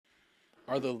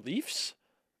Are the Leafs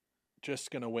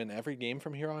just going to win every game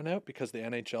from here on out because the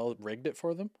NHL rigged it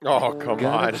for them? Oh, come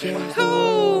on.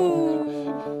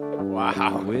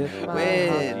 Wow. With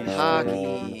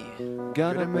hockey.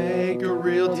 Gonna make a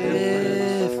real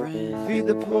difference. Feed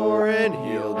the poor and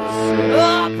heal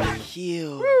the sick.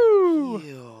 Heal.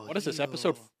 What is this,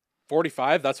 episode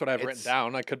 45? That's what I've written It's-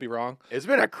 down. I could be wrong. It's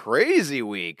been a crazy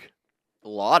week. A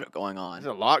lot going on.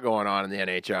 There's a lot going on in the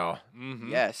NHL.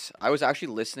 Mm-hmm. Yes, I was actually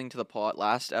listening to the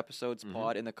last episode's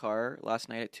pod in the car last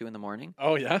night at 2 a.m.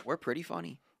 Oh, yeah? We're pretty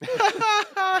funny.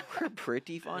 We're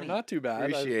pretty funny. Not too bad.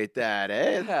 Appreciate that,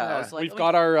 eh? Yeah, I was like, We've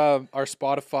got our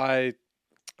Spotify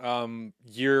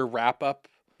year wrap-up,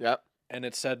 Yep. and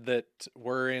it said that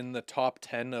we're in the top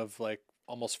 10 of, like,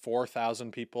 almost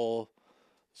 4,000 people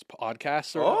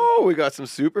podcasts. Or Oh, we got some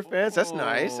super fans. That's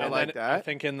nice. I and like then I that.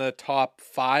 think in the top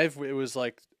 5, it was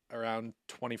like around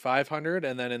 2,500,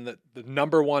 and then in the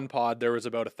number 1 pod, there was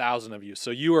about 1,000 of you.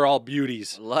 So you are all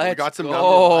beauties. Let's got some go. number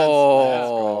ones. Let's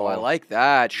Oh, I like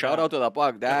that. Shout out to the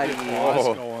Bug Daddy. Let's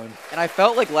Oh. go on. And I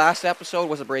felt like last episode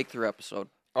was a breakthrough episode.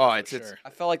 Oh, it's Sure. I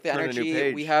felt like the Turn a new energy,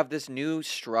 page. we have this new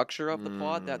structure of the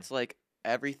pod that's like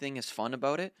everything is fun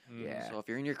about it. Yeah. So if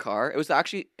you're in your car, it was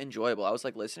actually enjoyable. I was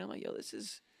like listening, I'm like, yo, this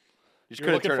is. You just You're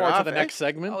couldn't looking turn it forward off, to the eh? next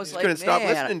segment? I was just like, couldn't stop man,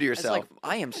 listening to it's like, yourself.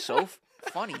 I am so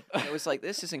funny. And it was like,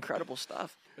 this is incredible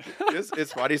stuff.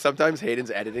 It's funny. Sometimes Hayden's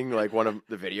editing like one of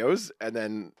the videos, and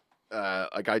then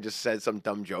like I just said some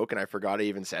dumb joke, and I forgot I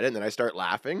even said it, and then I start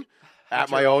laughing at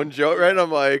my own joke, right? And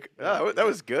I'm like, oh, that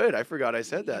was good. I forgot I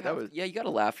said that. That was. Yeah, you got to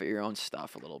laugh at your own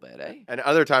stuff a little bit, eh? And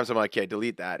other times I'm like, yeah,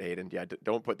 delete that, Hayden. Yeah,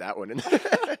 don't put that one in.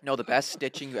 No, the best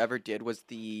stitching you ever did was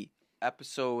the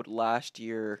episode last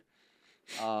year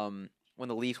when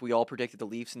the Leafs, we all predicted the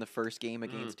Leafs in the first game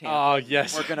against Tampa. Oh,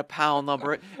 yes. We're going to pound them.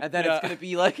 And then Yeah. it's going to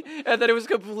be like, and then it was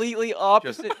completely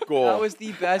opposite. goal That was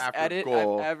the best after edit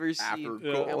goal I've ever after seen.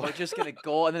 goal. And we're just going to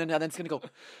go, and then it's going to go,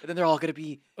 and then they're all going to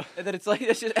be, and then it's like,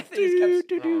 it's just, that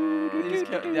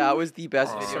was the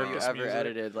best video you Circus ever music.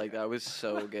 edited. Like, that was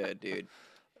so good, dude.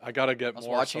 I got to get I was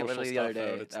more watching it social literally the other stuff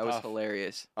day. out. It's That was tough.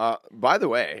 hilarious. By the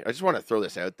way, I just want to throw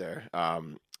this out there.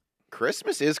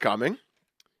 Christmas is coming,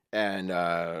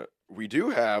 and we do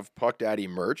have Puck Daddy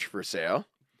merch for sale.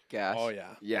 Gas. Oh,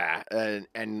 yeah. Yeah,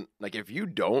 and like if you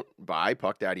don't buy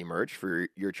Puck Daddy merch for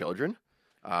your children,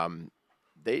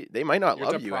 they might not You're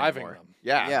love you depriving anymore. them.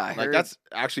 Yeah, Yeah, I like heard- that's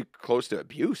actually close to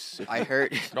abuse. If I you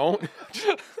heard, don't.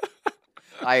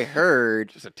 I heard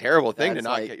Just a terrible thing to That's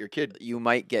not like- get your kid. you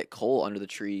might get coal under the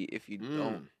tree if you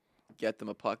don't get them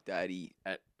a Puck Daddy.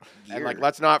 And gear. like,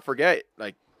 let's not forget,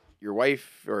 like your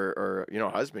wife or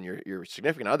husband, your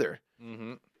significant other.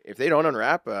 Mm-hmm. If they don't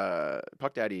unwrap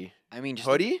Puck Daddy I mean, just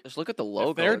hoodie, Just look at the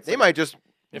logo. they're- It's they like- might just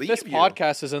If leave this you.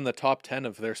 podcast is in the top 10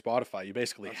 of their Spotify, you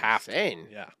basically That's have insane.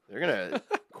 to. Yeah. They're gonna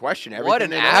question everything. What an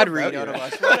they know ad about read you. out of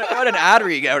us. What an ad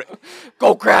read out.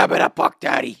 Go grab it at Puck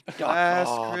Daddy.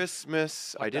 Last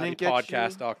Christmas, I didn't get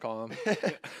Podcast.com.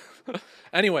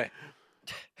 Anyway,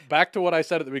 back to what I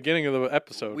said at the beginning of the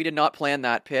episode. We did not plan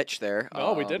that pitch there.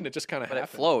 No, we didn't. It just kind of But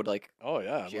happened. it flowed. Like, Oh,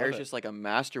 yeah. I love Jared's it. just like a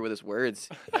master with his words.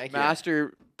 Thank you.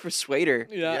 Master persuader.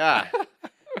 Yeah.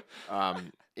 Yeah.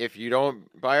 If you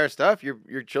don't buy our stuff,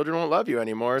 your children won't love you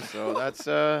anymore. So that's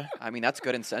I mean, that's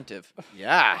good incentive.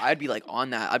 yeah. I'd be like on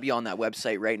that. I'd be on that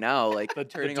website right now, like The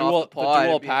turning dual- off the the pod.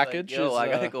 dual and being like, package Yo, is, I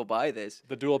gotta go buy this.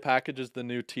 The dual package is the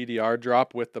new TDR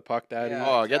drop with the Puck Daddy. Yeah.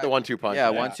 Oh, get the 1-2 punch. Yeah,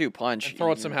 Yeah. 1-2 punch. And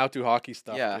throw in you some know. how-to hockey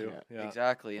stuff, Yeah. too. Yeah.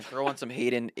 Exactly, and throw on some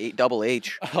Hayden double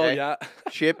H. Oh, Okay. yeah.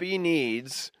 Chippy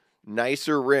needs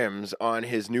nicer rims on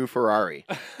his new Ferrari.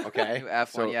 Okay. New F1,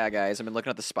 So yeah, guys. I've been looking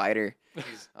at the Spider.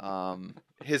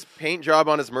 his paint job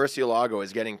on his Murcielago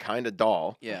is getting kind of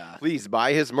dull. Yeah. Please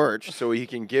buy his merch so he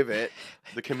can give it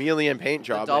the chameleon paint The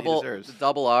job that he double, deserves. the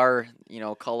double R. You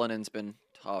know, Cullinan's been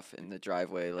tough in the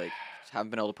driveway. Like, just haven't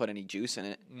been able to put any juice in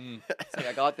it. It's like,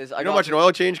 I got this. You know how much an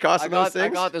oil change costs I in those got, I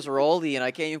things? got this Rolly, and I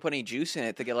can't even put any juice in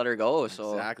it to let her go.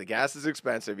 So Exactly. Gas is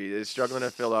expensive. He is struggling to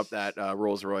fill up that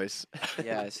Rolls Royce.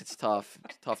 yeah, it's tough.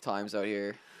 It's tough times out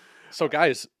here. So,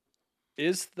 guys,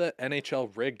 is the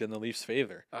NHL rigged in the Leafs'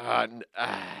 favor?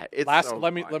 It's so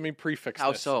Let fun. me prefix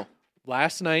How this. so?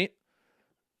 Last night,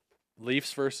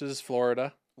 Leafs versus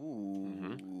Florida.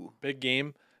 Ooh. Big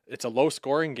game. It's a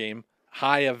low-scoring game.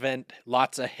 High event.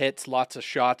 Lots of hits, lots of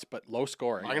shots, but low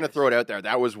scoring. I'm gonna throw it out there.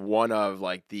 That was one of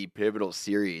like the pivotal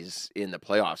series in the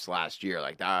playoffs last year.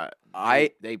 Like that,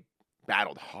 they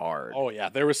battled hard. Oh, yeah.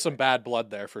 There was some bad blood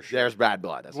there for sure. There's bad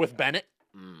blood. That's With Bennett?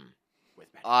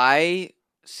 with Bennett. I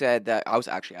said that I was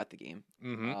actually at the game.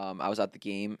 Mm-hmm. I was at the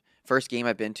game. first game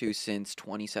I've been to since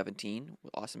 2017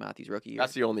 with Austin Matthews rookie year.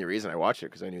 That's the only reason I watched it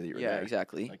because I knew that you were yeah, there.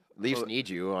 exactly. Like, Leafs So need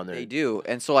you on their. They do.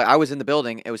 And so like, I was in the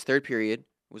building. It was third period.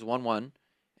 It was 1-1.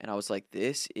 And I was like,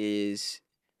 this is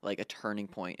like a turning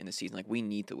point in the season. Like, we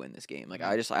need to win this game. Like,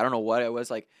 I don't know what it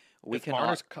was. Like, we If cannot.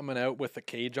 Marner's coming out with the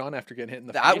cage on after getting hit in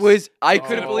the That face. was I it's an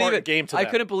couldn't believe important it. game to I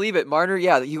them. couldn't believe it. Marner,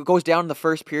 yeah, he goes down in the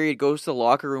first period, goes to the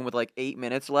locker room with like 8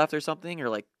 minutes left or something, or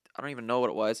like I don't even know what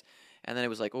it was. And then it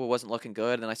was like, oh, it wasn't looking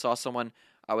good. And then I saw someone.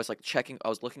 I was like checking. I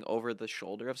was looking over the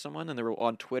shoulder of someone, and they were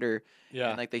on Twitter. Yeah.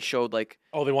 And like they showed like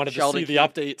Oh, they wanted Sheldon to see the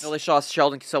updates. no, they saw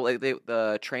Sheldon. So like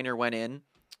the trainer went in,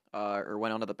 or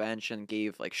went onto the bench and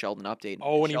gave like Sheldon an update.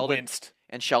 Oh, and he Sheldon, winced.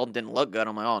 And Sheldon didn't look good.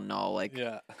 I'm like, oh no, like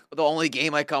Yeah. the only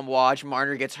game I come watch,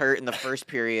 Marner gets hurt in the first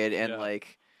period, and Yeah.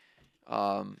 like,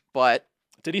 but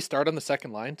Did he start on the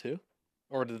second line too,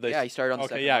 or did they? yeah, he started on the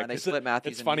Okay, second yeah, line. They 'cause split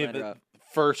Matthews. It's and funny Nylander that up.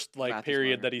 first like Matthews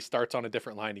period Marner. that he starts on a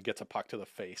different line, he gets a puck to the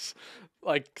face.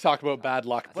 Like talk about bad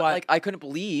luck. But like, I couldn't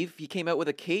believe he came out with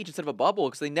a cage instead of a bubble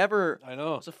because they never. I It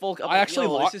know. was a full. I actually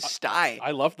this is Sty.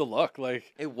 I love the look.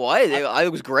 Like It was.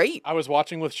 It was great. I was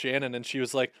watching with Shannon, and she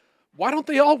was like, "Why don't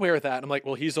they all wear that?" I'm like,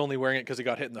 "Well, he's only wearing it because he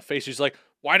got hit in the face." She's like,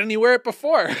 "Why didn't he wear it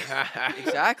before?"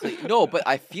 Exactly. No, but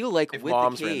I feel like If with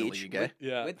moms the ran the cage, league, eh?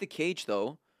 Yeah. with the cage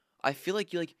though, I feel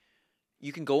like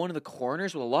you can go into the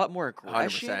corners with a lot more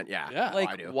aggression. 100%. Yeah. Yeah. Oh, Like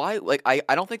I do. why? Like I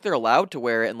don't think they're allowed to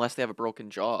wear it unless they have a broken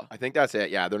jaw. I think that's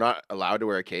it. Yeah, they're not allowed to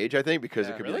wear a cage. I think because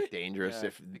Yeah. it could Really? be like, dangerous Yeah,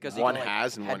 if because they one can, like,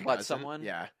 has and one headbutt doesn't. someone.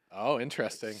 Yeah, Oh,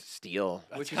 interesting. steal.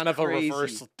 That's Which is kind of a crazy.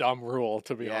 reverse dumb rule,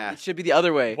 to be Yeah. honest. It should be the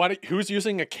other way. Who's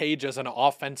using a cage as an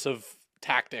offensive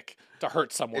tactic to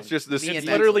hurt someone? It's just the Me and It's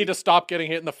Nancy. literally to stop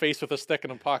getting hit in the face with a stick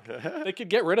and a puck. They could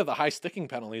get rid of the high sticking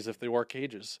penalties if they wore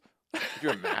cages. Could you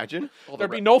imagine? Well, There'd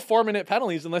be no 4-minute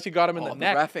penalties unless you got him in oh, the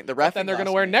neck. The But reffing then they're going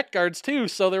to last wear night. neck guards too,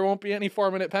 so there won't be any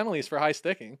 4-minute penalties for high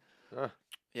sticking.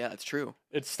 Yeah, that's true.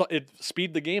 It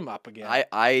speed the game up again.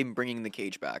 I'm bringing the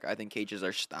cage back. I think cages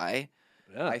are Sty.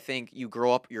 yeah. I think you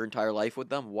grow up your entire life with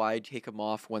them. Why take them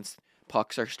off once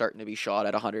pucks are starting to be shot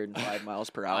at 105 miles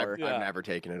per hour? Yeah. I've never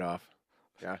taken it off.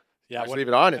 yeah, Just what- leave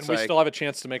it on. and It's we like still have a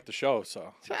chance to make the show.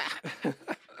 So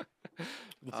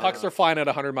the pucks are flying at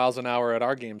 100 miles an hour at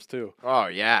our games too. oh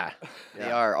yeah, They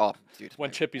yeah. are. Oh, dude. When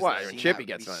Chippy's What? there. When Seen Chippy that-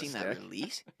 gets have on you his seen that stick.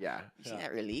 release? yeah. You seen Yeah.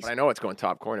 that release? But I know it's going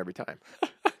top corner every time.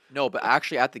 No, but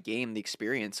actually at the game, the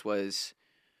experience was,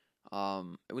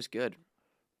 it was good.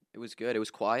 It was good. It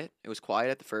was quiet. It was quiet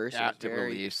at the first. Yeah, it was typical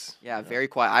very, Leafs. yeah, very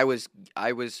quiet. I was a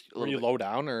Were little you bit, low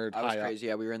down or I was high up? crazy.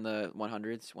 Yeah, we were in the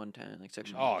 100s, 110, like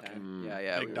section. Oh, 110. okay. Yeah,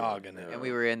 yeah. Big we dog were, in there. and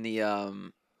we were in the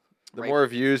The right- more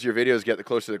views your videos get, the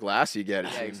closer to the glass you get.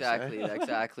 It Yeah, seems, eh? exactly,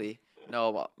 exactly.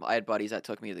 No, I had buddies that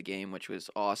took me to the game, which was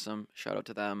awesome. Shout out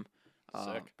to them.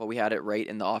 Sick. But we had it right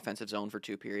in the offensive zone for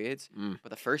 2 periods. Mm. But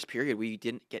the first period, we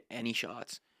didn't get any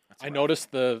shots. That's I rough.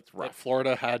 noticed that rough.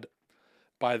 Florida had,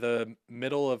 by the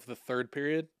middle of the third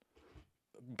period,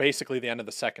 basically the end of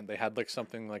the second, they had like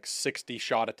something like 60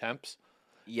 shot attempts.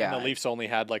 Yeah, And the Leafs only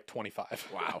had like 25.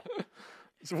 Wow.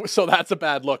 So that's a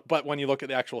bad look. But when you look at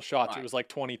the actual shots, it Right. was like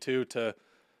 22 to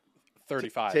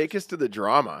 35. Take us to the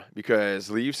drama because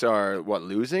Leafs are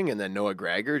losing, and then Noah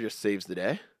Gregor just saves the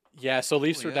day. Yeah, so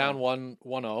Leafs Oh, are yeah. down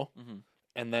 1-0. Mhm.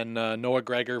 And then Noah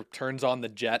Gregor turns on the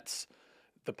Jets.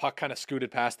 The puck kind of scooted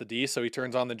past the D, so he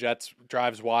turns on the Jets,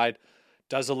 drives wide,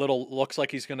 does a little, looks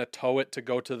like he's going to tow it to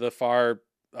go to the far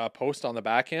post on the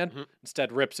backhand. Mhm.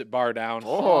 Instead, rips it bar down.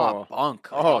 Oh. bunk.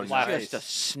 Oh, Just nice. a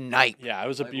snipe. Yeah, it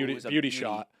was a Like, beauty it was a beauty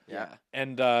shot. Yeah.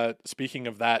 And speaking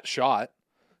of that shot,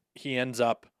 he ends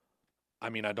up. I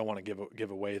mean, I don't want to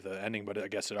give away the ending, but I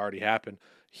guess it already happened.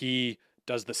 He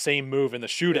does the same move in the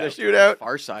The shootout. shootout.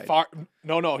 Far side.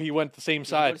 No, he went the same Did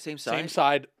he go side. the same Same side?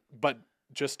 side, but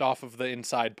just off of the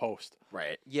inside post.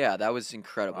 Right. Yeah, that was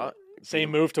incredible. Well,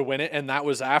 Same move to win it, and that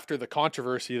was after the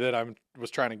controversy that I was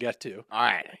trying to get to. All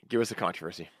right. Give us the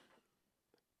controversy.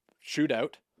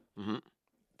 Shootout. Mhm.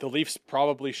 The Leafs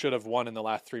probably should have won in the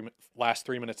last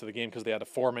 3 minutes of the game because they had a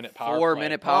 4-minute power.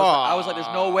 4-minute play. pause. I was like, "There's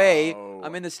no way Oh.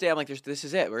 I'm in this state." I'm like, "This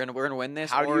is it. We're gonna win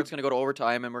this, How do or you- it's gonna go to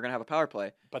overtime, and we're gonna have a power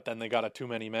play." But then they got a too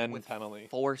many men With penalty.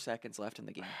 4 seconds left in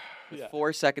the game. With Yeah.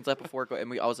 4 seconds left before it go,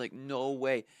 and I was like, "No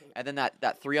way!" And then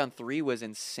that 3-on-3 was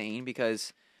insane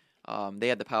because they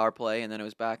had the power play, and then it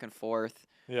was back and forth.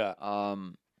 Yeah.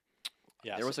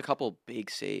 There Yeah. was a couple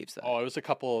big saves. That, Oh, it was a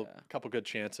couple Yeah. good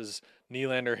chances.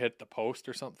 Nylander hit the post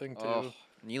or something too. oh,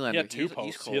 Nylander. he had 2 he's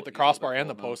posts. He cold. hit the He's a little crossbar bit and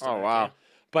the cold now. post. in Oh, that wow. game.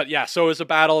 But yeah, so it was a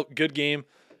battle. Good game.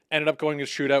 Ended up going to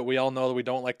shootout. We all know that we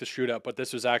don't like the shootout, but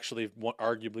this was actually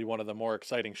arguably one of the more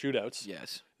exciting shootouts.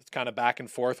 Yes. It's kind of back and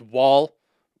forth. Wall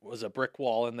was a brick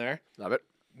wall in there, Love it.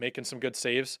 making some good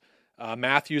saves.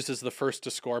 Matthews is the first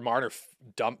to score. Marner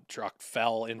dump truck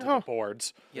fell into the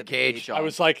boards. He had The cage. on. I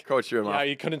was like, Coach threw him yeah, off.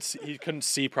 he couldn't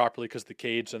see properly because the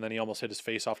cage, and then he almost hit his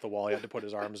face off the wall. He had to put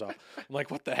his arms up. I'm like,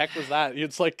 what the heck was that?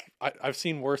 It's like I've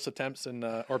seen worse attempts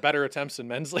or better attempts in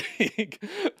men's league.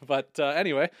 But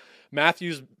anyway,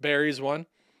 Matthews buries one,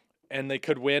 and they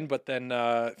could win. But then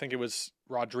I think it was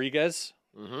Rodriguez.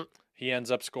 Mm-hmm. He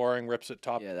ends up scoring, rips it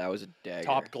top Yeah, that was a dagger.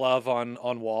 top glove on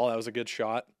Wall. That was a good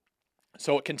shot.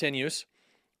 So it continues.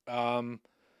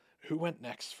 Who went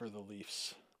next for the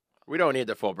Leafs? We don't need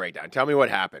the full breakdown. Tell me what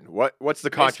happened. What's the Basically,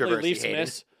 controversy? Leafs Hayden?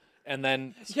 miss, and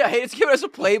then Yeah, hey, it's giving us a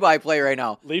play-by-play right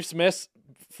now. Leafs miss.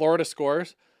 Florida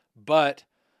scores, but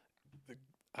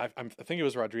I think it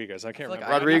was Rodriguez. I can't like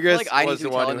remember. Rodriguez I feel like I need was to the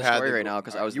be one telling who the had story the right now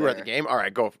because I was You were at there. the game. All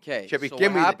right, go. Okay, Chippy, so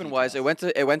give what me happened the was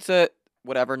details. it went to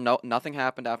whatever. No, nothing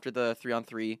happened after the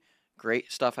 3-on-3.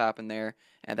 Great stuff happened there,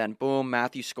 and then boom,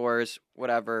 Matthew scores.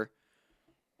 Whatever.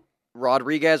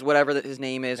 Rodriguez, whatever his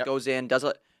name is, Yep. goes in, does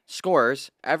it, scores.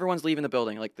 Everyone's leaving the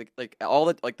building.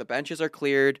 The benches are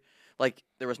cleared. Like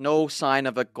there was no sign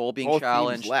of a goal being Both teams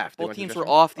challenged. left. They Both went to teams were different-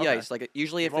 off the Okay. ice. Like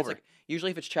usually Game over.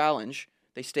 if it's challenge,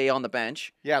 they stay on the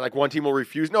bench. Yeah, like one team will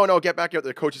refuse. No, get back out.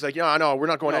 The coach is like, yeah, no, we're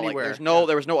not going No, like, anywhere.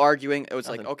 there was no arguing. It was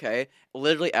Nothing. like, okay.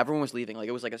 Literally everyone was leaving. Like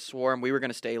it was like a swarm. We were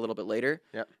gonna stay a little bit later.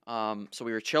 Yep. So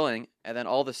we were chilling, and then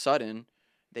all of a sudden,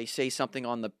 they say something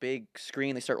on the big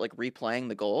screen. They start like replaying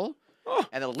the goal, Oh.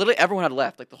 and then literally everyone had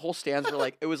left. Like the whole stands were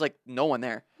like, it was like no one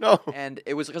there, No. and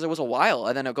it was because it was a while.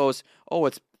 And then it goes, oh,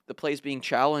 it's the play's being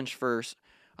challenged for,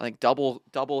 I think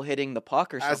double hitting the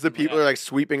puck or something. As the people are like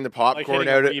sweeping the popcorn hitting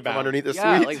a out from rebound. underneath the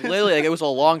yeah, suite. like literally, like it was a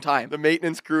long time. the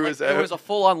maintenance crew Like, is out. it was a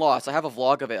full on loss. I have a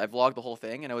vlog of it. I vlogged the whole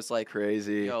thing, and it was like,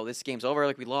 Crazy. yo, this game's over.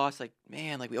 Like we lost. Like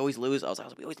man, like we always lose. I was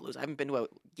like, we always lose. I haven't been to a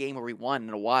game where we won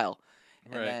in a while.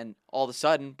 And Right. then all of a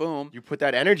sudden, boom. You put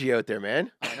that energy out there,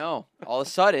 man. I know. All of a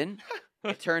sudden,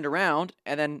 it turned around,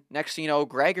 and then next thing you know,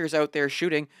 Gregor's out there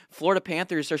shooting. Florida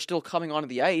Panthers are still coming onto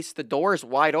the ice. The door is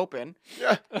wide open.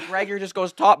 Yeah. Gregor just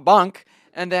goes top bunk,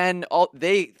 and then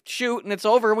they shoot, and it's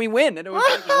over, and we win. And it was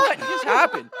like, what just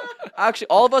happened? Actually,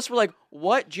 all of us were like,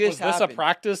 what just Was this happened? a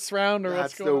practice round or That's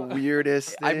what's the going on? weirdest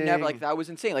thing. I've never, like, that was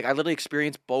insane. Like, I literally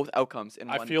experienced both outcomes in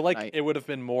I one feel like night. it would have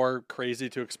been more crazy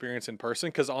to experience in person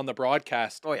because on the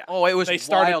broadcast Oh, yeah. Oh, it was they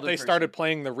wild in started person.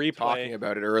 playing the replay, Talking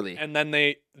about it early. and then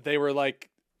they were like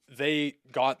they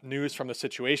got news from the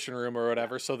Situation Room or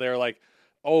whatever, so they're like,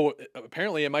 oh,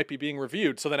 apparently it might be being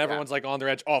reviewed. So then everyone's like on their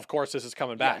edge. Oh, of course this is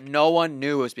coming Yeah, back. no one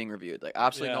knew it was being reviewed. Like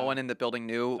absolutely no Yeah. one in the building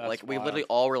knew. That's Like we wild. literally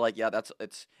all were like, yeah,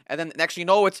 it's. And then next thing you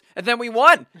know, and then we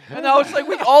won. And now it's like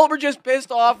we all were just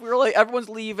pissed off. We were like, everyone's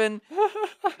leaving.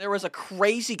 There was a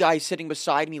crazy guy sitting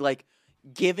beside me, like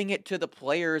giving it to the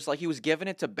players, like he was giving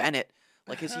it to Bennett.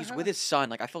 Like he's with his son.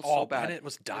 Like I felt Oh, so bad. Bennett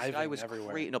was This guy diving was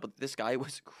everywhere. crazy. No, but this guy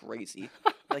was crazy.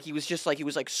 Like he was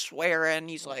swearing.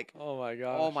 He's like, Oh my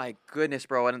god. oh my goodness,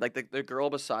 bro. And like the girl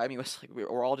beside me was like, we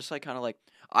were all just like kind of like,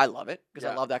 I love it because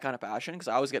I Yeah. love that kind of passion. Because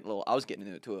I was getting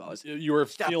into it too. I was You were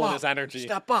step feeling up, his energy.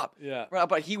 Step up. Yeah. Right,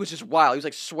 but he was just wild. He was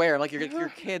like swearing like your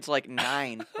kid's like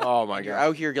 9. Oh my And you're god.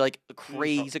 out here, you're like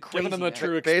crazy. He's a crazy. Giving them the man.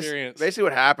 true Bas- experience. Basically,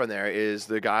 what happened there is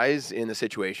the guys in the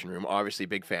Situation Room, obviously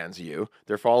big fans of you.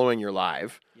 They're following your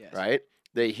live, Yes. right?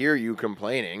 They hear you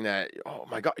complaining that, oh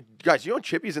my god, guys, you know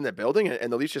Chippy's in the building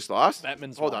and the Leafs just lost.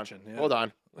 Bettman's Hold watching. on, Yeah. hold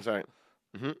on. Sorry.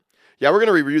 Yeah, we're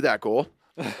gonna review that goal.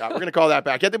 We're gonna call that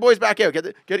back. Get the boys back out.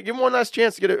 Give them one last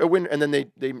chance to get a win, and then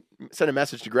they send a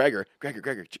message to Gregor.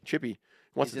 Gregor, Chippy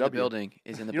wants He's the in the W. building.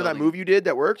 Is in the You know building. that move you did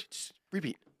that worked? Just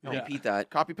repeat. Yeah. Repeat that.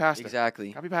 Copy pasta.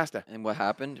 Exactly. Copy pasta. And what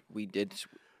happened? We did.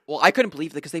 Well, I couldn't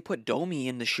believe it because they put Domi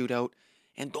in the shootout,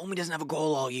 and Domi doesn't have a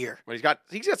goal all year. But he's got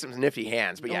some nifty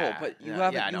hands. But No, yeah, but you yeah,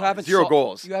 haven't. no, You haven't zero saw-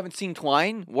 goals. You haven't seen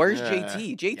Twine. Where's Yeah.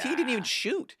 JT? JT didn't Yeah. even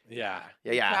shoot. Yeah.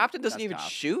 Yeah, yeah. Captain doesn't that's even tough.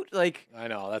 shoot. Like, I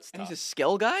know that's and tough. he's a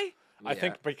skill guy. I Yeah.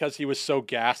 think because he was so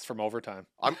gassed from overtime.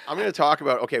 I'm going to talk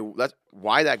about that's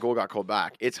why that goal got called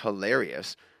back. It's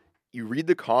hilarious. You read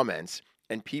the comments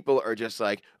and people are just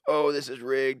like, "Oh, this is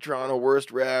rigged. Toronto worst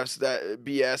refs. That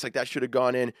BS. Like that should have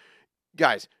gone in."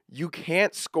 Guys, you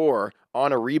can't score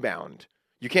on a rebound.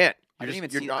 You can't. I You're didn't just- even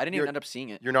see. you're not- I didn't you're- even end up seeing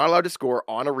it. You're not allowed to score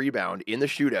on a rebound in the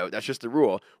shootout. That's just the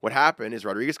rule. What happened is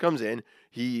Rodriguez comes in,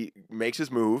 he makes his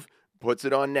move, puts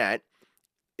it on net.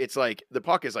 It's like the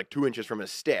puck is like 2 inches from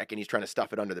his stick, and he's trying to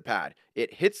stuff it under the pad.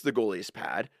 It hits the goalie's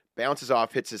pad, bounces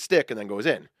off, hits his stick, and then goes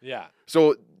in. Yeah.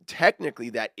 So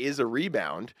technically, that is a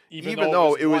rebound, Even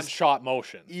though it was it one was shot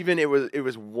motion. even it was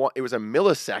a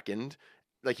millisecond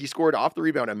like he scored off the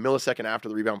rebound a millisecond after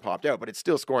the rebound popped out, but it's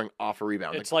still scoring off a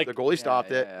rebound. It's like like- the goalie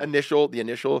stopped it. yeah. The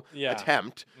initial Yeah.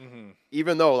 attempt, Mm-hmm.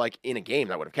 even though like in a game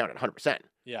that would have counted 100%.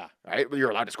 Yeah. Right, but you're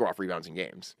allowed to score off rebounds in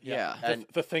games. Yeah.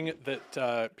 The thing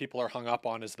that people are hung up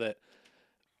on is that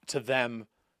to them,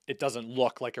 it doesn't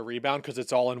look like a rebound because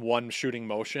it's all in one shooting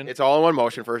motion. It's all in one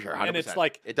motion for sure. 100%. And it's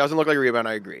like- it doesn't look like a rebound.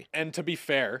 I agree. And to be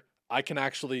fair, I can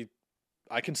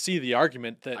see the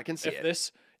argument that I can see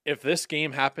if this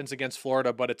game happens against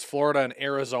Florida, but it's Florida and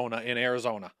Arizona in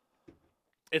Arizona,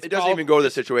 It doesn't even go to the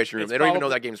situation room. it's They don't even know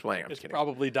probably- that game's playing. I'm It's just kidding.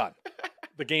 probably done.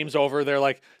 The game's over. They're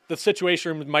like, the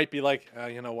situation room might be like,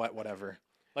 you know what, whatever.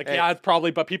 Like, Hey. yeah, it's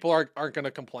probably, but people aren't going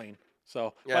to complain.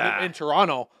 So, Yeah. but in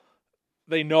Toronto,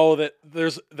 they know that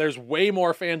there's way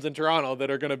more fans in Toronto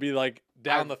that are going to be like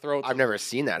down the throats. I've never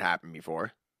seen that happen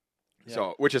before. Yeah.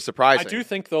 So, which is surprising. I do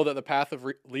think though that the path of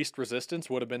least resistance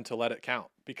would have been to let it count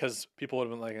because people would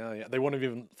have been like, oh yeah, they wouldn't have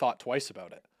even thought twice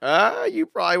about it. You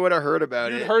probably would have heard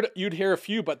about it. You'd hear a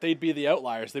few, but they'd be the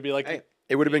outliers. They'd be like, Hey,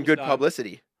 it would have been good Game's done.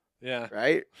 publicity, yeah,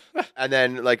 right? And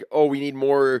then like, oh, we need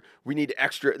more. We need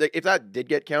extra. Like, if that did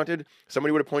get counted,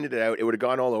 somebody would have pointed it out. It would have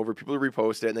gone all over. People would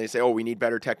repost it, and they say, oh, we need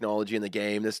better technology in the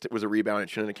game. This was a rebound.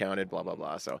 It shouldn't have counted. Blah blah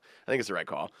blah. So I think it's the right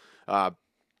call.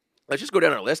 Let's just go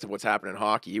down our list of what's happening in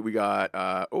hockey. We got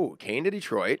Kane to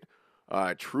Detroit,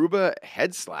 Trouba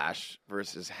head slash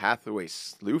versus Hathaway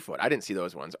slewfoot. I didn't see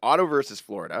those ones. Otto versus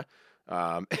Florida.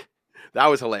 That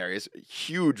was hilarious.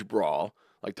 Huge brawl,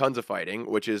 like tons of fighting,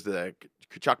 which is the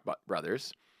Kachuk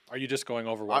brothers. Are you just going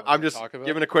over what I'm we're just talk about?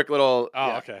 giving a quick little. Oh,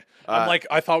 yeah. okay. I'm like,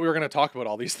 I thought we were going to talk about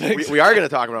all these things. We are going to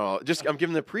talk about all. Just I'm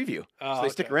giving the preview, Oh, so they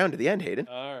stick okay. around to the end, Hayden.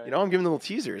 All right. You know, I'm giving little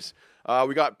teasers.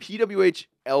 We got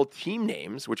PWHL team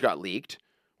names, which got leaked,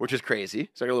 which is crazy.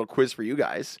 So I got a little quiz for you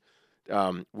guys.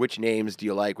 Which names do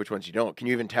you like? Which ones you don't? Can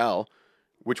you even tell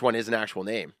which one is an actual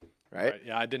name? Right? Right,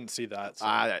 yeah, I didn't see that. So.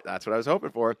 That's what I was hoping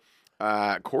for.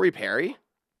 Corey Perry.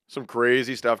 Some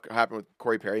crazy stuff happened with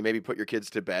Corey Perry. Maybe put your kids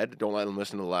to bed. Don't let them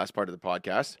listen to the last part of the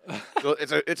podcast. So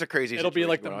it's a crazy. It'll be situation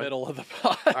like the going on. middle of the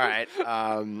pod. All right.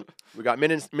 We got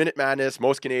Minute Madness,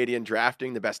 Most Canadian,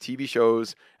 Drafting, the best TV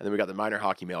shows, and then we got the minor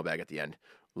hockey mailbag at the end.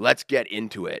 Let's get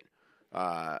into it.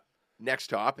 Next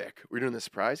topic. We're doing the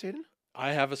surprise, Hayden?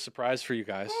 I have a surprise for you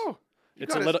guys. Oh,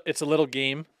 It's a little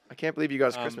game, I can't believe you got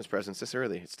us Christmas presents this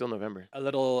early. It's still November. a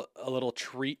little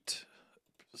treat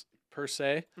per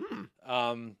se.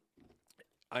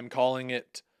 I'm calling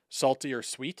it salty or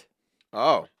sweet,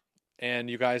 Oh, and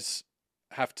you guys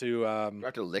have to you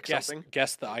have to lick something?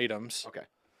 guess the items. Okay.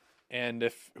 And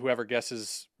if whoever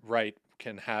guesses right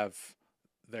can have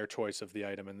their choice of the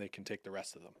item, and they can take the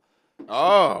rest of them.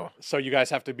 Oh. So you guys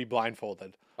have to be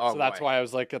blindfolded. Oh, so that's boy. why I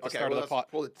was like at the Okay, start well, of the let's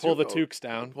pot. pull the Pull the toque toques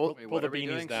down. Pull- Pull What the are we beanies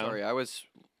doing? down. Sorry, I was.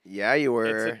 Yeah, you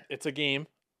were. It's a game.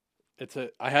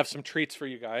 I have some treats for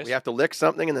you guys. We have to lick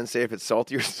something and then say if it's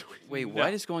salty or sweet. Wait, No.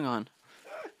 what is going on?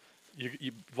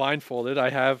 You blindfolded. I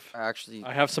have Actually,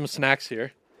 some snacks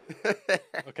here.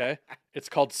 Okay. It's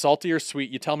called salty or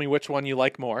sweet. You tell me which one you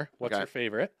like more. What's Okay. your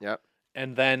favorite? Yep.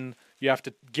 And then you have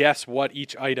to guess what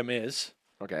each item is.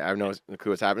 Okay, I have no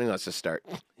clue what's happening. Let's just start.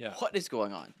 Yeah. what is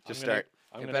going on? Just I'm gonna- start.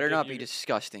 I'm It gonna better give not you- be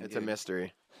disgusting. It's a dude.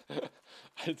 mystery.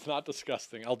 It's not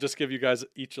disgusting. I'll just give you guys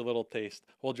each a little taste.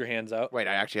 Hold your hands out. Wait,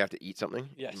 I actually have to eat something?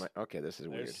 Yes. Okay, this is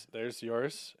weird. There's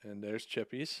yours, and there's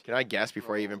Chippy's. Can I guess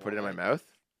before I even put it in my mouth?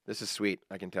 This is sweet.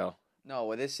 I can tell. No,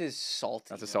 well, this is salty.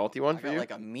 That's a though. salty one I for got you?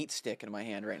 like a meat stick in my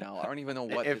hand right now. I don't even know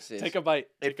what If- this is. Take a bite.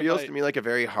 It Take a feels bite. to me like a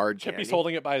very hard Chippy's candy.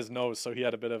 holding it by his nose, so he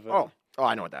had a bit of a. Oh,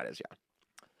 I know what that is. Yeah.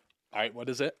 All right, what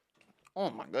is it? Oh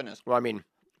my goodness. Well, I mean,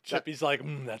 Chippy's like,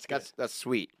 that's good. that's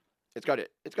sweet. It's got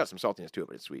some saltiness to it,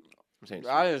 but it's sweet. I'm saying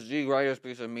That is the greatest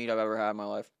piece of meat I've ever had in my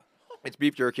life. it's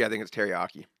beef jerky. I think it's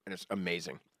teriyaki, and it's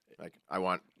amazing. Like I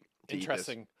want to eat this.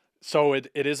 Interesting. So it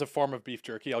is a form of beef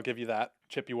jerky. I'll give you that.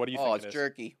 Chippy, what do you Oh, think it's it is?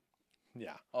 jerky.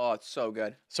 Yeah. Oh, it's so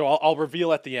good. So I'll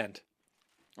reveal at the end.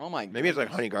 Oh my. Maybe it's like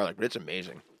goodness. honey garlic, but it's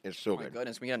amazing. It's so Oh my good.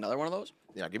 goodness. Can we get another one of those?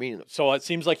 Yeah, give me. So it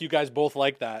seems like you guys both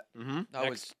like that. Mm-hmm. That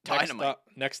was Next dynamite.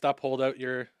 next up, hold out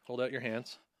your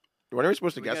hands. When are we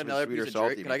supposed to Can we guess get if another it's sweet piece or of salty?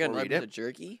 jerky? Can I get before we another eat piece of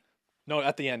jerky? No,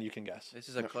 at the end you can guess. This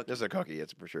is a No, cookie. This is a cookie.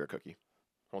 It's for sure a cookie.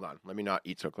 Hold on. Let me not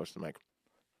eat so close to the mic.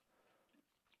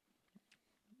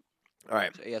 All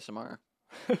right. It's ASMR.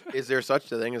 Is there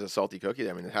such a thing as a salty cookie?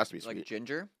 I mean, it has to be It's like sweet.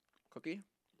 ginger cookie.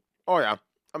 Oh yeah,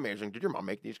 amazing. Did your mom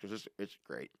make these? Because it's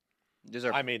great. These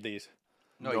are. I made these.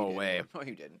 no, no you didn't. way. No,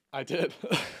 you didn't. I did.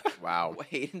 Wow. What,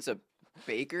 Hayden's a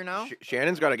baker now.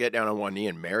 Shannon's got to get down on one knee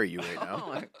and marry you right Oh now.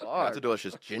 my That's a god.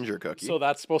 delicious ginger cookie. So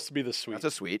that's supposed to be the sweet. That's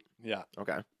a sweet. Yeah.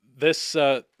 Okay. This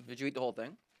Did you eat the whole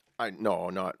thing? No,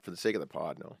 not for the sake of the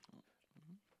pod. No.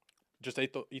 Just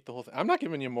eat the whole thing. I'm not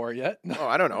giving you more yet. Oh,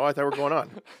 I don't know. I thought we were going on.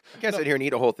 I can't sit here and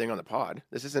eat a whole thing on the pod.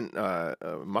 This isn't a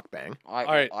mukbang. All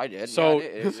right, I did. So,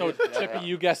 yeah, Chippy,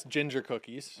 you guessed ginger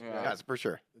cookies. Yeah. Yeah, that's for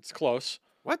sure. It's close.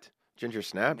 What? Ginger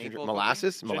snap? Maple Ginger cookie?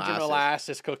 molasses? Ginger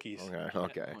molasses cookies.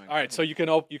 Okay. All right, so you can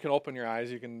open your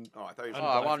eyes. You can. Oh, I thought you I'm were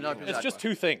I glad want for another you. piece It's of just that.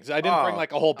 2 things. I didn't bring Oh.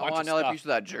 like a whole I bunch want of another stuff. piece of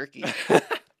that jerky.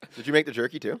 Did you make the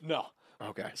jerky too? No.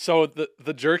 Okay. So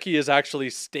the jerky is actually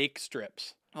steak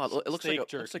strips. Oh, it looks Steak like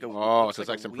jerky. looks like a. Oh, looks so it's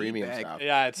like a some weed premium bag. stuff.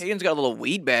 Yeah, it's Hayden's got a little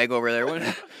weed bag over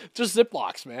there. just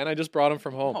Ziplocs, man. I just brought them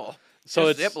from home. Oh, So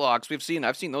just it's Ziplocs.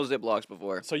 I've seen those Ziplocs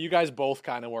before. so you guys both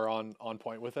kind of were on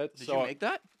point with it. Did so you make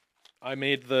that? I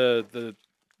made the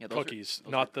Yeah, those are- cookies,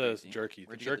 those not are the crazy. jerky. The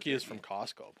Where'd you get the jerky is from jerky?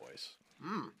 Costco, boys.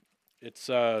 Mm.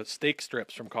 It's steak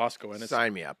strips from Costco, and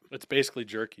Sign me up. it's basically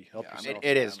jerky. Help Yeah, yourself.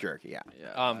 It is jerky, yeah.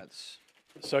 Yeah. Um,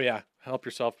 So yeah, help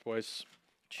yourself, boys.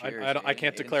 Cheers, I can't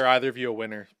Hayden. declare either of you a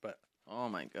winner, but Oh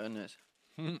my goodness.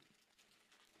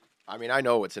 I mean, I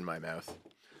know what's in my mouth.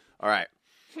 All right.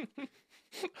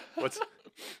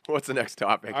 What's the next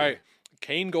topic? all right.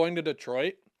 Kane going to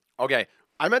Detroit. Okay.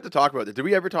 I meant to talk about this. Did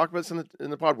we ever talk about this in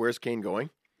the pod? Where's Kane going?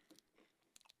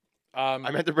 I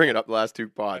meant to bring it up the last 2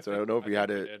 pods. So I don't know if we had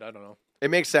think it. did. I don't know. It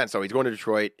makes sense, though. He's going to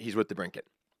Detroit. He's with DeBrincat,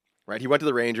 right? He went to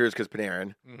the Rangers because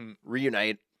Panarin. Mm-hmm.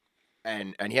 Reunite,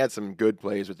 and he had some good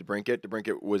plays with DeBrincat.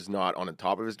 DeBrincat was not on the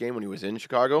top of his game when he was in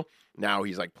Chicago. Now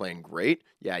he's like playing great.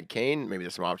 Yeah, Kane, maybe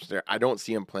there's some options there. I don't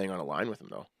see him playing on a line with him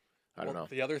though. I don't know.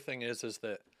 The other thing is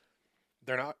that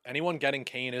they're not anyone getting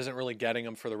Kane isn't really getting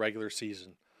him for the regular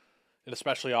season, and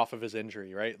especially off of his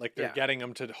injury, right? Like they're Yeah. getting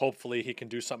him to hopefully he can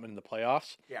do something in the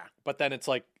playoffs. Yeah. But then it's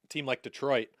like a team like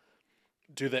Detroit.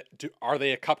 Are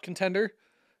they a cup contender?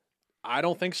 I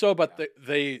don't think so, but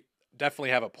they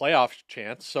definitely have a playoff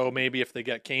chance. So maybe if they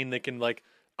get Kane, they can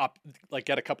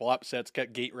get a couple upsets,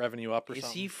 get gate revenue up or Is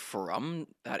something. he from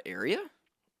that area?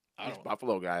 I He's don't a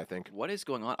Buffalo guy, I think. What is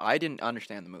going on? I didn't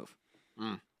understand the move.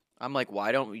 Mm. I'm like,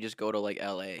 why don't we just go to like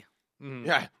L.A.? Mhm.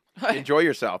 Yeah. Enjoy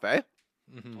yourself, eh?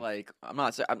 Mhm. Like, I'm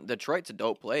not saying Detroit's a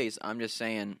dope place. I'm just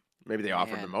saying Maybe they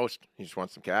offered Man. the most. He just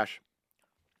wants some cash.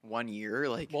 1 year,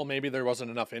 like, Well, maybe there wasn't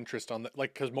enough interest on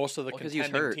because most of the Well, 'cause he was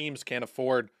contending hurt. teams can't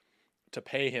afford to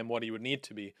pay him what he would need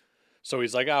to be. So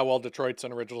he's like, well, Detroit's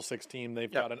an original 6 team.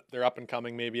 They're up and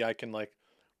coming. Maybe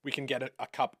we can get a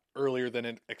cup earlier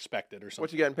than expected or something.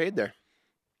 What's he getting paid there?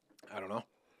 I don't know.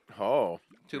 Oh,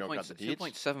 2 you don't got point, the deeds?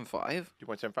 2.75.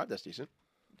 2.75. That's decent.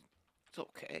 It's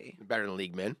okay. Better than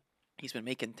league min. He's been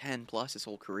making 10 plus his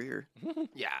whole career.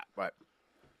 Yeah, but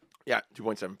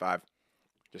 2.75.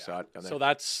 Just saw it down there. So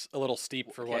that's a little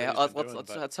steep for what Okay, he's let's been doing,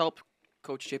 let's but let's help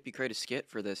Coach Chippy create a skit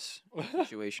for this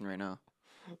situation right now.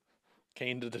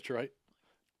 Kane to Detroit.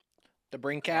 To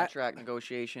bring Contract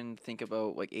negotiation. Think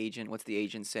about like agent. What's the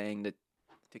agent saying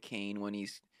to Kane when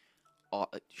he's?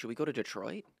 Should we go to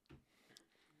Detroit?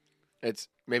 It's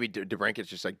maybe DeBrincat's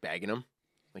just like bagging him.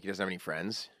 Like he doesn't have any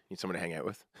friends. Needs someone to hang out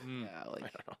with. Mm. Yeah, like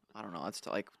I don't know. It's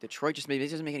like Detroit just maybe it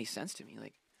doesn't make any sense to me.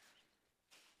 Like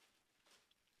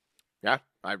Yeah,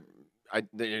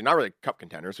 they're not really a cup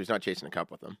contender, so he's not chasing a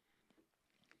cup with them.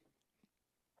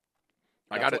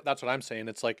 I got it. That's what I'm saying.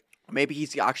 It's like maybe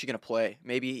he's actually gonna play.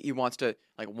 Maybe he wants to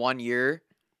like 1 year.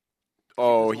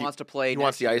 Oh, He wants to play. he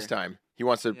wants the next ice year. time. He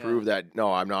wants to Yeah. prove that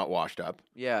no, I'm not washed up.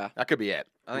 Yeah. That could be it.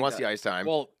 I He think wants that- the ice time.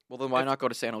 well, Well, then why It's- not go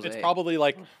to San Jose? it's probably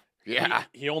like yeah,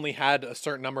 he only had a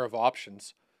certain number of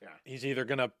options. Yeah. He's either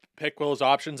gonna pick those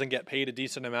options and get paid a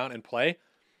decent amount and play,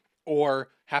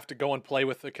 or have to go and play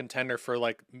with the contender for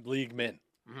like league min.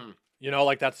 Mhm. You know,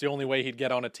 like that's the only way he'd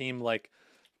get on a team like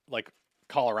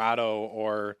Colorado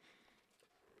or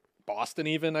Boston,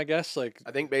 even I guess. Like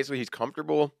I think basically he's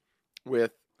comfortable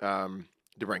with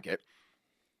DeBrincat.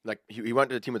 Like he went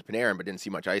to the team with Panarin, but didn't see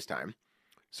much ice time.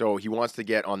 So he wants to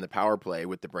get on the power play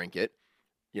with DeBrincat.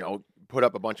 You know, put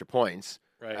up a bunch of points,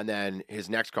 right. and then his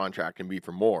next contract can be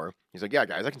for more. He's like, yeah,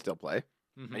 guys, I can still play,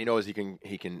 Mhm. and he knows he can.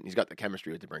 He's got the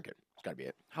chemistry with DeBrincat. It's got to be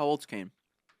it. How old's Kane?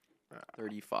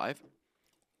 35.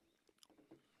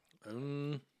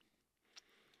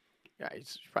 Yeah,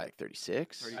 he's probably like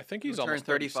 36. I think he's Who almost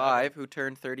turned 35. Who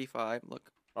turned 35?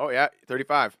 Look. Oh yeah,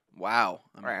 35. Wow.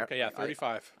 All right. Okay, yeah,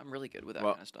 35. I'm really good with that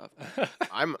Well- kind of stuff.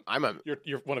 I'm a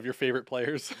You're one of your favorite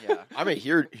players. Yeah. I'm a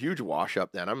huge wash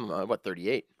up. Then I'm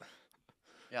 38.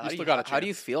 Yeah. You still got a how do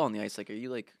you chance. feel on the ice? Like, are you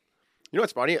like? You know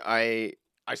what's funny? I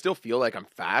still feel like I'm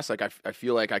fast. Like I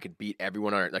feel like I could beat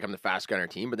everyone on like I'm the fast guy on our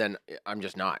team, but then I'm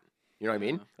just not. You know what I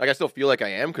mean? Yeah. Like I still feel like I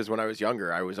am because when I was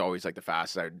younger, I was always like the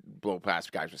fastest. I'd blow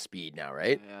past guys with speed now,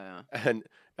 right? Yeah.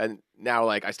 And now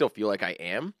like I still feel like I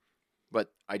am,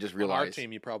 but I just On our realized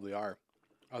team, you probably are,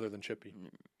 other than Chippy.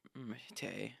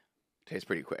 Tay. tastes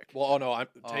pretty quick. Well, oh no,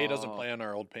 Tay doesn't Oh. play on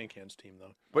our old paint cans team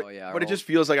though. But, Oh, yeah, but it our just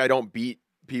feels like I don't beat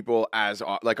people as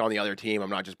like on the other team. I'm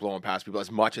not just blowing past people as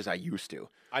much as I used to.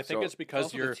 I think So- it's because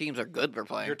Also, the teams are good for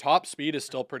playing. your top speed is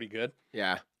still pretty good.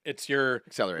 Yeah, It's your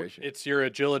acceleration.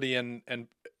 agility and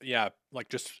yeah, like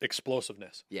just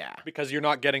explosiveness Yeah, because you're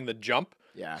not getting the jump.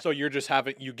 yeah, So you're just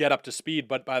you get up to speed,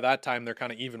 but by that time they're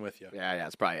kind of even with you. yeah.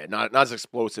 That's probably it. Not as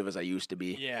explosive as I used to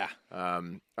be. Yeah.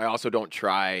 I also don't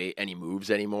try any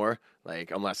moves anymore, like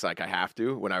unless like I have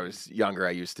to. When I was younger,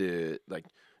 I used to like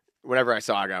whenever I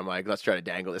saw a guy, I'm like, let's try to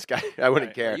dangle this guy. I wouldn't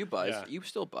Right. care. You buzz. Yeah. You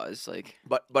still buzz. Like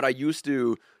But I used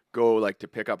to go like to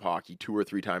pickup hockey 2 or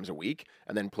 3 times a week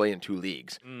and then play in 2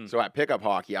 leagues. Mm. So at pickup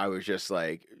hockey, I was just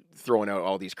like throwing out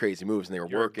all these crazy moves and they were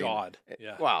You're working. a god.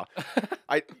 Yeah. Wow.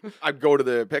 I'd go to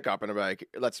the pickup and I'm like,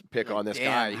 let's pick on this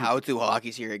guy. damn, how to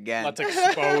hockey's here again. Let's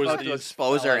expose About to these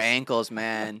expose our fellas. ankles,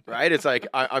 man. Right? It's like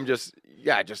I'm just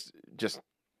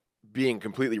being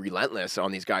completely relentless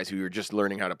on these guys who are just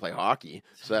learning how to play hockey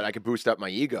so that I could boost up my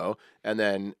ego and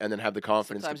then have the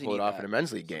confidence Sometimes to you pull it need off that. in a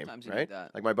men's league game. Sometimes you need Right?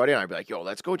 that. Like my buddy and I'd be like, yo,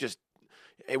 let's go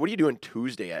hey, what are you doing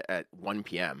Tuesday at 1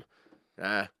 p.m.?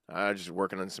 Just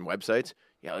working on some websites.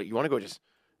 Yeah, you want to go just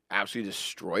absolutely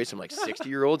destroy some like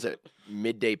 60-year-olds at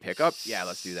midday pickup? Yeah,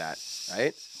 let's do that.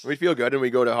 Right? We feel good and we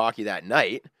go to hockey that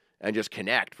night and just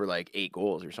connect for like 8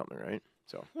 goals or something, right?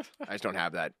 So I just don't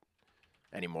have that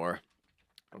anymore.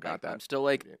 I don't got I'm that. still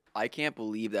like, I can't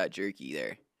believe that jerky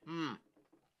there. Hmm.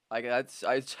 Like it's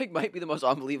like might be the most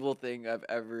unbelievable thing I've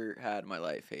ever had in my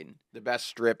life, Hayden. The best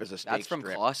strip is a steak That's from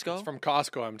strip. Costco. It's from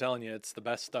Costco. I'm telling you, it's the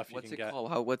best stuff you What's can it get.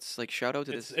 called? What's like? Shout out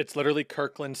to It's this. it's literally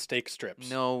Kirkland steak strips.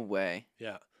 No way.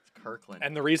 Yeah. It's Kirkland.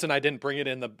 And the reason I didn't bring it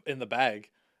in the bag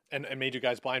and made you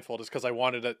guys blindfold is because I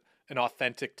wanted an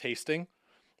authentic tasting.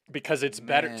 Because it's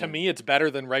better to Man. me. It's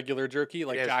better than regular jerky,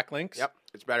 like is. Jack Link's. Yep,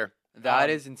 it's better. That um,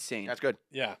 is insane. That's good.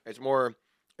 Yeah. It's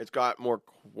got more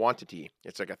quantity.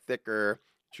 It's like a thicker,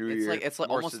 chewier. It's like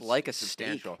more almost like a steak.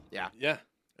 substantial. Yeah. Yeah.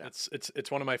 Yeah.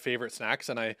 It's one of my favorite snacks,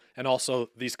 and also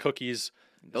these cookies.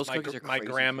 Those my, cookies are my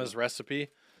crazy grandma's too. recipe,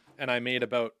 and I made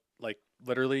about like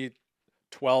literally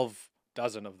 12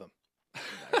 dozen of them.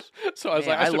 So I was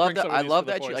Man, like, I, should love bring that. some of I these love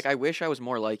for the that. boys. Like I wish I was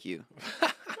more like you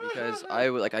because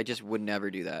I just would never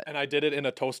do that. And I did it in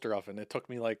a toaster oven. It took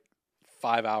me like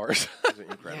 5 hours. It's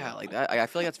incredible. Yeah, like that. I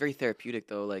feel like that's very therapeutic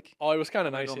though. Like Oh, it was kind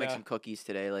of I'm nice. gonna go make Yeah. some cookies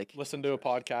today. Like Listen to a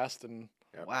podcast and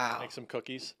wow. make some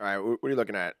cookies. All right, what are you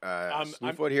looking at? I'm-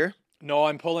 Slewfoot here? No,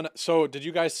 I'm pulling. So, did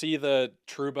you guys see the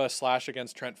Trouba slash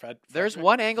against Trent Fred? There's Frederick?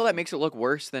 one angle that makes it look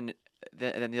worse than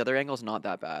the other angle is not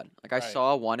that bad. Like I Right.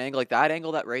 saw one angle, like that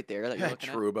angle that right there that you're looking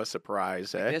at. Truba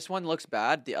surprise, eh? This one looks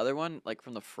bad. The other one, like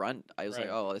from the front, I was like,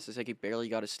 Right. oh, this is like he barely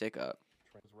got his stick up.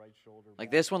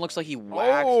 Like this one looks like he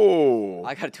whacked. Oh,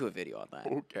 I gotta do a video on that.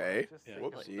 okay. Yeah.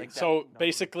 Whoopsie. Like that- So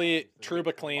basically,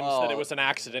 Trouba claims that it Oh. was an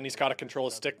accident. He's got to control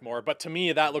his stick more. But to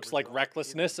me, that looks like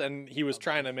recklessness, and he was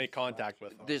trying to make contact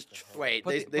with him. There's Wait, put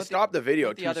they, the- they put stopped the video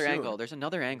put the too other soon. angle. There's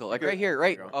another angle, like Good. right here,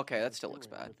 right? There you go. Okay, that still looks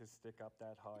bad.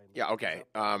 Yeah, okay.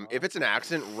 If it's an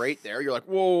accident right there, you're like,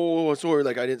 whoa, sorry,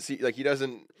 like I didn't see, like he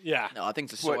doesn't Yeah. No, I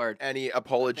think it's a put sword. any I think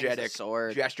apologetic it's a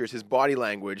sword. gestures. His body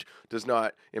language does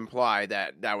not imply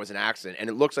that that was an accident, and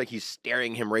it looks like he's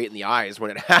staring him right in the eyes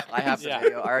when it happens. I have the Yeah.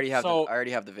 video. I already have. So- I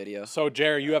already have the video. So,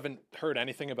 Jerry, you haven't heard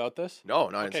anything about this? No,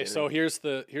 not Okay, so here's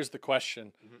the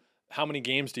question: How many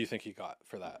games do you think he got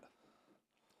for that?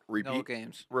 No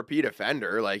games. repeat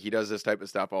offender. Like he does this type of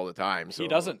stuff all the time. So He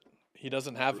doesn't. He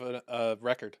doesn't have a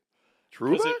record.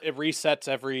 Truba. Because it resets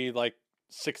every like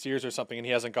 6 years or something, and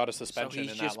he hasn't got a So suspension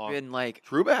he's in just that long. been like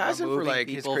Truba hasn't for removing like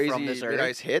his people crazy from this earth?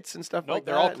 mid-ice hits and stuff No, like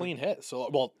they're that. all clean hits. So,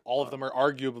 well, all of them are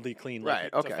arguably clean, like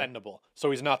Right, okay. defendable.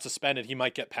 So he's not suspended. He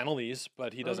might get penalties,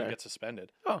 but he doesn't Okay. get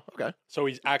suspended. Oh, okay. So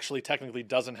he actually technically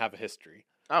doesn't have a history.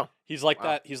 Oh, He's like Wow.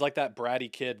 that. He's like that bratty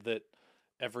kid that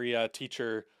every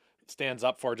teacher stands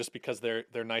up for just because they're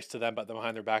nice to them, but then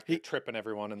behind their back they're He- tripping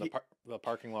everyone in he- the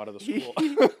parking lot of the he,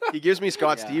 school. he gives me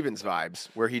Scott Yeah. Stevens vibes,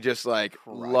 where he just like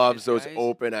Crushes loves those guys.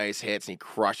 open ice hits and he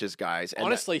crushes guys. And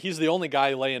Honestly, he's the only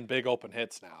guy laying big open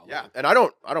hits now. yeah, and I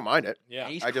don't mind it. Yeah.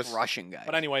 and he's I just- crushing guys.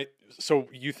 But anyway, so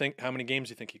you think how many games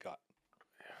you think he got?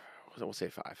 We'll say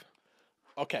 5.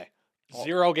 Okay. Oh.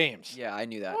 0 games. yeah, I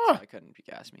knew that. Ah. So I couldn't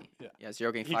gas me. Yeah.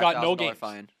 0 game. He got no $5,000 games.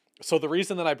 fine. So the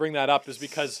reason that I bring that up is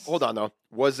because Hold on though,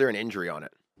 was there an injury on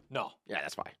it? no. Yeah,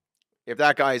 that's fine. If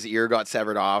that guy's ear got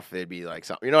severed off, it'd be like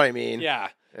something. You know what I mean? Yeah.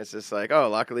 It's just like, oh,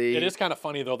 luckily, It is kind of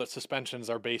funny though that suspensions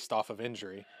are based off of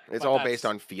injury. It's but all that's- based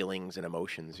on feelings and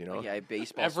emotions. You know? Yeah,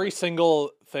 baseball. Every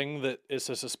single thing that is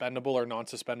a suspendable or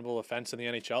non-suspendable offense in the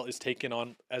NHL is taken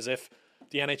on as if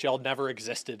the NHL never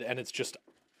existed and it's just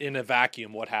in a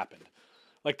vacuum what happened.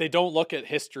 Like they don't look at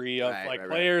history of Right.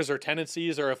 players or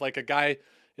tendencies, or if like a guy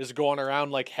is going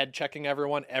around like head checking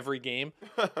everyone every game,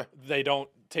 they don't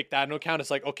take that into account.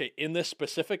 It's like, okay, in this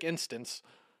specific instance,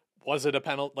 was it a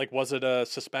penalty? Like, was it a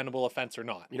suspendable offense or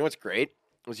not? You know what's great?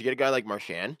 Was you get a guy like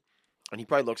Marchand, and he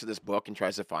probably looks at this book and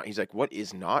tries to find. He's like, "What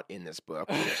is not in this book?"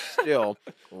 And it's still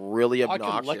really I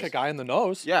obnoxious. could lick a guy in the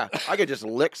nose. Yeah, I could just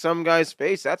lick some guy's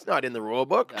face. That's not in the rule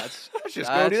book. That's Let's just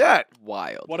go do that.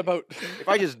 wild. What about If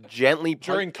I just gently punch,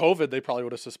 during COVID? They probably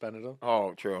would have suspended him.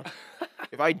 oh, true.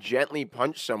 If I gently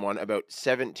punch someone about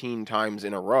 17 times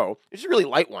in a row, it's just really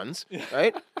light ones,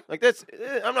 right? Like that's.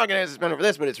 I'm not gonna suspend him for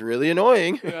this, but it's really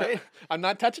annoying. Yeah. Right? I'm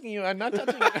not touching you. I'm not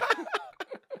touching you.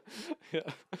 Yeah.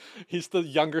 He's the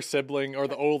younger sibling or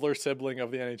the older sibling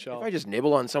of the If I NHL. just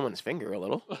nibble on someone's finger a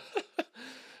little,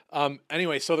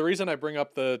 Anyway, so the reason I bring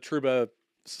up the Trouba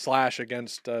slash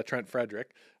against Trent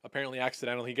Frederick, apparently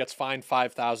accidental, he gets fined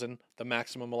 $5,000, the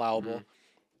maximum allowable.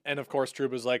 And of course,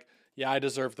 Trouba's like, yeah, I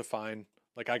deserve the fine.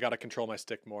 Like, I got to control my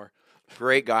stick more.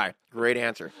 great guy, great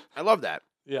answer. I love that.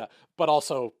 Yeah. But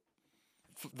also,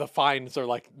 the fines are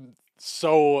like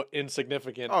so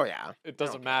insignificant. Oh yeah, It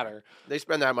doesn't matter. they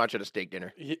spend that much at a steak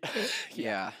dinner.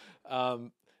 Yeah.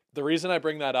 The reason I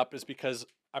bring that up is because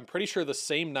I'm pretty sure the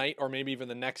same night or maybe even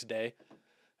the next day,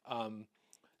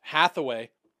 Hathaway,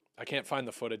 I can't find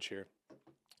the footage here.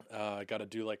 I got to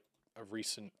do like a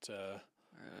recent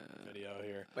video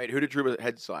here. Wait, who did Trouba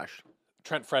head slash?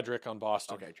 Trent Frederick on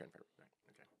Boston. Okay, Trent. Okay.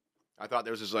 I thought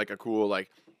there was just like a cool like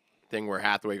thing where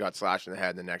Hathaway got slashed in the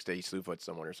head, and the next day he slew foot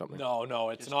someone or something. No,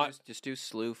 it's not. Just do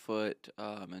slew foot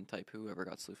and type whoever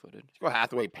got slew footed. Let's go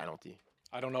Hathaway penalty.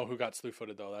 I don't know who got slew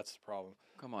footed though. That's the problem.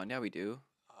 Come on, now we do.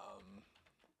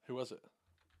 Who was it?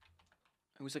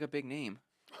 It was like a big name.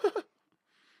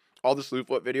 All the slew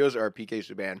foot videos are PK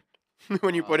Subban.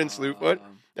 When you put in slew foot,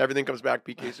 everything comes back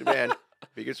PK Subban.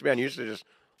 PK Subban used to just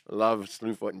love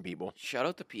slew footing people. Shout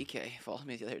out to PK. Followed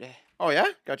me the other day. Oh yeah,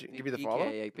 got you. Big Give you the PK, follow.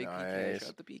 yeah, big PK. Nice, Shout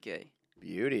out to PK.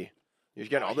 beauty. You're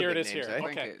getting all the Here it big is names, here. eh?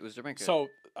 Okay. It was Drinker. So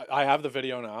I have the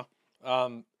video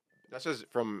now. This is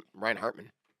from Ryan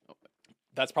Hartman.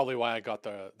 That's probably why I got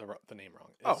the name wrong.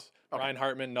 Oh, It's okay. Ryan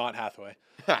Hartman, not Hathaway.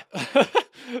 Ha,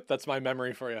 That's my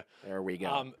memory for you. there we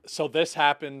go. So this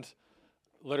happened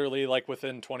literally like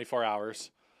within 24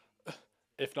 hours,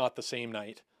 if not the same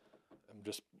night. I'm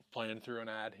just playing through an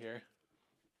ad here.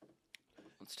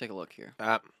 Let's take a look here.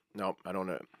 No, I don't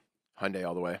know. Hyundai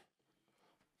all the way.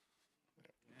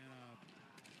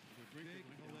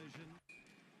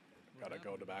 Gotta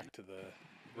go back to the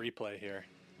replay here.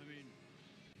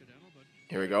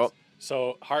 Here we go.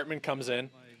 So Hartman comes in.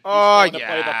 Oh going to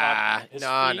play the yeah, puck. His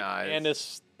no, feet no. and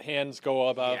his hands go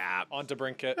above Yeah. onto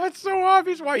Brinkett. That's so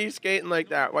obvious. Why are you skating like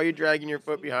that? Why are you dragging your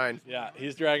foot behind? Yeah,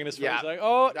 he's dragging his foot. Yeah, He's like,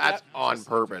 oh, That's yeah, on just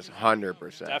purpose,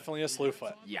 100%. definitely a slew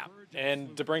foot. Yeah. And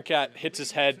DeBrincat hits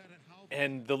his head,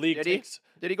 and the league Did he? takes.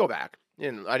 Did he go back? I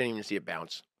didn't even see it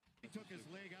bounce.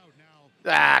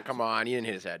 Ah, come on. He didn't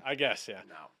hit his head. I guess, yeah.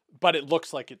 No. But it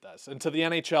looks like it does. And to the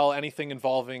NHL, anything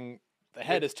involving the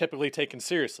head is typically taken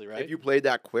seriously, right? If you played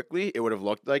that quickly, it would have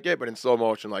looked like it, but in slow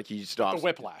motion, like he the stops.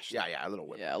 whiplash. Yeah, a little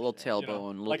whip. Yeah, a little tailbone.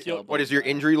 Little like you'll- tailbone. What is your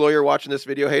injury lawyer watching this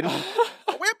video, Hayden?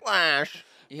 A whiplash.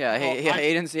 Yeah,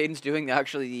 Hayden's doing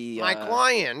actually the. My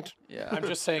client Yeah. I'm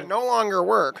just saying, can no longer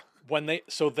work. when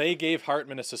they gave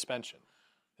Hartman a suspension,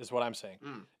 is what I'm saying.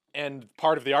 Mm. And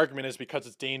part of the argument is because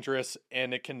it's dangerous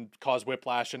and it can cause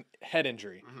whiplash and head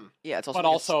injury. Yeah, it's also. But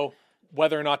also,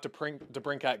 whether or not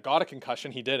DeBrincat got a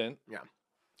concussion, he didn't. Yeah.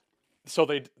 So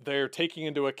they're taking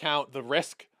into account the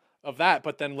risk of that,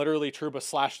 but then literally Trouba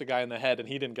slashed the guy in the head and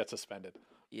he didn't get suspended.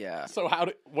 Yeah. So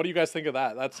what do you guys think of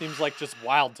that? That seems like just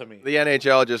wild to me. The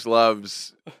NHL just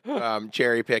loves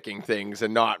cherry picking things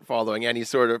and not following any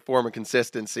sort of form of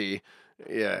consistency.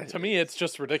 Yeah. To me, it's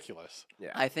just ridiculous.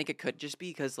 Yeah. I think it could just be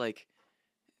because like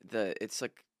it's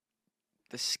like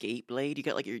the skate blade. You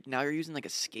got like you're using like a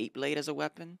skate blade as a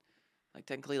weapon. Like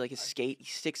technically, like his skate, he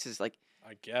sticks his like.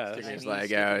 I guess. Sticking his I mean, leg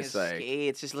sticking out, his it's like- skate,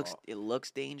 it just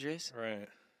looks dangerous. Right.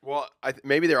 Well,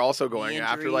 maybe they're also going Knee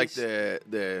after like injuries.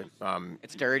 the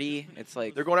It's dirty. It's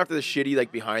like they're going after the shitty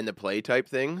like behind the play type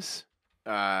things.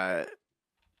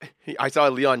 I saw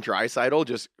Leon Draisaitl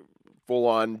just full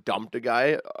on dumped a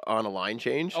guy on a line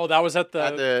change Oh, that was at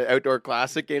at the outdoor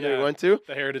classic game that we yeah. went to.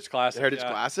 the Heritage Classic. The Heritage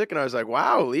yeah. Classic, and I was like,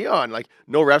 "Wow, Leon!" Like,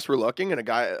 no refs were looking, and a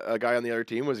guy on the other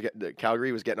team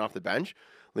Calgary was getting off the bench.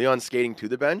 Leon's skating to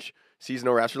the bench, sees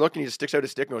no refs are looking, he just sticks out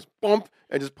his stick and goes bump,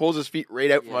 and just pulls his feet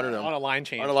right out from under him On a line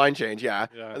change. on a line change. Yeah.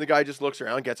 Yeah. And the guy just looks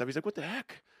around, gets up, he's like, "What the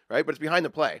heck?" Right? But it's behind the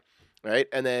play. right?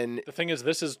 And then The thing is,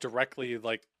 this is directly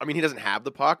like I mean, he doesn't have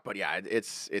the puck, but yeah,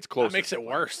 it's close. that makes it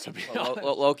worse. To be honest,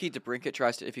 Low-key, DeBrincat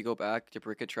tries to, if you go back,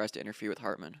 DeBrincat tries to interfere with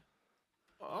Hartman.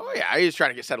 Oh yeah, he's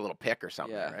trying to set a little pick or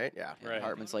something, Yeah. right? Yeah. And Right.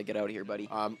 Hartman's like, get out of here, buddy.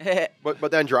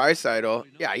 But then Draisaitl,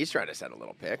 yeah, he's trying to set a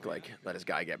little pick, like let his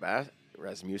guy get back.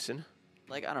 Rasmussen.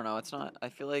 Like, I don't know. It's not. I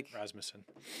feel like Rasmussen.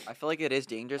 it is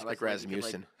dangerous. I like 'cause, you could,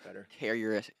 Rasmussen better. tear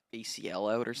your ACL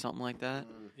out or something like that,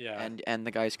 Yeah. and end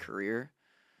the guy's career.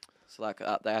 So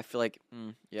that I feel like,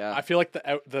 yeah. I feel like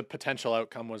the potential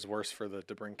outcome was worse for the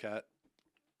DeBrincat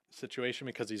situation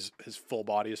because his full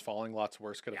body is falling. Lots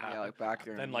worse could have yeah, happened like back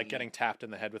there. than like getting tapped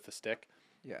in the head with the stick.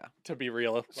 Yeah. To be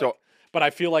real, So- like, but I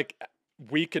feel like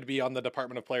we could be on the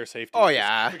Department of Player Safety. Oh, Just-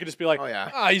 yeah. we could just be like, Oh,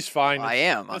 yeah. he's fine. I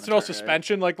am. on It's the no chart, right?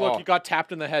 suspension. Like, look, Oh. you got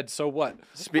tapped in the head. So what?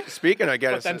 Speaking, I But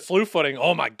guess then slew footing.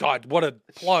 Oh my God, what a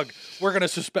plug! We're gonna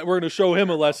suspend. We're gonna show him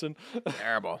a lesson.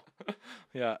 terrible.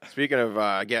 Yeah. Speaking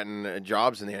of getting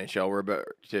jobs in the NHL, we're about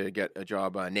to get a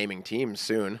job naming teams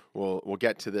soon. We'll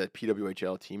get to the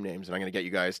PWHL team names, and I'm going to get you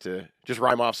guys to just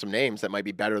rhyme off some names that might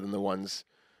be better than the ones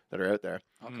that are out there.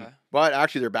 Okay. But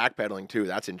actually, they're backpedaling too.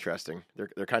 That's interesting.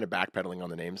 They're kind of backpedaling on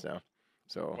the names now.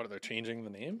 So What are they changing the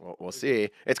name? we'll see.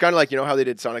 It's kind of like how they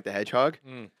did Sonic the Hedgehog,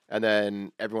 Mm. and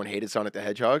then everyone hated Sonic the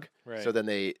Hedgehog. Right. So then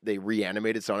they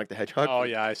reanimated Sonic the Hedgehog. Oh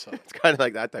yeah, I saw. It's kind of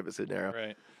like that type of scenario.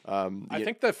 Right. I I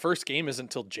think the first game isn't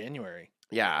until January,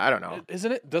 Yeah, I don't know.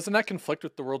 isn't it? Doesn't that conflict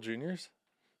with the World Juniors?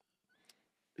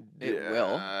 It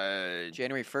will. January.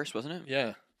 January 1st, wasn't it?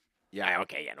 Yeah. Yeah.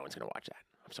 Okay. Yeah. No one's gonna watch that.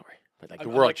 I'm sorry, but like I- the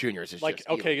I World like- Juniors is Like, just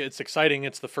okay, it's exciting.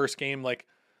 It's the first game. Like,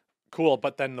 cool.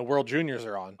 But then the World Juniors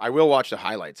are on. I will watch the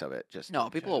highlights of it. Just No,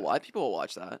 people will watch. People will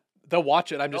watch that. They'll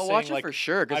watch it. I'm just They'll saying, watch it like, for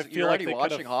sure I because feel you're like already they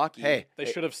could've- watching hockey. Hey, they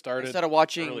should have started Instead of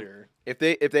watching, earlier. if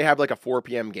they have like a 4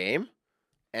 p.m. game,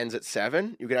 ends at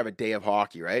 7, you could have a day of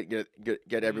hockey, right?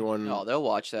 Get everyone no, they'll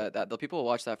watch that. The people will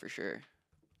watch that for sure.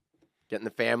 getting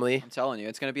the family. I'm telling you,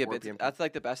 it's gonna be a 4 bit. p.m. That's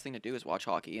like the best thing to do is watch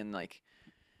hockey, and like,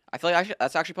 I feel like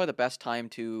that's actually probably the best time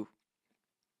to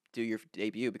do your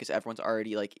debut because everyone's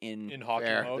already like in. In hockey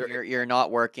Fair. mode. You're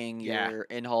not working. Yeah. You're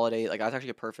in holiday. Like that's actually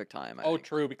a perfect time. I Oh, think.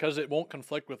 true, because it won't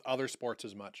conflict with other sports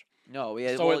as much. No,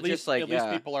 yeah. So well, at least, just like at least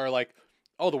yeah, people are like,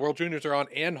 oh, the World Juniors are on,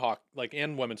 and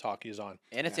and women's hockey is on.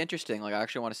 and it's interesting. Like I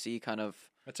actually want to see kind of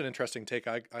That's an interesting take.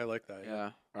 I like that.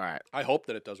 yeah, All right, I hope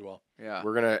that it does well. yeah.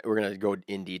 we're gonna go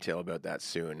in detail about that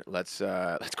soon. Let's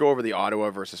go over the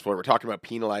Ottawa versus Florida. We're talking about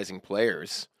penalizing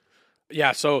players.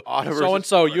 Yeah, so Ottawa so and versus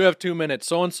so, Florida. you have 2 minutes.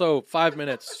 So and so, 5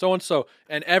 minutes. So and so,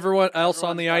 and everyone else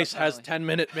on the Everyone's ice got a has penalty.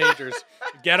 10-minute majors.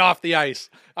 Get off the ice.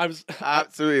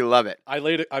 Absolutely love it.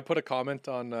 I put a comment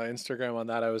on Instagram on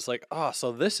that. I was like, oh,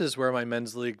 so this is where my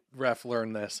men's league ref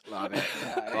learned this. Love it.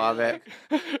 Yeah, Love it.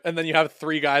 And then you have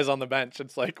 3 guys on the bench.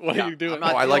 It's like, what Yeah, are you doing? I'm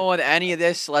not I dealing like- with any of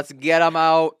this. Let's get them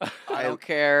out. I don't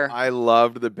care. I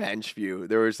loved the bench view.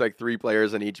 There was like 3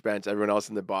 players on each bench. Everyone else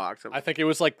in the box. I think it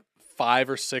was like 5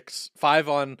 or 6, 5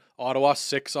 on Ottawa,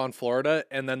 6 on Florida,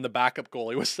 and then the backup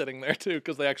goalie was sitting there too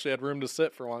because they actually had room to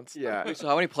sit for once. yeah. So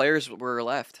how many players were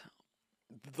left?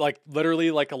 Like literally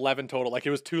like 11 total. Like it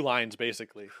was 2 lines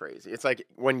basically. Crazy. It's like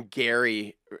when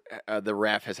Gary, the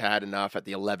ref, has had enough at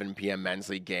the 11 p.m. men's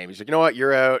league game. He's like, you know what?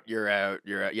 You're out. You're out.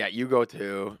 You're out. Yeah, you go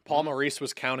too. Paul Maurice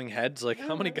was counting heads. Like,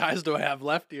 how many guys do I have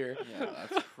left here? Yeah,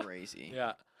 that's crazy.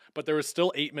 Yeah. But there was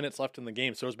still 8 minutes left in the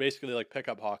game, so it was basically like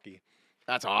pickup hockey.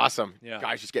 That's awesome. Yeah.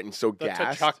 Guys just getting so The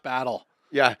gassed. Chuck battle.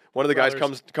 Yeah. One of the guys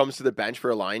Brothers. comes to the bench for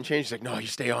a line change. He's like, no, you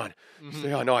stay on. Mm-hmm.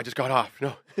 Stay on. No, I just got off.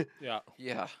 No. Yeah.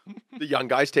 Yeah. The young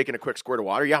guy's taking a quick squirt of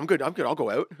water. Yeah, I'm good. I'll go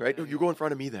out. Right? No, you go in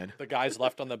front of me then. The guys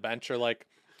left on the bench are like,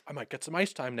 I might get some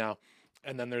ice time now.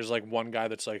 And then there's like one guy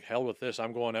that's like, hell with this.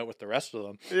 I'm going out with the rest of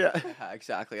them. Yeah. Yeah,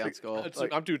 exactly. Let's go.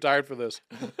 I'm too tired for this.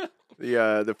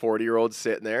 The 40-year-old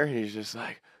sitting there. And he's just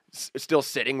like still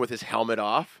sitting with his helmet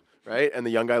off. Right? And the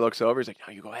young guy looks over. He's like,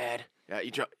 no, you go ahead. Yeah,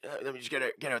 let me just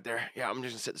get out there. Yeah, I'm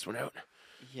just gonna sit this one out.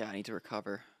 Yeah, I need to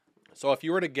recover. So if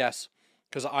you were to guess,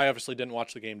 because I obviously didn't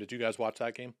watch the game. Did you guys watch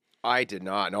that game? I did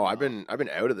not. No, I've been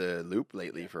out of the loop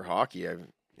lately for hockey.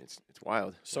 It's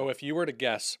wild. So if you were to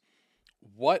guess,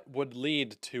 what would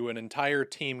lead to an entire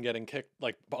team getting kicked,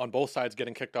 like on both sides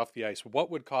getting kicked off the ice? What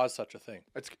would cause such a thing?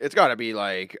 It's got to be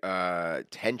like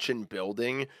tension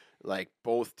building. Like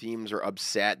both teams are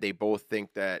upset. They both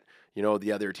think that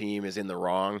the other team is in the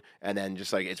wrong, and then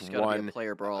just like it's Just gotta be a one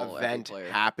player brawl. every event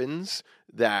player. happens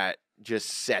that just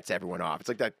sets everyone off. It's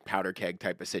like that powder keg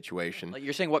type of situation. Like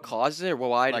you're saying, what causes it, or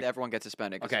why Like- did everyone get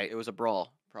suspended? 'Cause Okay. it was a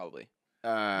brawl, probably.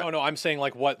 No, I'm saying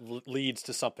like what leads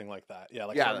to something like that. Yeah,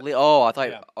 like Yeah, some- Oh, I thought.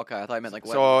 Yeah. Okay, I thought I meant like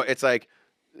what. So it's like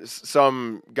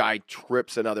some guy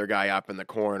trips another guy up in the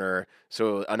corner,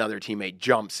 so another teammate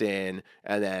jumps in,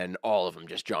 and then all of them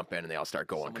just jump in and they all start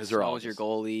going because they're all your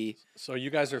goalie. So you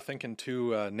guys are thinking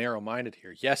too narrow-minded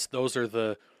here. Yes, those are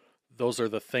the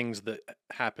things that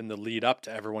happen to lead up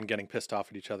to everyone getting pissed off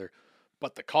at each other,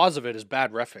 but the cause of it is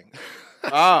bad reffing.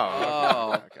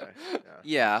 Oh, okay.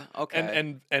 Yeah,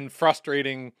 okay. and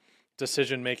frustrating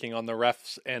decision making on the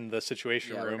refs and the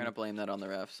situation Yeah, room. we're gonna blame that on the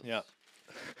refs. Yeah.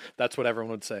 That's what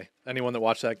everyone would say. Anyone that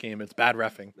watched that game, it's bad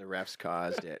reffing. The refs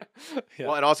caused it. Yeah.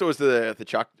 Well, and also it was the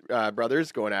Chuck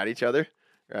brothers going at each other,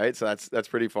 right? So that's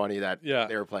pretty funny that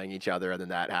they were playing each other and then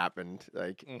that happened.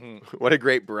 Like, what a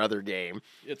great brother game.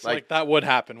 It's like that would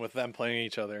happen with them playing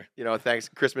each other. You know, thanks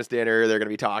Christmas dinner, they're going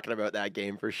to be talking about that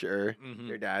game for sure. Mm-hmm.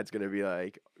 Their dad's going to be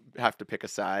like, have to pick a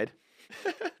side.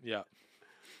 Yeah.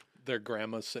 Their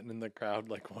grandma's sitting in the crowd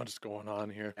like, what is going on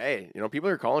here? Hey, you know, people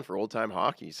are calling for old-time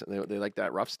hockey, so they like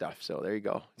that rough stuff. So there you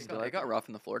go. It got rough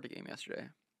in the Florida game yesterday.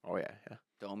 Oh, yeah.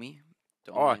 Domi.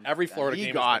 Every Florida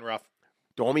game has been rough.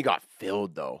 Domi got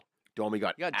filled, though. Domi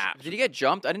got did he get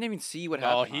jumped? I didn't even see what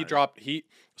happened. No, he dropped.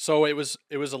 So it was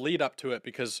a lead up to it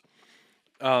because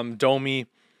Domi,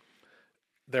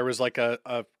 there was like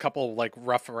a couple like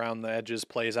rough around the edges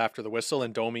plays after the whistle,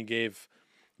 and Domi gave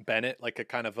Bennett like a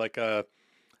kind of like a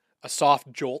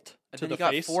soft jolt to the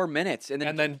face. Got 4 minutes, and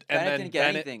then Bennett didn't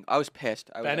get anything. I was pissed.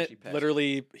 Bennett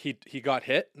literally he got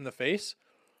hit in the face,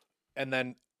 and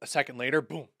then a second later,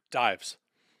 boom, dives.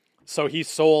 So he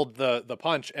sold the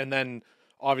punch, and then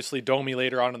obviously Domi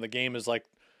later on in the game is like,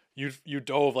 you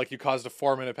dove, like you caused a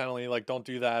 4-minute penalty, like don't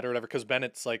do that or whatever. Because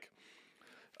Bennett's like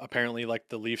apparently like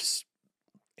the Leafs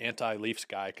anti-Leafs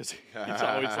guy because he's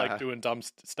always like doing dumb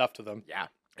stuff to them. Yeah.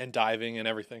 And diving and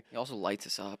everything. He also lights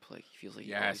us up. Like he feels like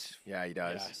he does. Yeah.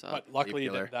 But luckily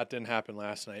that didn't happen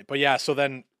last night. But yeah, so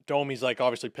then Domi's like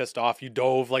obviously pissed off. You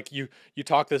dove, like you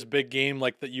talk this big game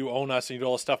like that you own us and you do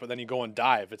all this stuff, but then you go and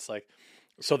dive. It's like,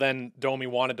 so then Domi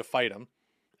wanted to fight him,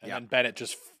 and then Bennett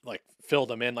just like filled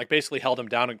him in, like basically held him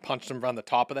down and punched him around the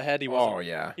top of the head.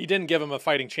 He didn't give him a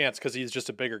fighting chance because he's just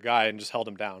a bigger guy and just held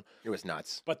him down. It was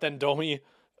nuts. But then Domi,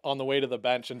 on the way to the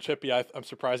bench, and Chippy, I'm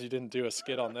surprised you didn't do a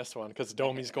skit on this one because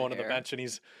Domi's going to the bench and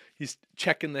he's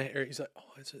checking the hair. He's like,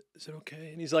 "Oh, is it okay?"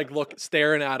 And he's like,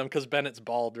 staring at him because Bennett's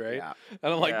bald, right? Yeah.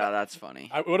 And I'm like, "Yeah, that's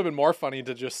funny." It would have been more funny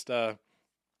to just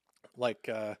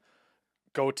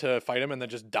go to fight him and then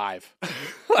just dive,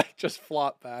 like just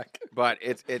flop back. But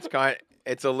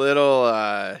it's a little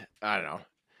I don't know.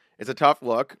 It's a tough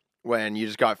look when you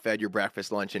just got fed your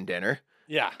breakfast, lunch, and dinner.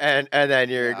 Yeah. And then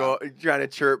you're trying to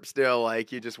chirp still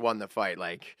like you just won the fight.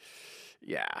 Like,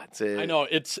 yeah, I know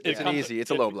it's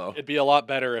a low blow. It'd be a lot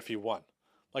better if he won.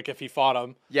 Like if he fought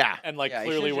him. Yeah. And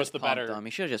clearly was the better. He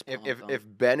should have just if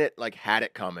Bennett like had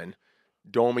it coming,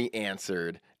 Domi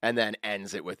answered and then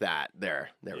ends it with that. There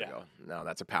we go. No,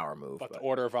 that's a power move. But the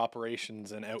order of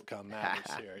operations and outcome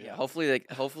matters here. Yeah.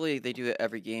 Hopefully they do it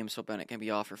every game so Bennett can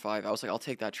be off for 5. I was like, I'll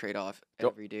take that trade off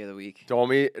every day of the week.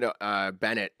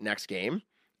 Bennett next game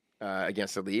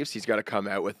against the Leafs, he's got to come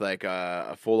out with like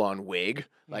a full on wig,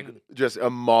 like just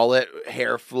a mullet,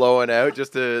 hair flowing out,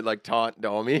 just to like taunt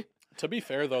Domi. To be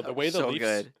fair though, the way the Leafs,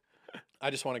 good.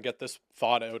 I just want to get this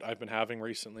thought out I've been having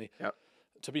recently. Yep.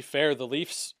 To be fair, the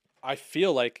Leafs, I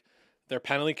feel like their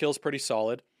penalty kill's pretty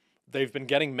solid. They've been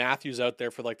getting Matthews out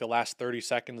there for like the last 30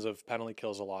 seconds of penalty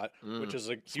kills a lot, which is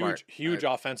a huge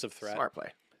offensive threat. Smart play.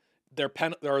 Their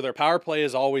power play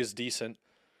is always decent.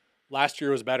 Last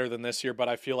year was better than this year, but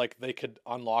I feel like they could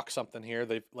unlock something here.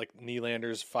 They've like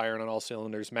Nylander's firing on all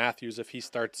cylinders. Matthews, if he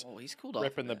starts he's cooled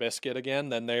ripping the biscuit again,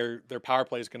 then their power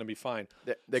play is going to be fine.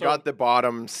 They got the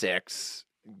bottom 6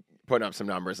 putting up some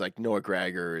numbers. Like Noah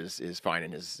Gregor is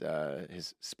finding his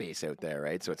space out there,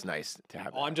 right? So it's nice to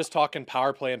have. I'm just talking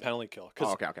power play and penalty kill.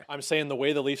 Okay. I'm saying the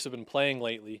way the Leafs have been playing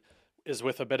lately is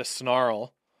with a bit of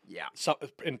snarl. Yeah.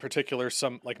 In particular,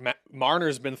 some like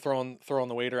Marner's been throwing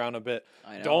the weight around a bit.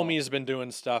 Domi's been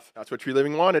doing stuff. That's what Tree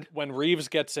Living wanted. When Reeves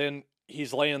gets in,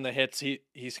 he's laying the hits.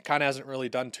 He's kind of hasn't really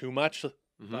done too much.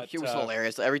 But, he was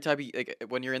hilarious. Every time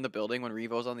when you're in the building, when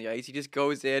Revo's on the ice, he just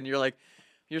goes in. You're like,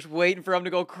 you're just waiting for him to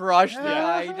go crush the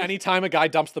guy. Anytime a guy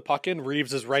dumps the puck in,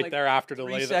 Reeves is right there after to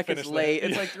lay the 3 seconds late.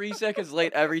 It's like 3 seconds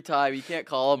late every time. You can't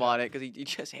call him on it because he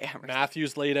just hammers.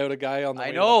 Matthews laid out a guy on the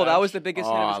I know, that was the biggest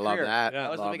hit of his career. I love that.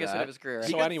 That was the biggest hit of his career.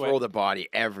 He can throw the body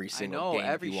every single game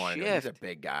every if he wanted. shift. He's a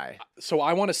big guy. So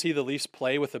I want to see the Leafs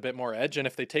play with a bit more edge, and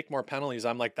if they take more penalties,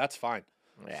 I'm like, that's fine.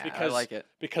 Yeah, because, I like it.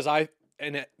 Because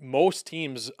most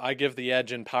teams, I give the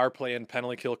edge in power play and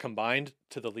penalty kill combined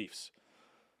to the Leafs.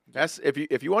 That's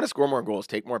if you want to score more goals,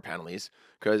 take more penalties.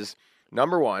 Because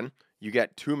number one, you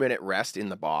get 2-minute rest in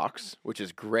the box, which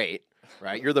is great.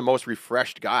 right? You're the most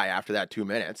refreshed guy after that 2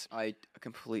 minutes. I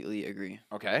completely agree.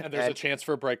 Okay. And there's a chance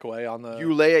for a breakaway on the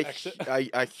you lay exit.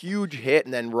 a huge hit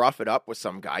and then rough it up with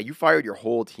some guy. You fired your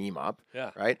whole team up.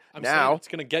 Yeah. Right. I'm saying now it's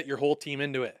going to get your whole team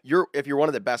into it. if you're one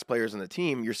of the best players on the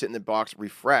team, you're sitting in the box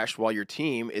refreshed while your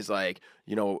team is like,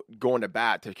 going to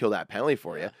bat to kill that penalty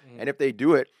for you. And if they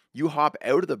do it, you hop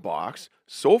out of the box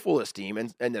so full of steam,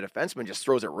 and the defenseman just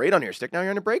throws it right on your stick. Now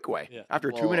you're on a breakaway after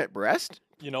a 2-minute rest.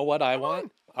 You know what I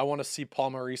want? I want to see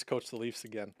Paul Maurice coach the Leafs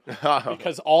again,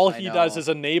 because all he does is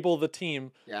enable the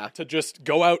team to just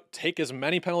go out, take as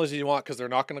many penalties as you want, because they're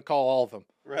not going to call all of them.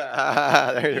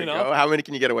 There you go. How many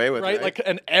can you get away with? Right? Like,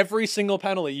 and every single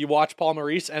penalty, you watch Paul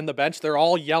Maurice and the bench, they're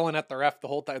all yelling at the ref the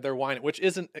whole time. They're whining, which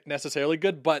isn't necessarily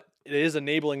good, but it is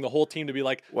enabling the whole team to be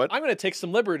like, I'm going to take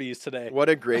some liberties today. What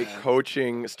a great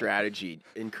coaching strategy.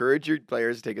 Encourage your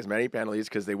players to take as many penalties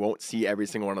because they won't see every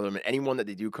single one of them. And anyone that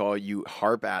they do call, you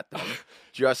harp at them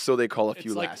just so they call a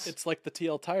few less. It's like the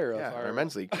TL Tire of our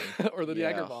men's league team. or the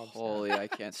Jagger Bombs. Holy, I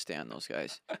can't stand those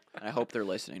guys. And I hope they're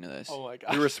listening to this. Oh my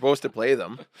god. We were supposed to play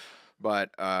them,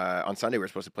 but on Sunday we were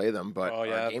supposed to play them, but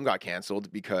our game got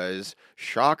canceled because,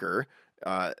 shocker,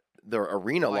 the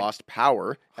arena lost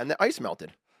power and the ice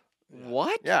melted.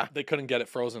 What? Yeah. They couldn't get it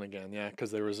frozen again,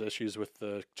 because there was issues with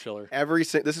the chiller.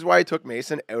 This is why I took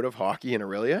Mason out of hockey in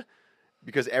Aurelia,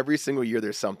 because every single year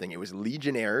there's something. It was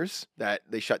Legionnaires that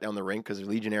they shut down the rink because there's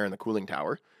Legionnaire in the cooling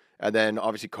tower. And then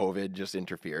obviously COVID just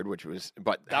interfered,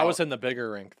 that was in the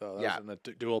bigger rink though. That was in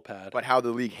the dual pad. But how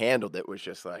the league handled it was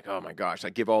just like, oh my gosh,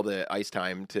 like give all the ice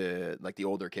time to like the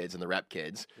older kids and the rep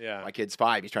kids. Yeah. My kid's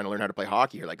 5, he's trying to learn how to play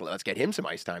hockey. You're like, let's get him some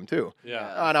ice time too.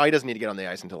 Yeah. Oh no, he doesn't need to get on the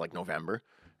ice until like November,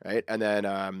 right? And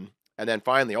then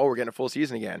finally, we're getting a full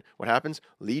season again. What happens?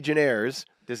 Legionnaires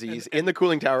disease in the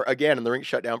cooling tower again, and the rink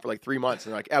shut down for like 3 months.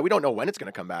 And they're like, we don't know when it's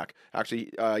going to come back.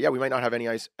 Actually, we might not have any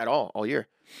ice at all year.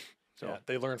 So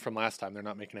they learned from last time. They're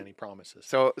not making any promises.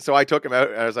 So I took him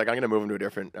out. I was like, I'm going to move him to a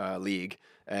different league.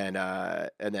 And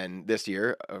then this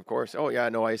year, of course,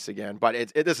 no ice again.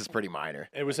 But this is pretty minor.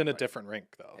 It was in a different rink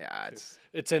though. Yeah,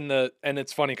 it's in the, and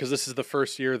it's funny because this is the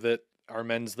first year that our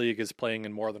men's league is playing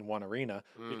in more than one arena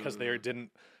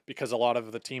because a lot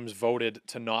of the teams voted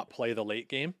to not play the late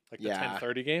game, like the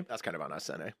 10:30 game. That's kind of on us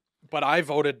then, eh? But I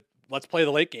voted, let's play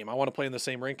the late game. I want to play in the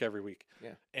same rink every week.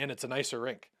 Yeah. And it's a nicer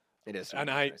rink. It is. And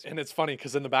it's funny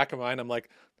because in the back of my mind, I'm like,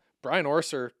 Brian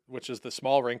Orser, which is the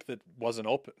small rink that wasn't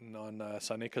open on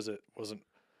Sunday because it wasn't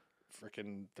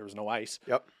there was no ice.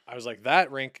 Yep. I was like,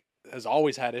 that rink has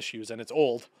always had issues and it's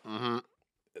old. Mm-hmm.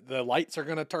 The lights are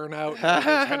going to turn out.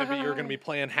 You're going to be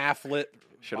playing half lit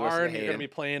barn. You're going to be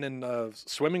playing in a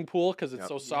swimming pool because it's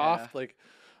so soft. Like,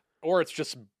 or it's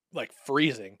just like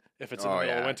freezing if it's in the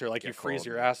middle of winter. Like you freeze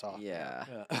your ass off. Yeah.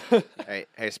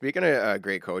 Hey, speaking of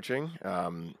great coaching,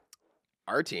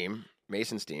 our team,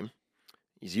 Mason's team,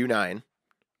 he's U9,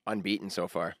 unbeaten so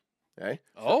far. Okay.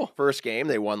 Oh. First game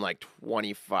they won like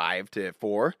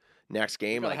 25-4. Next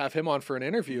game, like have him on for an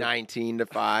interview.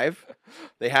 19-5.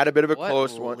 They had a bit of a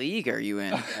close one. What league are you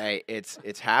in? Hey,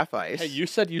 it's half ice. Hey, you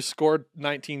said you scored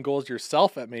 19 goals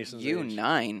yourself at Mason's age.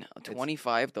 U9,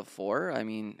 25-4. I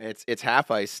mean, it's half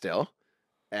ice still,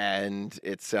 and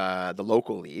it's the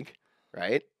local league,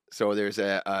 right? So there's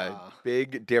a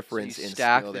big difference in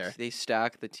skill there. They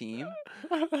stack the team.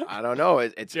 I don't know.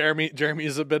 It's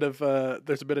Jeremy's a bit of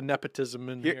there's a bit of nepotism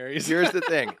in here. Here's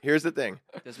the thing.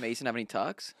 Does Mason have any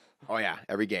tucks? Oh yeah,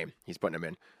 every game he's putting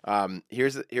them in.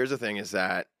 Here's the thing is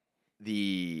that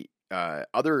the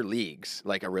other leagues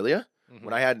like Aurelia. Mm-hmm.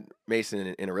 When I had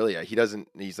Mason in Aurelia,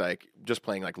 he's like just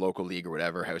playing like local league or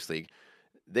whatever, house league.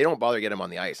 They don't bother to get him on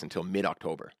the ice until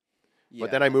mid-October. Yeah.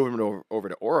 But then I move him over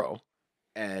to Oro.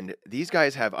 And these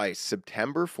guys have ice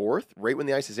September 4th, right when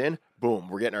the ice is in, boom,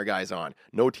 we're getting our guys on.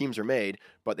 No teams are made,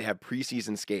 but they have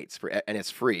preseason skates and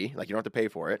it's free. Like you don't have to pay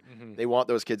for it. Mm-hmm. They want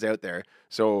those kids out there.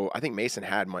 So I think Mason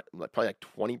had probably like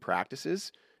 20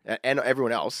 practices, and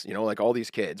everyone else, like all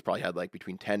these kids probably had like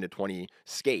between 10 to 20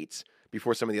 skates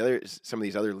before some of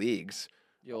these other leagues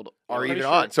are even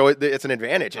on. So it's an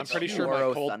advantage. I'm pretty sure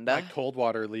my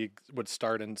Coldwater League would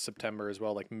start in September as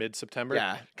well, like mid-September.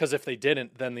 Yeah. Because if they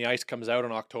didn't, then the ice comes out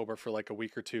in October for like a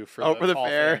week or two for the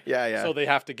fair. Thing. Yeah. So they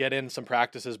have to get in some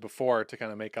practices before to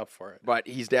kind of make up for it. But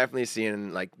he's definitely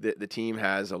seeing like the team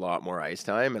has a lot more ice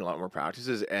time and a lot more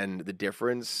practices, and the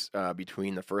difference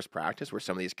between the first practice where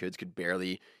some of these kids could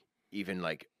barely even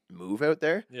like move out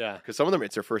there. Yeah. Because some of them,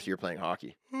 it's their first year playing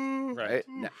hockey. right?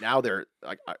 Now they're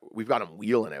like we've got them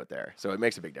wheeling out there, so it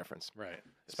makes a big difference Right.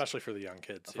 Especially for the young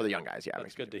kids. for the young guys. Yeah, it That's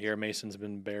makes a good big to hear. Mason's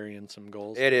been burying some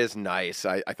goals. It is nice.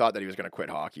 I thought that he was going to quit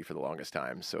hockey for the longest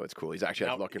time, so it's cool. He's actually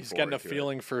Now looking he's forward getting a to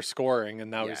feeling for scoring, and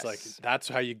now he's like, Yes. that's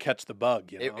how you catch the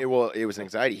bug, you know? It was an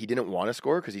anxiety. He didn't want to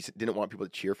score because didn't want people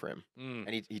to cheer for him. Mm,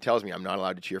 And he tells me I'm not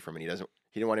allowed to cheer for him, and he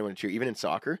didn't want anyone to cheer, even in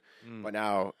soccer. mm. But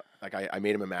now, like I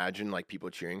made him imagine like people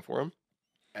cheering for him,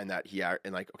 and that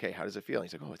and like, okay, how does it feel? And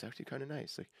he's like, oh, it's actually kind of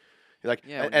nice.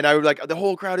 Yeah, And I would like the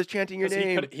whole crowd is chanting your 'Cause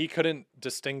name. he couldn't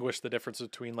distinguish the difference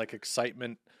between like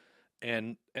excitement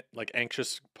and like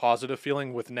anxious positive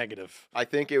feeling with negative. I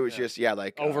think it was Yeah. just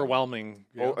like Overwhelming.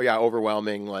 you know?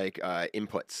 overwhelming like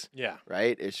inputs. Yeah.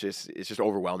 Right? It's just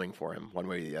overwhelming for him one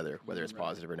way or the other, whether it's Right.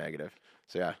 positive or negative.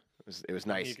 So yeah, it was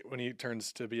nice. When he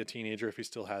turns to be a teenager, if he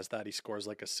still has that, he scores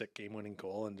like a sick game-winning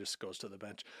goal and just goes to the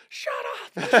bench. Shut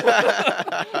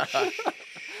up!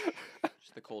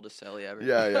 Just the coldest Sally ever.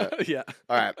 Yeah. Yeah.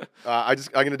 All right.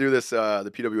 I'm gonna do this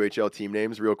the PWHL team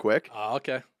names real quick.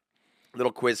 Okay.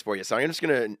 Little quiz for you. So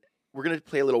we're gonna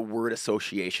play a little word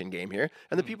association game here,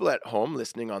 and the people at home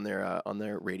listening on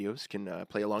their radios can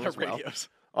play along as well Radios.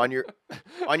 on your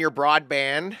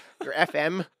broadband, your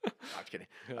FM. No, I'm just kidding.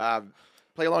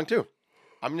 Play along too.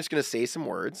 I'm just gonna say some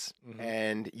words, Mhm.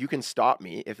 and you can stop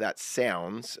me if that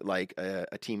sounds like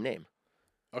a team name,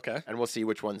 Okay. and we'll see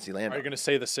which ones you land Are you on. going to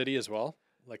say the city as well?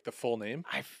 Like the full name?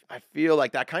 I feel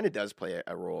like that kind of does play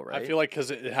a role, right? I feel like because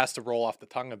it has to roll off the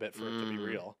tongue a bit for it to be Mm.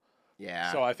 real.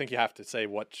 yeah. So I think you have to say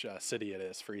which city it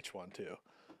is for each one, too.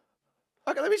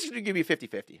 Okay, let me just give you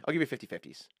 50-50. I'll give you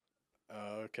 50-50s.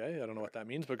 Okay. I don't know what that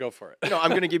means, but go for it. No, I'm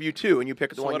going to give you two, and you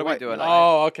pick the So one what you are we like. doing?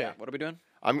 Oh, okay. What are we doing?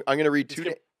 I'm going to read Let's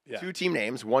get- yeah. two team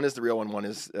names. One is the real one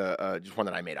is just one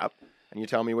that I made up, and you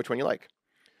tell me which one you like.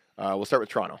 We'll start with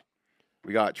Toronto.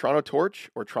 We got Toronto Torch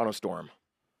or Toronto Storm.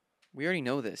 We already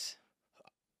know this.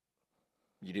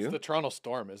 You It's do? the Toronto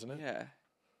Storm, isn't it? Yeah.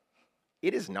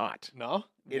 It is not. No?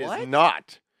 It is What?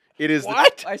 not. It is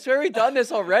What? I swear we've done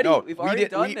this already. No, We've already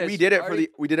done this. We did it Already-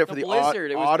 we did it for the the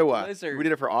Blizzard. It was the Ottawa. Blizzard. We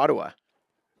did it for Ottawa.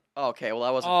 Oh, okay, well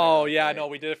that wasn't. Oh, fair. yeah. Right. No,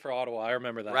 we did it for Ottawa. I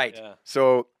remember that. Right. Yeah.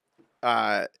 So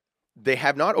they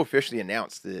have not officially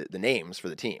announced the names for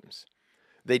the teams.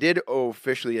 They did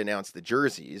officially announce the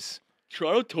jerseys.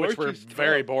 Toronto Torch Which were is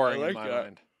very tough. boring I in like my that.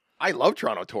 mind. I love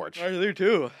Toronto Torch. I do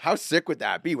too. How sick would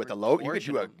that be with the logo? You could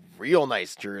do a real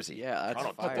nice jersey. Yeah, that's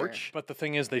Toronto fire. Torch. But the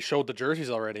thing is, they showed the jerseys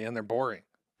already, and they're boring.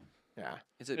 Yeah.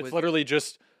 Is it? It's with- literally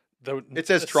just It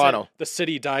says the ci- Toronto. the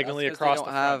city diagonally that's 'cause across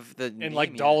they the don't front, have the in name like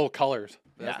yet. dull colors.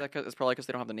 Yeah. It's probably because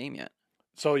they don't have the name yet.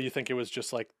 So you think it was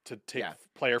just like to take Yeah.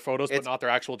 player photos, but It's- not their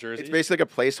actual jerseys? It's basically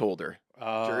like a placeholder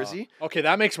Uh, jersey. Okay,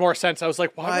 that makes more sense. I was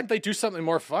like, why But- wouldn't they do something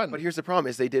more fun? But here's the problem: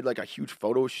 is they did like a huge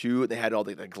photo shoot. They had all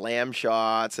the glam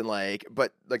shots and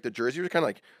but the jersey was kind of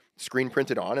like screen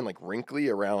printed on and like wrinkly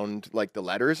around like the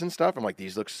letters and stuff. I'm like,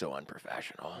 these look so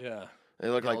unprofessional. yeah. They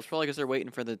look Well, like. it's probably because they're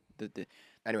waiting for the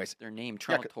Anyways, their name.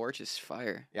 Toronto 'cause- Torch is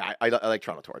fire. yeah, I like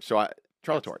Toronto Torch. So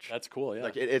Toronto Torch. That's cool. Yeah.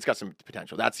 Like it's got some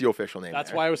potential. That's the official name.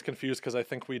 That's there. why I was confused because I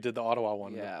think we did the Ottawa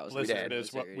one. Yeah, but it was Blizzard Blizzard,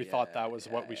 is what we yeah, thought that was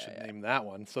what we yeah, should yeah. name that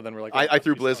one. So then we're like, I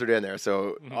threw Blizzard in there.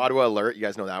 So Mhm. Ottawa Alert, you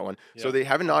guys know that one. So Yeah. they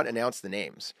have not announced the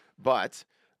names, but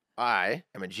I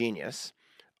am a genius.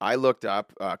 I looked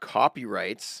up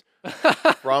copyrights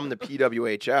from the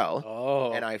PWHL,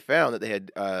 Oh. and I found that they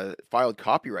had filed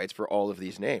copyrights for all of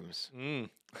these names. Mm.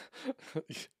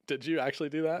 Did you actually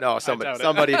do that? No, I somebody- doubt it.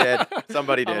 somebody did.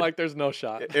 Somebody I'm did. like, there's no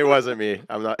shot. It wasn't me.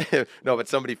 I'm not. No, but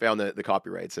somebody found the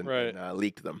copyrights and, Right. and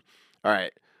leaked them. All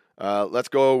right, let's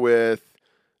go with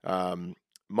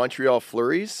Montreal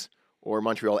Flurries or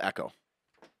Montreal Echo.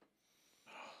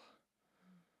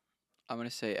 I'm gonna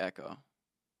say Echo.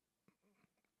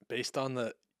 Based on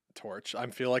the torch, I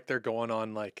feel like they're going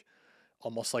on like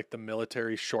almost like the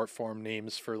military short form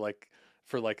names for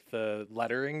the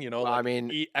lettering, you know, Well, like I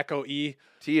mean, Echo E,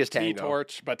 T is T Tango.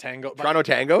 torch, but Tango. but Toronto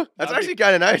Tango. That's That'd be- actually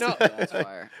kind of nice. know. That's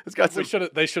fire. It's got some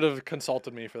They should have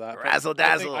consulted me for that. but razzle I think,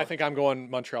 dazzle. I think I'm going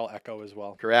Montreal Echo as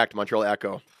well. Correct. Montreal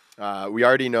Echo. We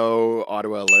already know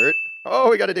Ottawa Alert.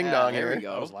 Oh, we got a ding Yeah, dong there here. we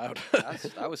go. That was loud.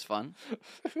 That was fun.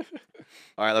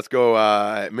 All right, let's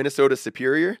go. Minnesota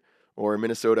Superior or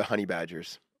Minnesota Honey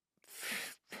Badgers.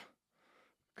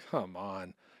 Come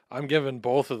on, I'm giving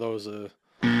both of those a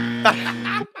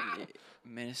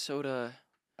Minnesota.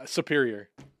 superior.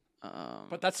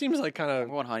 But that seems like kind I'm of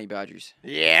going Honey Badgers.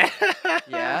 Yeah.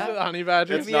 Yeah? honey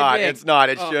badger. It's me a not. ding. It's not.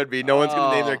 It Oh. should be. No one's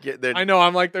gonna name their Oh. kid. Their, I know.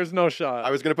 I'm like, there's no shot.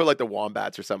 I was gonna put like the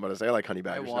Wombats or something. I was like, I like Honey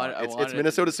Badgers. want- No, I it's wanted it to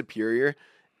Minnesota be- Superior,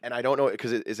 and I don't know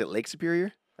because is it Lake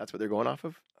Superior? That's what they're going off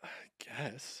of.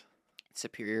 guess.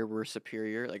 Superior. We're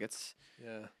superior. Like it's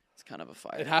Yeah. kind of a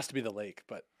fire. It has to be the lake,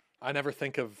 but I never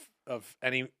think of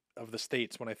any of the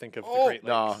states when I think of the Oh, Great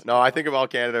Lakes. no, I think of all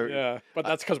Canada. Yeah, but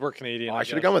that's because we're Canadian. Oh, I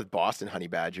should have gone with Boston Honey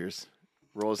Badgers.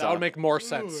 Rolls That off. would make more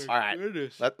sense. All right,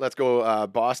 let's go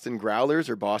Boston Growlers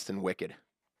or Boston Wicked.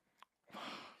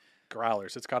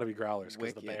 Growlers. It's got to be Growlers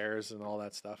because the Wicked. Bears and all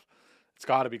that stuff. It's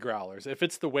got to be Growlers. If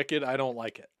it's the Wicked, I don't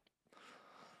like it.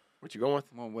 What you going with?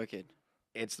 I'm on Wicked.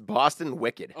 It's Boston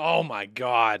Wicked. Oh my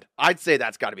God, I'd say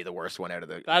that's got to be the worst one out of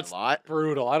the That's lot.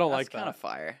 brutal. I don't That's like kind that. of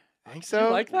fire. I think You so.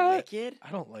 like that? Wicked?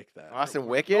 I don't like that. Boston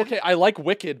Wicked? Okay, I like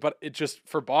Wicked, but it just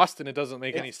for Boston it doesn't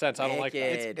make any sense. I don't like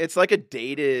that. Wicked. It's like a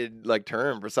dated like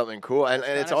term for something cool, and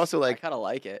it's Kinda- also I like kind of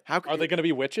like it. how Are they going to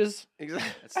be witches?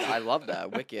 exactly? I love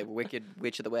that. Wicked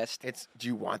Witch of the West. It's do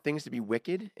you want things to be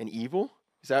wicked and evil?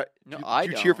 Is that No, do, I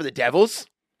do you cheer don't. for the Devils?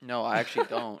 No, I actually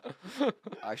don't.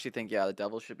 I actually think the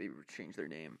Devils should be change their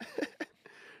name.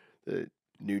 The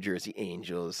New Jersey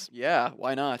Angels. Yeah,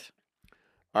 why not?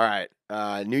 All right,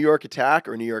 New York Attack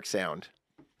or New York Sound?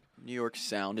 New York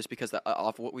Sound, just because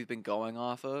off what we've been going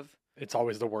off of. It's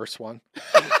always the worst one.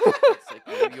 It's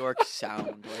like New York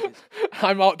Sound. Like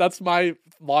I'm out. That's my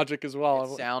logic as well.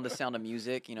 it's sound, the sound of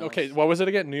music. You know. Okay, what was it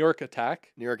again? New York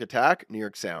Attack. New York Attack, New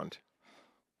York Sound.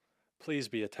 Please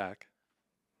be Attack.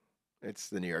 It's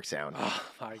the New York Sound. Oh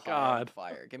my Hard God.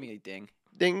 fire! Give me a ding.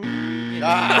 Ding.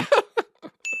 Ah.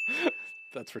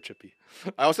 That's for Chippy.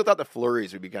 I also thought the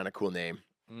Flurries would be kind of cool name,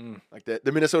 Mm. like the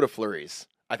Minnesota Flurries.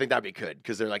 I think that'd be good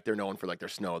because they're known for like their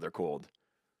snow, their cold.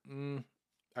 Mm.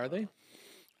 Are they?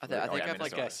 I, Oh, think yeah, I've like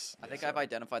Minnesota. guess. I think I've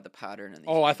identified the pattern. In these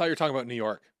Oh, I games. thought you were talking about New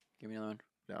York. Give me another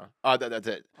one. No, that's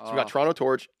it. So we got Oh. Toronto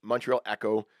Torch, Montreal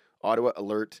Echo, Ottawa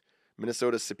Alert,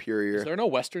 Minnesota Superior, Is there no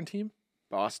Western team?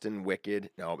 Boston Wicked.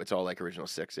 No, it's all like original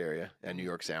six area and New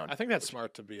York Sound. I think that's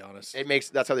smart, to be honest.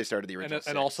 That's how they started the And, original.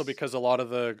 and also six. because a lot of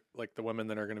the women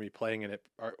that are going to be playing in it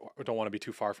don't want to be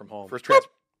too far from home. first trans.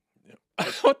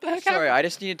 What the heck? Sorry, happened? I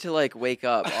just needed to like wake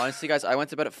up. Honestly, guys, I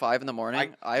went to bed at 5 in the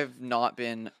morning. I've not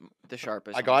been the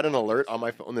sharpest. I got an alert on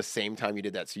my phone the same time you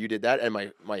did that. So you did that, and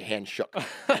my hand shook from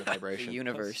the the vibration. That's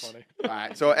universe. funny. All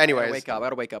right. So, I gotta anyways, wake up. I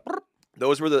gotta wake up.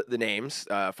 those were the names.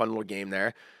 Fun little game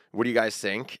there. What do you guys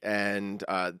think? And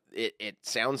it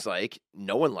sounds like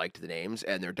no one liked the names,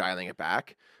 and they're dialing it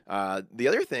back. The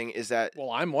other thing is that Well,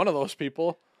 I'm one of those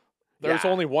people. There's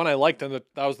Yeah. only one I liked, and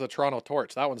that was the Toronto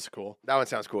Torch. That one's cool. that one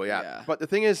sounds cool, yeah. Yeah. But the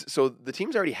thing is, so the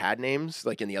teams already had names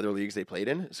like in the other leagues they played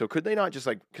in. So could they not just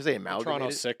like because they The amalgamated? Toronto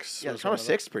Six. Yeah, was Toronto one of them.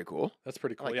 6 is pretty cool. That's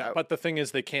pretty cool. like Yeah, that. but the thing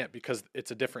is, they can't because it's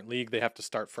a different league. They have to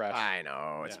start fresh. I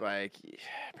know. It's Yeah. like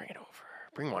bring it over.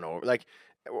 Bring one over. Like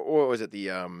what was it?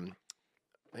 I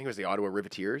think it was the Ottawa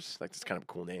Riveteers. Like that's kind of a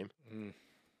cool name. Mm.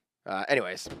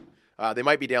 Anyways, they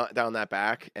might be down that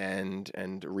back and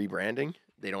rebranding.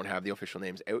 They don't have the official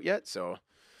names out yet, so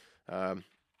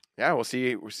yeah, we'll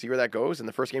see where that goes. And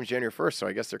the first game's January 1st, so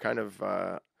I guess they're kind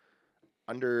of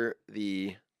under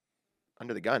the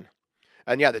gun.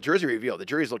 And yeah, the jersey reveal. The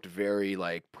jerseys looked very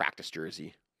like practice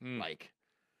jersey. Mm. Like,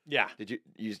 Yeah, did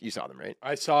you saw them right?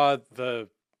 I saw the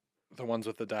ones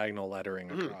with the diagonal lettering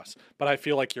Mhm. across. But I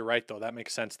feel like you're right, though. That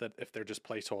makes sense that if they're just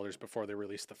placeholders before they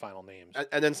release the final names.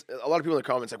 And then a lot of people in the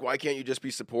comments like, why can't you just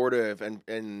be supportive? And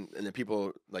the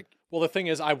people like, Well, the thing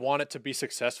is, I want it to be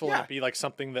successful Yeah. and be like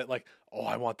something that, like, oh,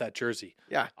 I want that jersey.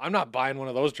 Yeah. I'm not buying one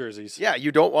of those jerseys. yeah,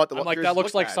 you don't want the I'm like, jerseys that to looks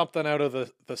look like bad. something out of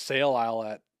the sale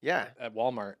aisle Yeah. at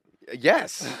Walmart.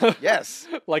 Yes. Yes.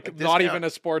 Like, Like not discount- even a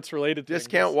sports related thing.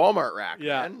 Discount Walmart rack.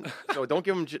 Yeah. Man. So don't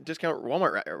give them discount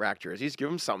Walmart rack jerseys. Give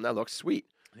them something that looks sweet.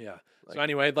 Yeah. Like- So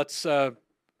anyway, let's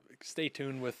stay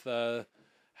tuned with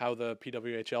how the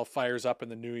PWHL fires up in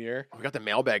the new year. We got the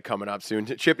mailbag coming up soon.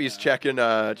 Chippy's checking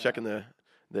the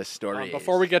story.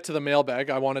 Before we get to the mailbag,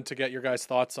 I wanted to get your guys'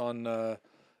 thoughts on the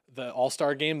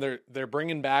All-Star game. They're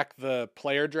bringing back the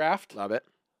player draft. Love it.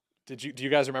 Do you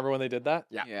guys remember when they did that?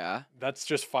 Yeah. Yeah, That's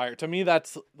just fire. To me,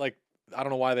 that's like, I don't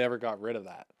know why they ever got rid of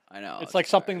that. I know. It's like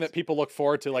something that people look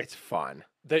forward to, like It's fun.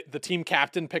 the team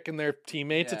captain picking their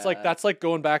teammates. It's like Yeah. that's like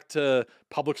going back to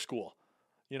public school,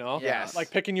 you know? Yes.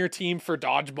 Like picking your team for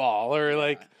dodgeball or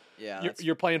like yeah,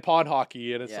 you're playing pod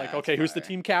hockey and it's Yeah, like, that's okay, who's the fire.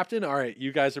 team captain? All right,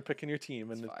 you guys are picking your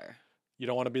team, it's and fire. you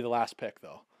don't want to be the last pick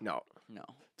though. No. No,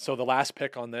 So the last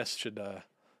pick on this should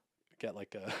get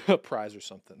like a prize or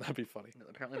something. That'd be funny.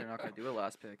 apparently they're not going to do a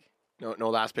last pick. No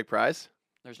last pick prize.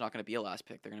 There's not going to be a last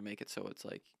pick. They're going to make it so it's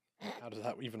like How does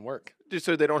that even work? Just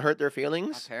so they don't hurt their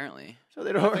feelings. apparently. So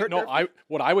they don't hurt. No, their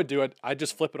what I would do, I'd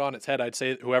just flip it on its head. I'd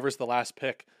say whoever's the last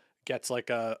pick gets like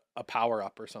a power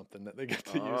up or something that they get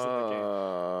to use in the game.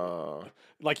 Oh.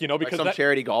 Like, you know, Like because some that,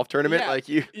 charity golf tournament, Yeah. like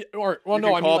you. or you no, can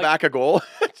I mean call like back a goal.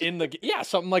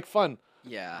 something like fun.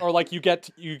 Yeah. Or like you get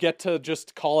to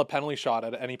just call a penalty shot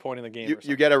at any point in the game.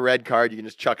 You get a red card, you can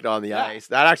just chuck it on the Yeah. ice.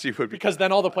 That actually would be because kinda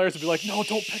then all the fun. players would be like, "No,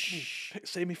 don't pick me.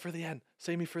 Save me for the end.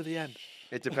 Save me for the end."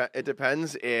 It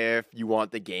depends if you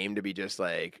want the game to be just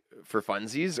like for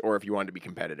funsies or if you want it to be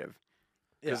competitive.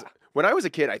 Yeah. When I was a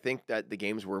kid, I think that the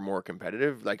games were more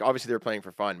competitive. Like obviously they were playing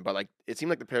for fun, but like it seemed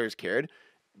like the players cared.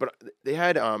 But they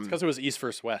had Because it was East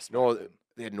versus West. no, back then.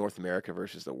 they had North America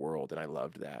versus the world, and I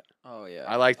loved that. Oh yeah.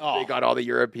 I liked Oh. they got all the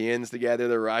Europeans together,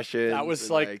 the Russians. That was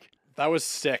and, like that was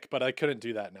sick, but I couldn't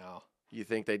do that now. you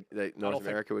think that don't North think-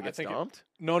 America would I get think stomped?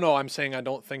 No, I'm saying I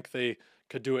don't think they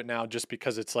could do it now just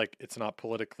because it's like it's not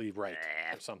politically right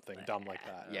or something dumb like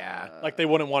that. Yeah. Like they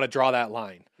wouldn't want to draw that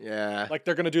line. Yeah. Like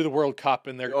they're gonna do the World Cup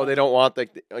and they're Oh, they don't want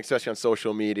like especially on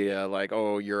social media, like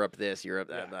oh Europe this, Europe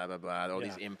that, Yeah. blah blah blah, all Yeah.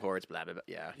 these imports, blah blah blah.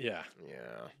 Yeah, Yeah, yeah.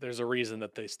 there's a reason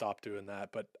that they stopped doing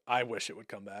that, but I wish it would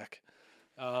come back.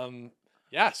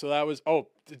 Yeah, so that was. Oh,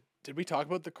 did we talk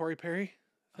about the Corey Perry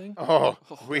thing? Oh,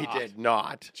 Oh, we God. did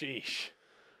not. Jeez,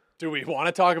 do we want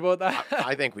to talk about that?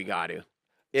 I think we got to.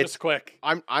 It's Just quick.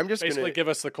 I'm just Basically, gonna. give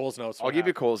us the Coles notes. I'll what give you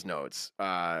happened. Cole's notes.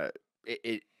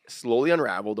 It slowly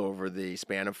unraveled over the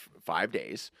span of 5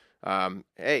 days.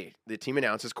 Hey, the team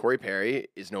announces Corey Perry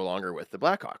is no longer with the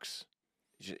Blackhawks.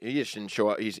 He just didn't show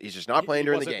up. He's just not playing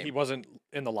during the game. He wasn't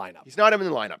in the lineup. He's not even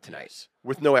in the lineup tonight Yes.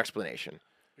 with no explanation.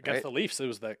 Against right? the Leafs. It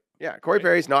was the Yeah, Corey Right.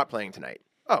 Perry's not playing tonight.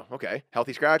 Oh, okay.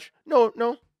 Healthy scratch? No.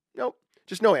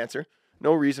 Just no answer.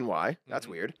 No reason why. That's Mhm.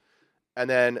 weird. And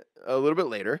then a little bit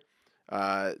later,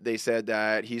 they said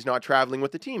that he's not traveling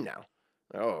with the team now.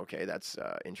 Oh, okay. That's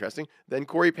interesting. Then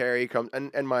Corey Perry comes,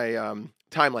 and my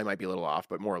timeline might be a little off,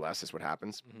 but more or less is what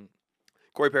happens. Mhm.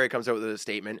 Corey Perry comes out with a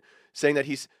statement saying that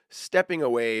he's stepping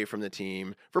away from the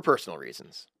team for personal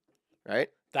reasons. Right?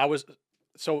 that was.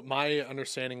 So my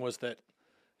understanding was that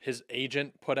his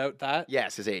agent put out that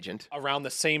Yes, his agent. around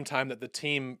the same time that the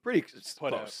team. Pretty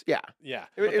Put out. close. Yeah. Yeah,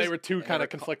 It but they was- were two They kind were of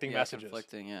conflicting messages.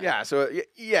 Conflicting, yeah. Yeah. So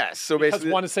yes. So Because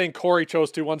basically, one is saying Corey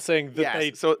chose to, one saying that yes,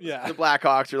 they. so yeah, the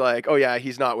Blackhawks are like, oh yeah,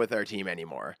 he's not with our team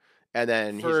anymore, and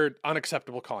then for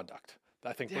unacceptable conduct.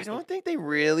 I think I was don't think they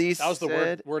really that was the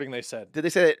said. wording they said. Did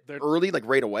they say it They're- early, like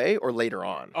right away, or later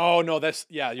on? Oh no, that's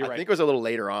you're I right. think it was a little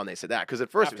later on they said that because at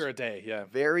first After it a was day, yeah.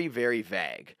 very, very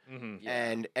vague, hmm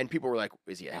Yeah. and people were like,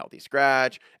 is he a healthy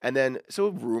scratch? And then so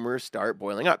rumors start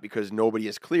boiling up because nobody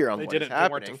is clear on They what's didn't. They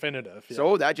weren't happening. definitive. Yeah.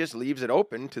 So that just leaves it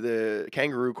open to the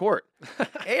kangaroo court.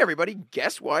 Hey, everybody,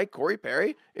 guess why Corey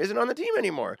Perry isn't on the team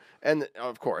anymore? And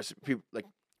of course, people like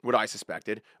what I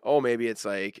suspected. Oh, maybe it's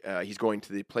like he's going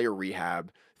to the player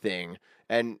rehab thing,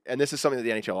 and this is something that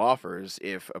the NHL offers.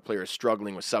 If a player is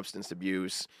struggling with substance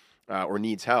abuse or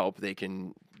needs help, they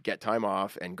can get time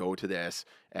off and go to this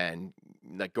and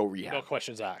like go rehab. no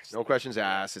questions asked. No questions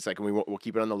asked. It's like we'll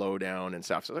keep it on the lowdown and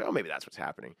stuff. So like, oh, maybe that's what's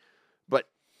happening, but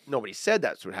nobody said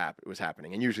that's what was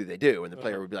happening, and usually they do, and the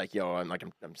player would be like, "Yo, I'm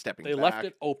stepping They back." left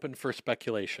it open for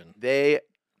speculation. They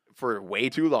for way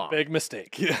too long. Big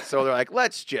mistake. Yeah. So they're like,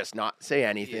 let's just not say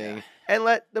anything Yeah. and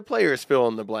let the players fill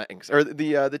in the blanks, or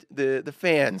the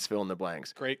fans fill in the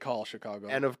blanks. Great call, Chicago.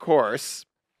 And of course,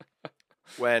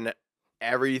 when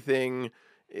everything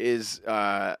is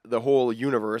the whole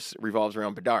universe revolves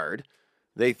around Bedard,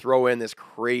 they throw in this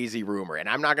crazy rumor, and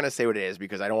I'm not gonna say what it is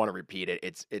because I don't want to repeat it.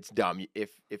 It's dumb.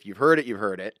 If you've heard it, you've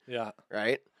heard it, yeah,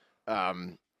 right?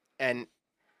 And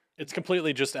it's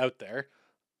completely just out there.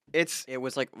 it's It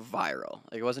was like viral.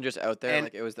 Like it wasn't just out there. And-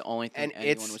 Like it was the only thing and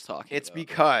anyone was talking it's about.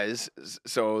 because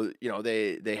so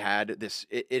they had this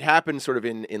it happened sort of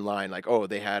in line, like, oh,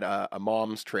 they had a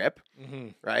mom's trip, hmm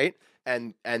right,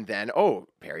 and then, oh,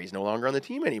 Perry's no longer on the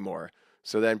team anymore,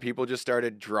 so then people just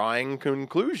started drawing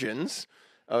conclusions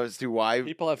as to why,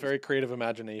 People have very creative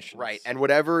imaginations. right, and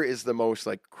whatever is the most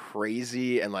like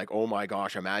crazy and like, oh my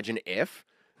gosh, imagine if,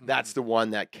 that's the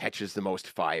one that catches the most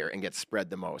fire and gets spread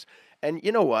the most. And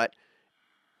you know what?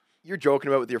 You're joking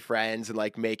about with your friends and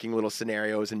like making little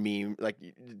scenarios and meme like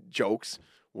jokes,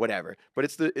 whatever. But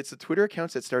it's the Twitter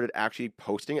accounts that started actually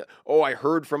posting it. Oh, I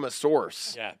heard from a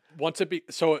source. Yeah. Once it be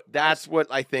so That's what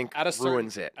I think at a certain,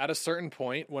 ruins it. At a certain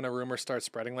point, when a rumor starts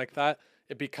spreading like that,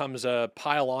 it becomes a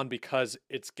pile on because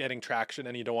it's getting traction,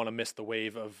 and you don't want to miss the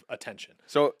wave of attention.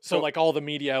 So So like all the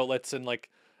media outlets and like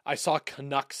I saw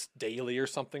Canucks Daily or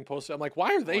something posted. I'm like,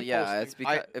 why are they? Well, yeah, posting?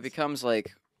 it becomes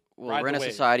like, well, Ride we're in the a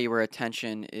wave. society where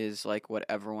attention is like what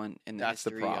everyone in the That's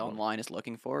the history problem. online is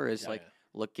looking for. Is Yeah, like, yeah.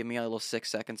 look, give me a little 6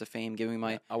 seconds of fame. Give me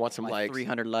my I want some my likes.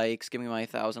 300 likes. Give me my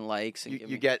 1,000 likes. And You, give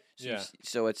you me, get Yeah.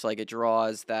 So it's like it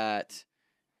draws that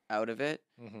out of it.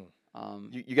 Mhm.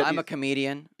 you get I'm a these-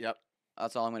 comedian. Yep.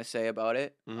 That's all I'm going to say about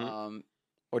it. Mhm.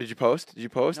 Oh, did you post? Did you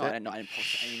post No, it? I didn't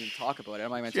post it. I didn't even talk about it. I'm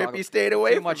not even Should talking be stayed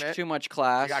away too from much. it. Too much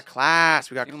class. We got class.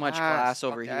 We got too much class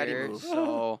over Fuck daddy here. move.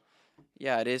 So,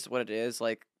 yeah, it is what it is.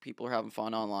 Like people are having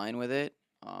fun online with it.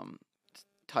 It's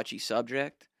a touchy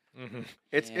subject. Mm-hmm.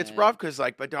 It's And- rough because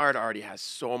like Bedard already has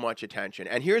so much attention,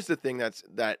 and here's the thing that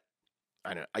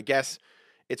I don't know. I guess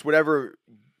it's whatever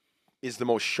is the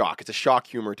most shock. It's a shock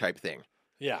humor type thing,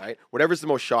 Yeah. right? Whatever's the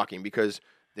most shocking because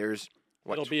there's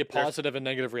what It'll be a positive and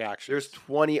negative reaction. There's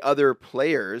 20 other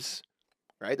players,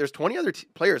 right? There's 20 other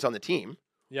players on the team.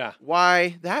 Yeah.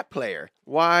 Why that player?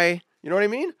 Why? You know what I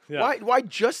mean? Yeah. Why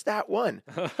just that one?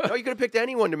 No, you could have picked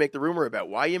anyone to make the rumor about.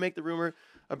 Why you make the rumor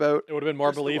about? It would have been more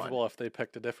Just the one. believable if they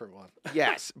picked a different one.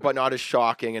 Yes, but not as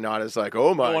shocking and not as like,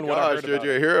 oh my one would have gosh, heard did about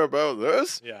you it. hear about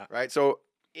this? Yeah. Right. So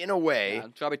in a way, Yeah,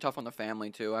 it's gotta be tough on the family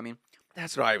too. I mean,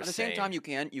 that's what I at was the saying. same time, you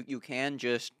can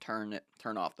just turn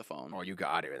off the phone. Oh, you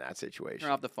got to in that situation.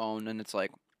 Turn off the phone, and it's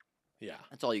like Yeah.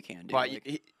 that's all you can do. But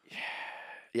Like,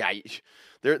 yeah,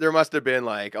 there must have been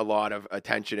like a lot of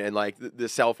attention and like the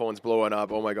cell phones blowing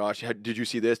up. Oh my gosh, did you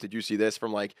see this? Did you see this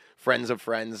from like friends of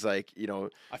friends? Like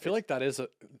I feel like that is a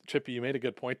Chippy. You made a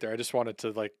good point there. I just wanted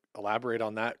to like elaborate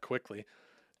on that quickly.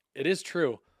 It is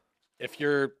true. If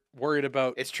you're worried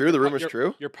about it's true. The rumor's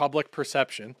true. your public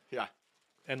perception, Yeah.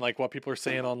 and like what people are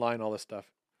saying online, all this stuff,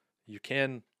 you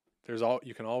can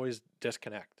always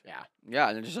disconnect. Yeah,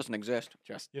 and it just doesn't exist.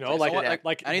 just You know, just like connect.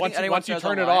 like anything once anyone you says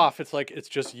turn it online- off, it's like it's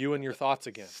just you and your thoughts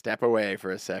again. step away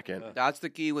for a second. That's the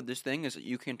key with this thing is that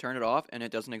you can turn it off, and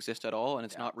it doesn't exist at all, and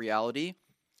it's not reality.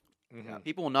 Mhm.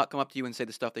 People will not come up to you and say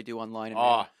the stuff they do online. And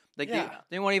Oh, like Yeah.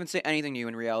 they won't even say anything to you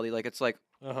in reality. Like it's like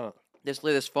Uh-huh.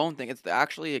 this phone thing. It's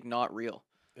actually like, not real.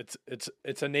 It's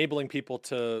enabling people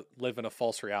to live in a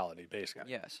false reality,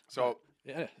 basically. Yes. so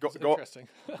Yeah, Go- it's go- interesting.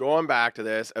 going back to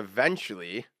this,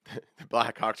 eventually the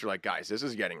Blackhawks are like, guys, this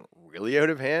is getting really out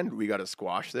of hand. We got to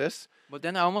squash this. But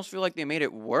then I almost feel like they made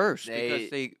it worse because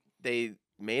They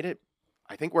made it.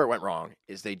 I think where it went wrong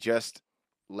is they just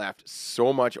left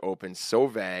so much open, so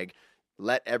vague,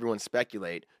 let everyone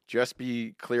speculate. Just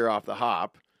be clear off the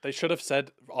hop. They should have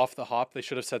said off the hop. They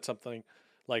should have said something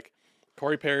like,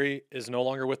 Corey Perry is no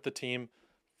longer with the team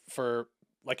for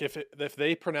like if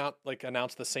they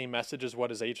announce the same message as what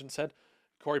his agent said.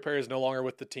 Corey Perry is no longer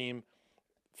with the team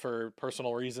for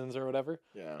personal reasons or whatever.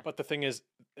 Yeah. But the thing is,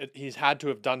 he's had to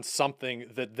have done something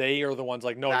that they are the ones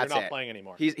like, no, That's you're not it. playing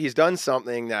anymore. He's done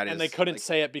something that is And they couldn't like,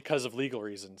 say it because of legal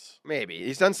reasons. maybe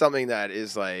he's done something that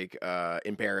is like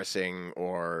embarrassing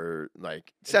or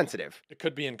like sensitive. It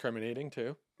could be incriminating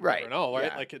too. I Right. don't know,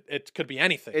 right? Yeah. Like it could be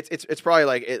anything. It's probably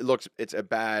like it's a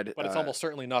bad. but it's almost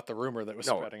certainly not the rumor that was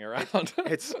no, spreading around.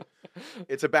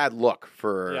 It's a bad look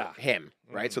for Yeah. him,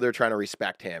 right? Mhm. So they're trying to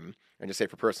respect him and just say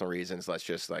for personal reasons, let's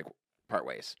just like part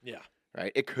ways, Yeah.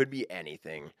 right? It could be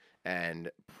anything,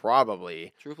 and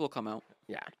probably, truth will come out.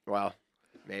 yeah. Well,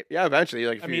 maybe, yeah. Eventually,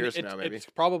 like a I few mean, years from now, maybe. it's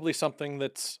probably something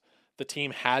that's the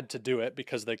team had to do it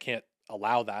because they can't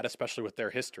allow that, especially with their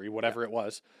history, whatever it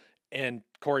was. And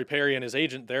Corey Perry and his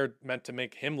agent, they're meant to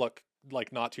make him look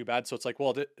like not too bad. So it's like,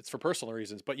 well, it's for personal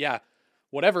reasons. But yeah,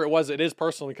 whatever it was, it is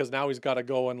personal because now he's got to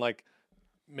go and like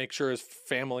make sure his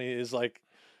family is like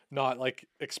not like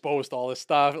exposed to all this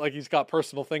stuff. Like he's got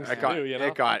personal things to do, you know?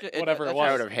 It got whatever it that's was.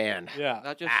 out of hand. Yeah.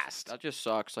 Fast. That just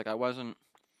sucks. Like I wasn't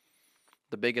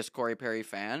the biggest Corey Perry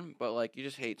fan, but like you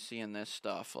just hate seeing this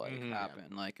stuff like Mhm.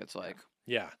 happen. Like it's like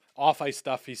Yeah. Off ice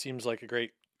stuff, he seems like a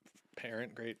great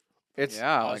parent, great It's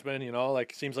yeah, like, husband, you know,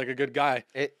 like seems like a good guy.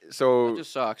 so it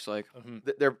just sucks. Like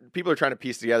Mhm. there people are trying to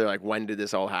piece together like when did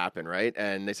this all happen, right?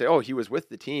 And they say, oh, he was with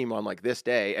the team on like this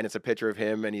day, and it's a picture of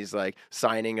him, and he's like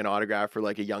signing an autograph for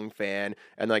like a young fan,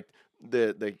 and like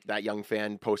that young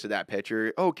fan posted that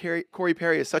picture. Oh, Corey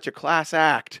Perry is such a class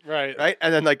act, Right. right?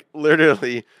 And then like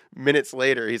literally minutes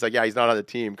later, he's like, yeah, he's not on the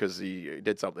team because he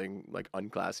did something like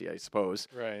unclassy, I suppose.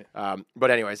 Right.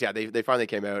 But anyways, yeah, they finally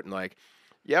came out and like,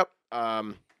 yep,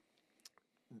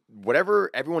 whatever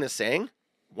everyone is saying,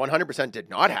 100% did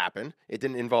not happen. It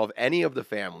didn't involve any of the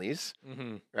families,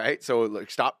 Mm-hmm. right? So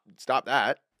like, stop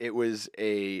that. It was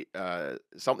a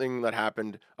something that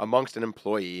happened amongst an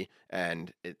employee,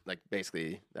 and it like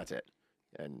basically that's it.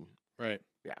 And Right.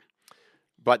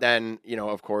 but then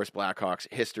of course, Blackhawks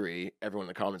history. Everyone in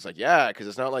the comments like, yeah, because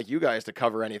it's not like you guys to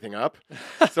cover anything up,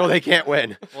 so they can't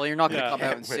win. well, you're not gonna Yeah. come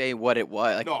out and say what it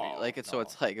was. Like No, like it's so no.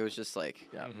 it's like it was just like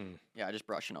Yeah. Mhm. yeah, just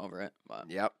brushing over it. But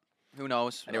Yep. who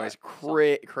knows? Anyways,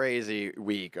 Some- crazy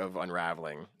week of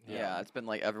unraveling. yeah, it's been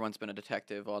like everyone's been a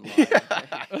detective online.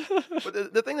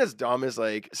 But the thing that's dumb is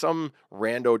like some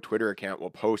rando Twitter account will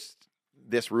post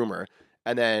this rumor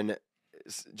and then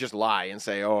just lie and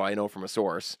say, "Oh, I know from a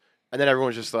source," and then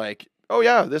everyone's just like, "Oh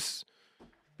yeah, this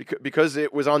because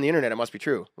it was on the internet, it must be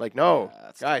true. Like, no, Yeah,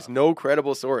 that's guys, tough. no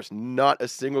credible source, not a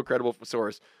single credible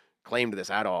source claimed this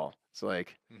at all. It's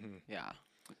like, Mhm. Yeah.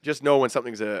 just know when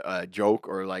something's a joke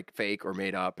or like fake or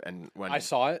made up, and when I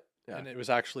saw it, Yeah. and it was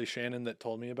actually Shannon that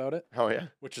told me about it, oh yeah,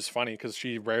 which is funny because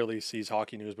she rarely sees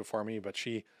hockey news before me, but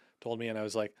she told me, and I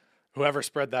was like, whoever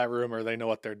spread that rumor, they know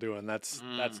what they're doing. That's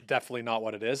definitely not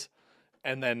what it is.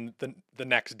 And then the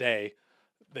next day,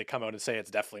 they come out and say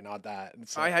it's definitely not that. And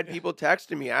so, I had people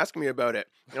texting me asking me about it,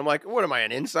 and I'm like, what am I,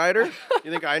 an insider? You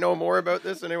think I know more about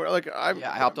this than anyone? Like, I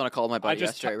hopped on a call with my buddy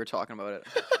just yesterday. We were talking about it.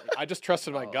 I just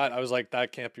trusted my Oh. gut. I was like,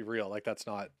 that can't be real. Like that's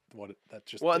not what that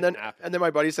just Well, didn't happen. and then my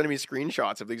buddy sending me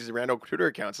screenshots of these random Twitter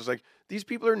accounts. I was like, these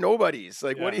people are nobodies.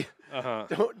 Like, what do you?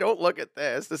 Uh-huh. Don't look at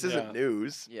this. This Yeah. isn't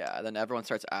news. Yeah, then everyone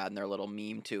starts adding their little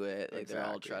meme to it. Like they're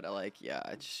all Exactly. trying to like, yeah,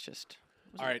 it's just.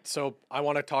 All right, so I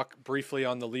want to talk briefly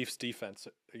on the Leafs defense.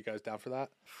 Are you guys down for that?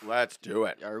 Let's do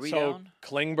it. Are we so down?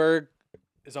 Klingberg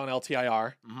is on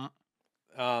LTIR.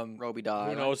 Mhm. Roby died.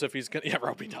 Who knows if he's gonna? Yeah,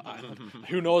 Roby died.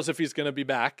 Who knows if he's gonna be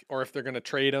back or if they're gonna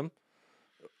trade him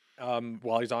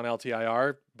while he's on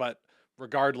LTIR? But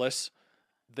regardless,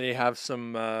 they have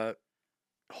some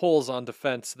holes on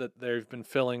defense that they've been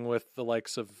filling with the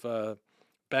likes of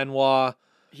Benoit.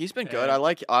 He's been good. And I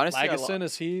like honestly. Lagesson,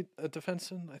 is he a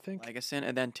defenseman? I think. Lagesson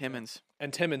and then Timmins.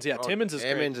 And Timmins, yeah, Oh, Timmins is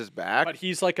great, Timmins is back. but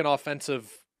he's like an offensive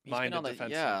He's been minded on the- defenseman.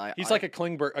 yeah, He's I- like a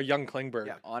Klingberg, a young Klingberg.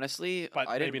 Yeah. Honestly, But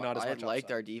I maybe didn't. not as I much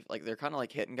liked upside. our like they're kind of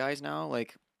like hitting guys now.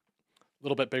 Like A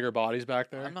little bit bigger bodies back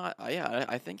there. I'm not.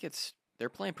 I think they're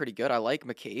playing pretty good. I like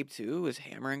McCabe too. Was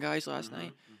hammering guys last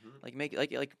night. Like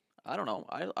like I don't know.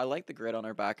 I like the grit on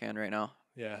our back end right now.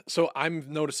 Yeah. So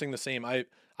I'm noticing the same. I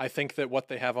think that what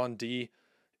they have on D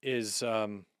is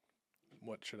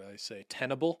what should I say?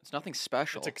 Tenable. It's nothing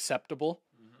special. It's acceptable,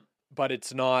 but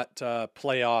it's not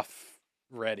playoff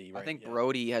ready. I Right think yet.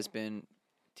 Brody has been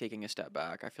taking a step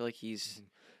back. I feel like he's.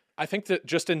 I think that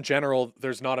just in general,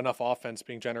 there's not enough offense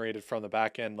being generated from the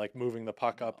back end, like moving the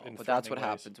puck up. In But that's what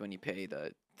threatening ways. happens when you pay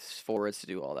the forwards to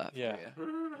do all that. Yeah. For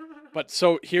you. But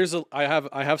so here's I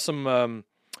have some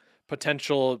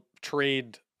potential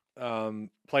trade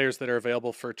players that are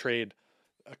available for trade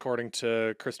according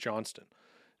to Chris Johnston,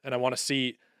 and I want to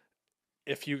see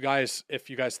if you guys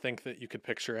think that you could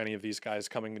picture any of these guys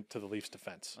coming to the Leafs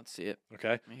defense. Let's see it. Okay,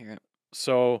 Let me hear it.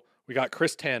 so we got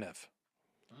Chris Tanev,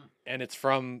 and it's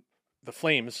from the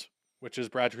Flames, which is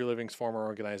Brad Treliving's former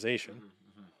organization.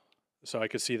 So I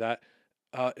could see that.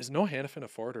 Is Noah Hannafin a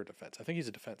forward or defense? I think he's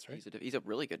a defense, right? He's a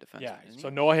really good defenseman. Yeah. Isn't So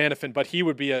he? Noah Hannafin, but he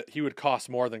would cost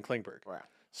more than Klingberg. Wow.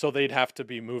 So they'd have to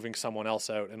be moving someone else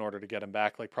out in order to get him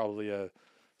back, like probably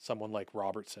someone like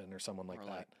Robertson or someone like Or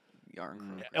that, like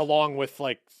Yarncrook. Yeah, along with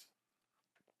like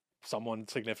someone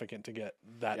significant to get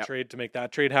that Yep. trade to make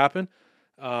that trade happen.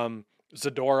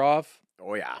 Zadorov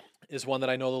Oh yeah. is one that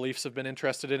I know the Leafs have been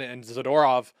interested in, and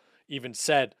Zadorov even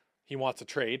said he wants a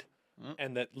trade,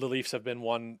 and that the Leafs have been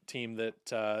one team that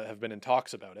have been in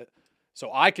talks about it.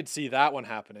 So I could see that one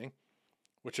happening,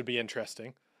 which would be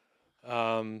interesting.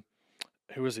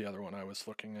 Who was the other one I was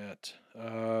looking at?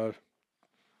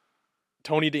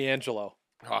 Tony DeAngelo.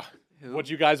 Oh, Who? Would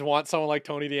you guys want someone like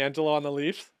Tony DeAngelo on the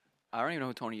Leafs? I don't even know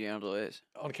who Tony DeAngelo is.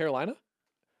 On Carolina?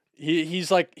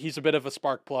 He's a bit of a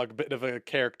spark plug, a bit of a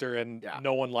character, and Yeah.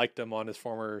 no one liked him on his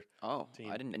former Oh,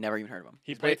 team. I never even heard of him.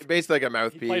 He he's played basically like a he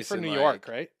mouthpiece. played for and, New like- York,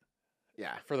 right?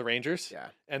 Yeah. For the Rangers. Yeah.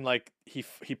 And like he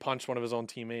punched one of his own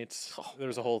teammates. Oh. There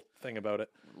was a whole thing about it.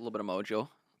 A little bit of mojo.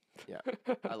 Yeah.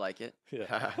 I like it.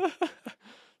 Yeah.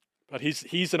 But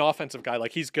he's an offensive guy.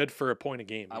 Like he's good for a point a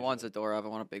game. I want Zadorov. I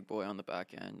want a big boy on the back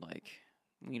end. Like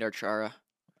we need our Chara.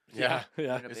 Yeah.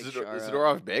 Yeah. Need a Is big Is Chara.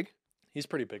 Zadorov big? He's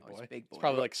pretty big Oh, boy. he's a big He's boy.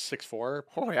 probably like 6'4".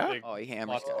 Oh yeah. Big, Oh, he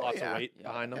hammers lots guys. of yeah. weight Yeah.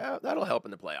 behind him. Yeah, that'll help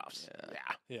in the playoffs.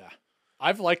 Yeah. Yeah.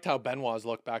 I've liked how Benoit's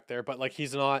looked back there, but like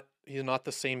he's not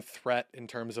the same threat in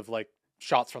terms of like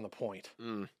shots from the point.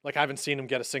 Mm. Like I haven't seen him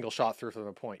get a single shot through from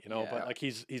the point, Yeah. but like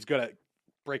he's good at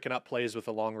breaking up plays with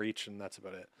a long reach, and that's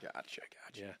about it. Gotcha.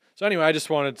 Yeah. So anyway, I just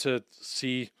wanted to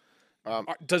see. Um,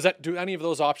 Do any of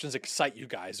those options excite you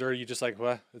guys, or are you just like,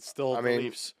 well, it's still I the mean,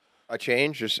 Leafs? A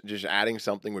change, just adding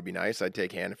something would be nice. I'd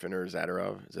take Hannafin or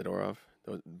Zadorov.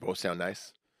 Those both sound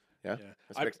nice. Yeah. Yeah.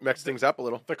 Let's mix things up a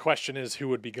little. The question is who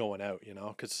would be going out,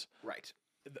 because Right.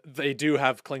 they do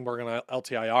have Klingberg on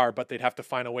LTIR, but they'd have to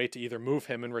find a way to either move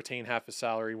him and retain half his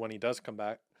salary when he does come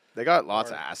back. They got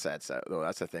lots Or- of assets, though.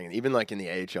 That's the thing. Even like in the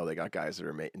AHL, they got guys that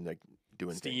are like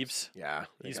doing Steves. things. Yeah.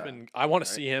 I want to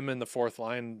right. see him in the fourth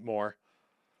line more.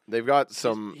 They've got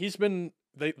some. He's been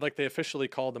they officially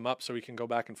called him up so he can go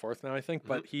back and forth now, I think.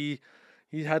 But he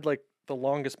had like the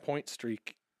longest point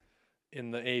streak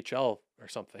in the AHL or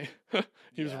something.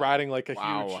 He was Yeah. riding like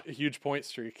Wow. a huge point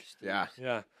streak. Yeah.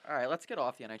 Yeah. All right, let's get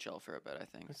off the NHL for a bit. I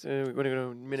think. We're going to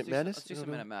go Minute do some- Madness? let's do some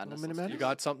Minute Madness. Minute Let's do Madness? You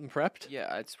got something prepped?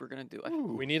 Yeah, we're gonna do.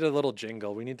 Ooh. We need a little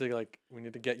jingle. We need to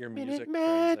get your music.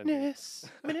 Minute friends in here. Madness.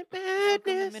 Minute Welcome to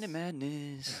Madness. Minute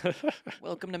Madness.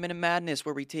 Welcome to Minute Madness,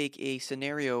 where we take a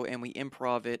scenario and we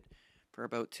improv it for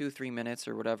about 2-3 minutes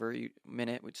or whatever.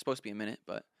 Minute, which is supposed to be a minute,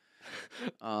 but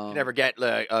You never get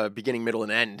a beginning, middle,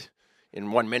 and end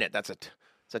in 1 minute. That's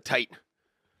a tight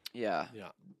yeah.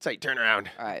 turnaround.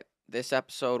 All right. This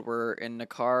episode, we're in the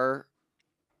car.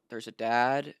 There's a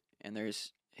dad and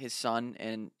there's his son,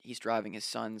 and he's driving his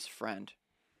son's friend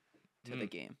to the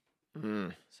game.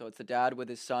 Mm. So it's the dad with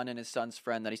his son and his son's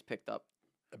friend that he's picked up.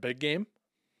 A big game?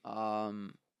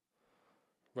 Um,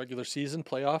 Regular season?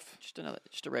 Playoff?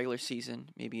 just a regular season.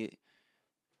 Maybe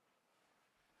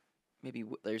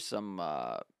there's some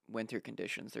winter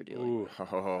conditions they're dealing Ooh,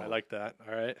 with. I like that.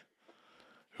 All right.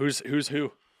 Who's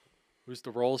who? Who's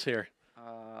the roles here?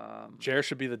 Jer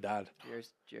should be the dad.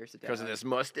 Jer's the dad. Because of this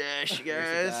mustache, you Jer's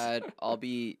the guys. dad. I'll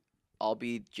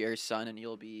be Jer's son, and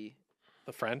you'll be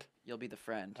The friend? the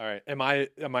friend. All right. Am I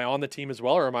on the team as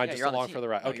well, or am I Yeah, just you're on the along team. for the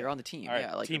ride? No, Okay. you're on the team. All right,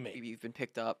 Yeah, like teammate. you've been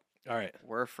picked up. All right.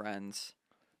 We're friends.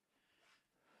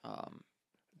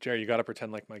 Jer, you got to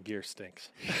pretend like my gear stinks.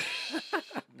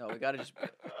 No, we gotta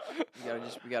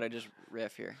just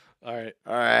riff here. All right.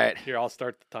 All right. Here, I'll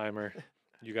start the timer.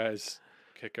 You guys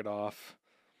kick it off.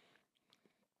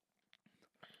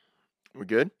 We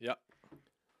good? Yep.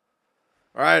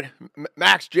 All right.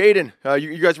 Max, Jaden,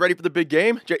 you guys ready for the big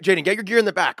game? Jaden, get your gear in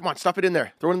the back. Come on, stuff it in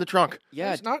there. Throw it in the trunk. Yeah,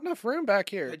 There's not enough room back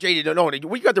here. Jaden, no, what,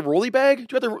 you got the rolly bag?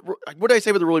 Do you got what did I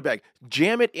say with the rolly bag?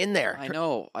 Jam it in there. I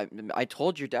know. I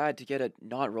told your dad to get a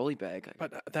not rolly bag.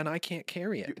 But then I can't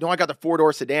carry it. No, I got the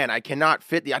 4-door sedan. I cannot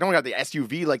fit I don't got the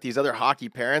SUV like these other hockey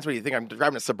parents. What do you think? I'm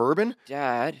driving a Suburban?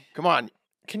 Dad, Come on.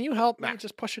 Can you help me? Max.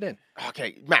 Just push it in.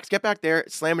 Okay, Max, get back there.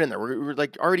 Slam it in there. We're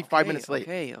like already 5 minutes late.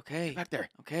 Okay. Get back there.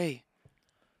 Okay.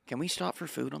 Can we stop for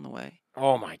food on the way?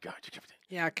 Oh, my God.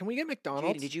 Yeah, can we get Jaden,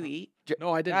 McDonald's? did you eat?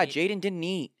 No, I didn't. Yeah, eat. Jaden didn't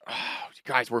eat. Oh,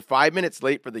 guys, we're 5 minutes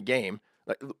late for the game.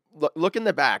 Look in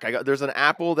the back. There's an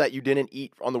apple that you didn't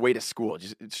eat on the way to school.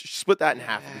 Just split that in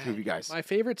half for the two of you guys. My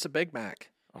favorite's a Big Mac.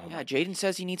 Oh, Yeah, Jaden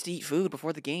says he needs to eat food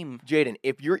before the game. Jaden,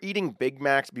 if you're eating Big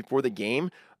Macs before the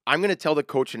game, I'm going to tell the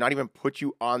coach to not even put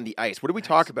you on the ice. What do we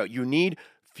talk about? You need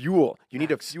fuel. You need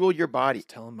to fuel your body. Just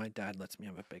telling my dad lets me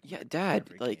have a Big Yeah, Mac. Dad,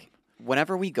 every like game.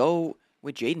 whenever we go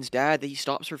with Jaden's dad, he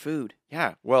stops for food.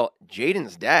 Yeah, well,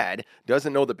 Jaden's dad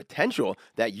doesn't know the potential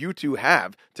that you two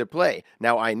have to play.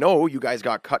 Now, I know you guys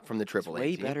got cut from the It's AAA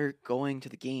way team. better going to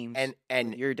the games And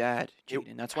with your dad, it-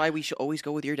 Jaden. That's why we should always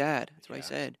go with your dad. That's what I Yeah.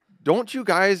 said. don't you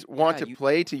guys want Yeah, to you-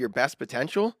 play to your best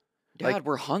potential? Dad, Like,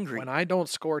 we're hungry. When I don't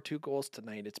score 2 goals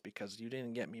tonight, it's because you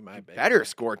didn't get me my Big Better Mac.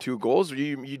 score 2 goals.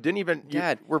 You didn't even.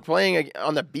 Dad. We're playing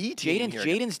on the B team here.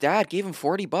 Jaden's dad gave him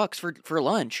 $40 for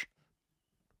lunch.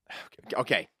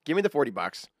 Okay, give me the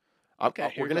 $40. Okay,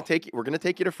 here we're you gonna go. take you. We're gonna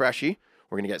take you to Freshie.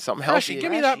 We're gonna get something Freshie, healthy.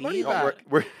 give me that Freshie. money No,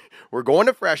 back. We're going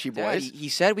to Freshie, Dad, boys. he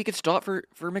said we could stop for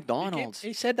He McDonald's.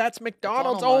 he said that's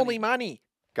McDonald's McDonald's only money.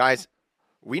 Guys,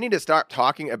 we need to start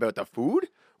talking about the food.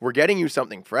 We're getting you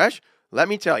something fresh. Let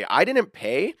me tell you, I didn't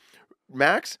pay,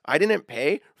 Max. I didn't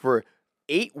pay for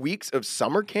 8 weeks of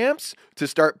summer camps to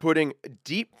start putting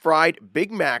deep fried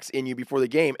Big Macs in you before the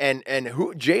game. And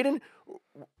who, Jaden?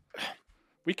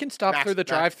 We can stop Max, through the Max,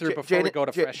 drive-through before we go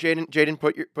to Fresh. Jaden,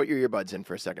 put your earbuds in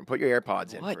for a second. Put your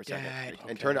AirPods in What, for a second, Dad?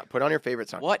 and Okay. put on your favorite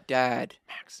song. What, Dad?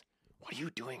 Max, what are you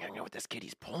doing hanging out with this kid?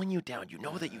 He's pulling you down. You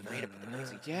know that you've made it for the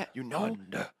next league. Yeah, You know,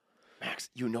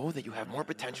 Max, you know that you have more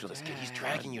potential. This kid, he's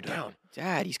dragging you down.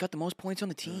 Dad, he's got the most points on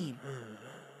the team.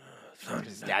 Because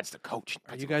his dad's the coach.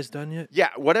 Are you guys done yet? Yeah,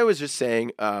 what I was just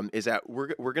saying is that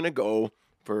we're gonna go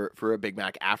for a Big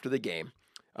Mac after the game,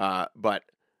 but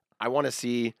I want to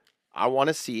see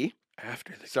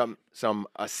After the some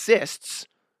assists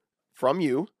from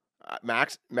you.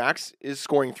 Max is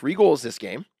scoring 3 goals this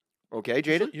game. Okay,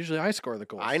 Jaden. Usually I score the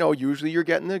goals. I know usually you're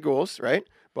getting the goals, right?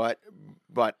 But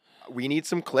we need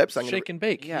some clips. I'm gonna, Shake and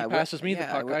bake. Yeah, he what- passes me the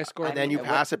yeah, puck. what- I score. and then you I-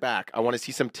 pass it back. I want to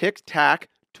see some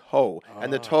tic-tac-toe.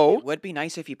 And the Ah. toe. It would be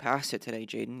nice if you passed it today,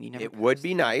 Jaden. You never. It would passed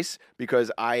be nice because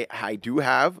I do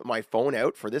have my phone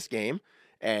out for this game,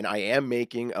 and I am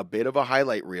making a bit of a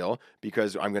highlight reel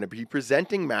because I'm going to be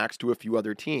presenting Max to a few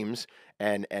other teams,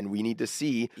 and we need to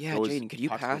see. Yeah, those Jaden, could you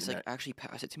pucks pass in like net. actually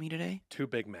pass it to me today? 2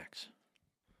 Big Macs.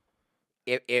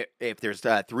 If there's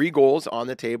 3 goals on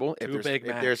the table, if 2 there's Big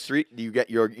if there's Macs. 3,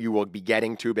 you will be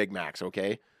getting 2 Big Macs.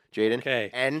 Okay, Jaden. Okay.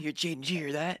 And Here, Jaden, did you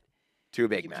hear that? 2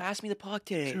 Big You Macs. passed me the puck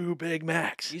today. 2 Big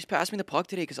Macs. You just passed me the puck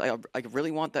today because I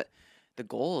really want the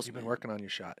goals. You've been man. working on your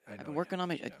shot. I know I've been you working have.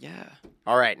 on my yeah.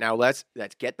 All right, now let's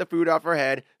get the food off our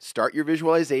head. Start your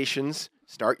visualizations.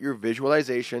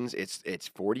 It's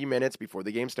 40 minutes before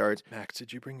the game starts. Max,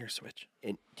 did you bring your Switch?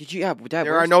 Did you? Yeah, Dad.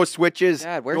 There are no switches.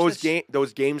 Dad, where's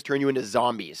those games turn you into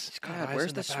zombies. God, eyes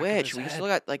where's in the the back of Switch? his We head. still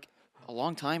got like a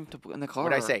long time to put in the car.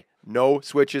 What I say? No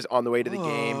switches on the way to the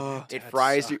game. Oh, It that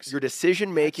fries sucks. your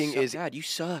decision making is Dad, you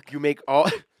suck. you make all.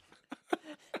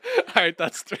 All right,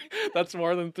 that's 3. That's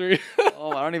more than 3.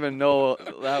 Oh, I don't even know.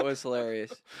 That was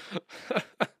hilarious.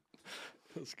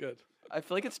 That's good. I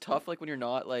feel like it's tough, like when you're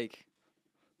not like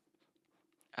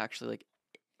actually like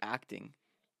acting,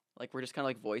 like we're just kind of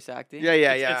like voice acting. Yeah.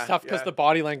 It's tough because the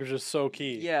body language is so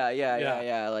key.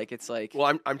 Yeah. Like it's like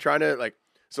Well, I'm trying to like.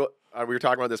 So we were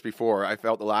talking about this before. I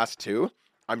felt the last 2.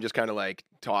 I'm just kind of like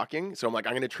talking. So I'm like,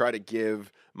 I'm going to try to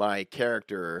give my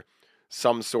character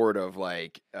some sort of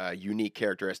like unique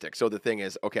characteristic. So the thing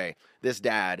is, okay, this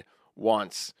dad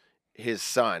wants his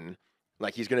son,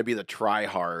 like he's going to be the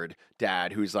try-hard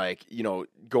dad who's like,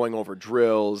 going over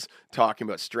drills, talking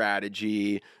about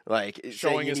strategy, like saying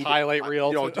Showing you his need highlight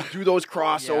reel. do those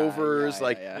crossovers.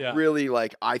 yeah. Really,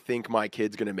 like I think my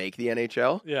kid's going to make the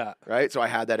NHL, Yeah. right? So I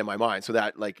had that in my mind. So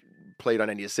that like played on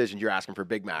any decisions. You're asking for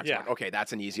Big Macs. I'm Yeah. like, okay,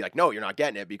 that's an easy. Like, no, you're not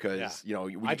getting it because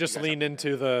I just leaned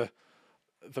into the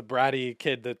bratty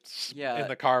kid that's in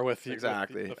the car with you,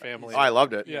 exactly with the family. Oh, I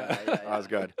loved it. Yeah. That was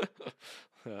good.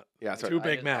 Yeah. Yeah, so 2 I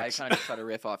Big just- Macs. I kind of just try to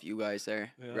riff off you guys there.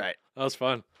 Yeah. right. That was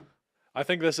fun. I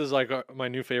think this is like my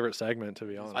new favorite segment, to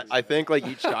be honest. I think like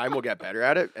each time we'll get better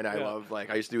at it, and I Yeah. love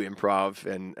like I used to do improv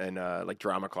and like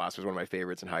drama class was one of my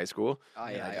favorites in high school.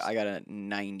 I got a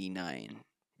 99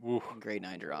 Woo. in grade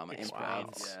 9 drama.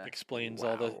 Explains, Improv. Yeah. explains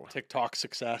all the Wow. TikTok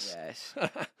success. Yes.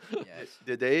 Yes.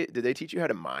 Did they teach you how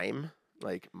to mime?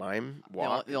 Like mime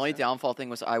walk? The only downfall thing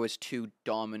was I was too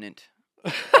dominant.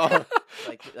 Oh,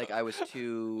 Like I was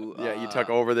too. yeah, you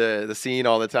took over the scene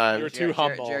all the time. You're too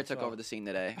humble, Jared took so. over the scene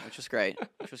today, which was great.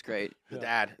 The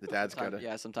dad's gotta.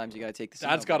 Yeah, sometimes you gotta take the scene.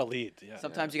 Dad's over. got to lead. Yeah.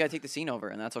 Sometimes you gotta take the scene over,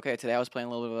 and that's okay. Today I was playing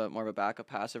a little bit more of a backup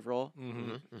passive role,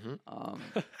 Mm-hmm.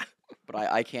 but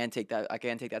I can take that. I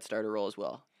can take that starter role as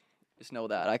well. Just know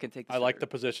that I can take. I like the starter.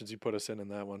 positions you put us in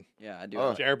that one. Yeah, I do.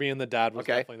 Oh. Jeremy and the dad was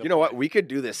Okay, definitely the you know what? play. We could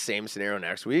do this same scenario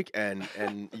next week, and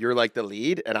you're like the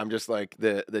lead, and I'm just like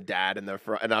the dad in the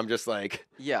front, and I'm just like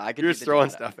Yeah, I could. you're be just the throwing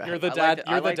dad. stuff at. You're me. the I dad. like the-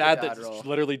 You're I the like the dad dad that's role.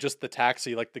 literally just the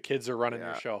taxi. Like the kids are running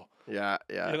Yeah. your show. Yeah.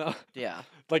 You know, Yeah,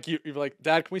 like you're like,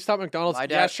 Dad, can we stop at McDonald's? My Yeah,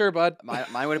 dad- sure, bud. mine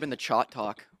would have been the chalk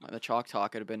talk. The chalk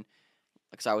talk would have been.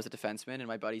 Because I was a defenseman and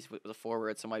my buddy was a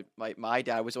forward, so my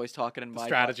dad was always talking and my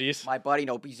Strategies. My buddy,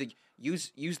 no, he's like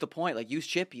use the point, like use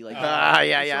Chippy, like yeah.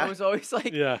 So it was always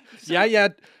like Yeah.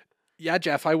 Yeah,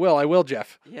 Jeff. I will,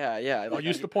 Jeff. yeah. I'll like,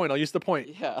 use the point. I'll use the point.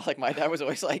 Yeah, like my dad was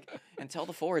always like, and tell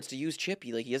the forwards to use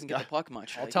Chippy, like he doesn't get the puck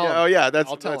much. I'll like, tell Yeah, him. oh yeah, that's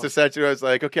I'll tell him. essentially. I was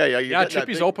like, okay, yeah, you're Yeah, getting that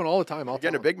Chippy's big- open all the time. I'll You're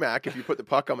tell getting a him. Big Mac if you put the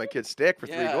puck on my kid's stick for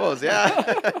 3 Yeah. goals.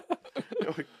 Yeah,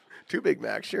 2 Big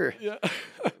Macs, sure. Yeah.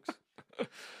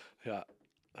 Yeah.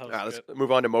 That was Let's good.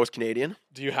 move on to most Canadian.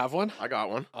 Do you have one? I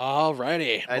got one,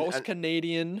 Alrighty. And- Most and-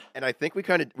 Canadian. and I think we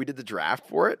did the draft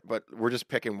for it, but we're just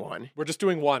picking one. We're just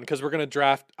doing one because we're gonna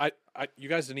draft. You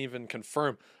guys didn't even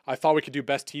confirm. I thought we could do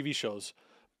best TV shows,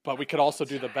 but we could also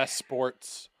do the best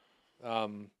sports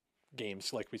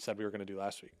games, like we said we were gonna do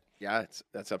last week. Yeah,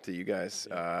 that's up to you guys.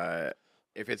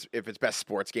 If it's best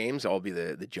sports games, I'll be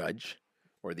the judge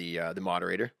or the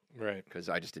moderator Right. because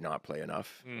I just did not play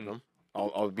enough of Mm. them.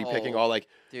 I'll be picking Oh, all like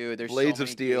dude, there's Blades so of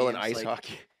many Steel and games, ice like,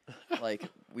 hockey. Like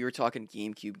we were talking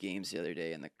GameCube games the other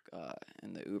day in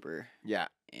the Uber, Yeah.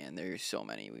 and there's so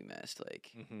many we missed. Like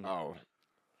Mhm. Oh,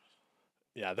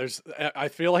 Yeah. I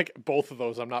feel like both of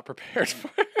those I'm not prepared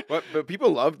for. but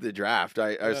people love the draft.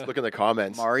 I was Yeah. looking at the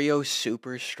comments. Mario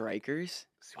Super Strikers.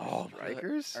 Oh,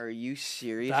 Strikers. Are you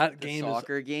serious? That The game is-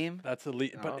 soccer game. That's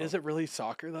elite. But No. is it really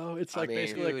soccer though? It's I like mean-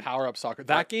 basically like Dude. power up soccer.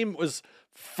 That game was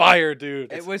fire,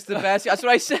 dude. It was the best. That's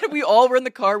what I said. We all were in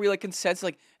the car. We like consensus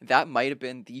like that might have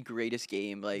been the greatest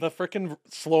game. Like the freaking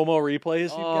slow mo replays.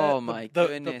 You Oh get. my the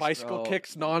goodness, bicycle bro.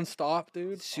 kicks nonstop,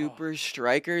 dude. Oh, Super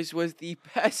Strikers was the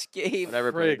best game. I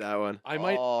never Frig. played that one. I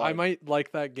Oh. might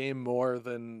like that game more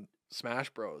than Smash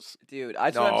Bros. Dude,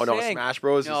 that's what No, I'm no, saying. Smash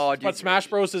Bros. No, is, dude, But Smash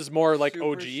Bros is more like Super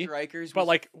OG. Strikers But was-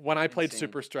 like when I played insane.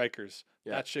 Super Strikers,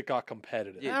 Yeah. that shit got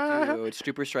competitive. Yeah, dude,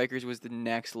 Super Strikers was the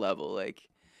next level. Like,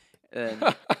 and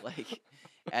like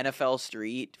NFL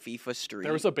Street, FIFA Street.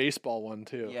 There was a baseball one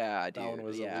too. yeah, dude. one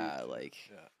was yeah, elite. like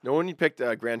no one picked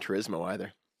Gran Turismo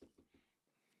either.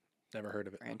 Never heard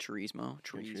of it. Gran Turismo.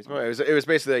 It was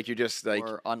basically like you just like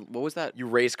Or on what was that? you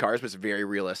race cars, but it's very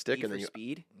realistic, Need and then for you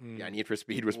Speed. yeah, Need for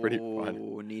Speed was pretty fun.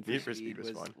 Oh, Need for Speed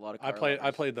was fun. a lot of. I car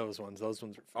lovers. played those ones. Those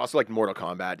ones. Also, like Mortal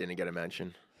Kombat didn't get a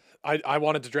mention. I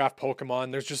wanted to draft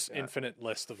Pokemon. There's just infinite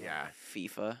list of them. Yeah,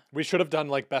 FIFA. We should have done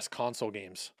like best console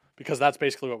games because that's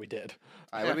basically what we did.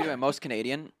 All right, what are we doing? Most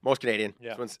Canadian. most Canadian. Yeah.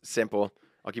 This one's simple.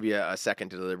 I'll give you a second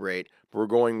to deliberate. But we're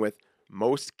going with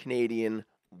most Canadian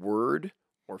word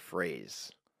or phrase.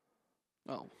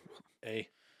 Oh, A.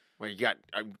 Well, you got.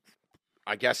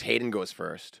 I guess Hayden goes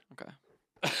first. okay.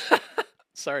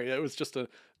 Sorry, it was just a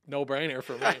no-brainer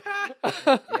for me.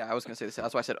 Yeah, I was gonna say this.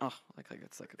 That's why I said, oh, like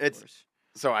it's like of It's- course.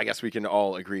 So I guess we can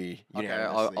all agree Okay,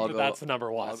 unanimously. I'll But go- that's the number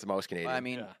one. That's the most Canadian. I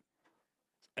mean, Yeah.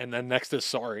 And then next is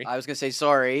sorry. I was gonna say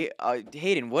sorry.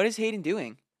 Hayden, what is Hayden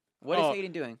doing? What is Oh,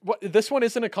 Hayden doing? What? This one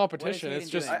isn't a competition. Hayden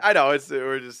It's just. doing? I know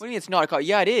we're just. What do you mean it's not a call?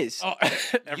 Yeah, it is. Oh,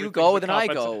 You everything's go, a then I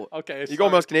competition. go. Okay. You go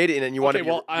most Canadian, and you want to. Okay,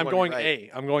 well, I'm going A.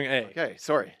 I'm going A. Okay,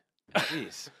 sorry.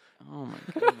 Jeez. Oh my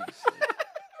goodness.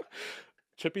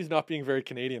 Chippy's not being very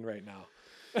Canadian right now.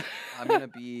 I'm gonna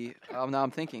be. Now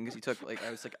I'm thinking because you took like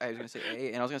I was gonna say A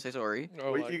and I was gonna say sorry.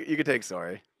 Oh, Well, like- you could take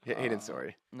sorry. Hayden's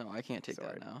sorry. No, I can't take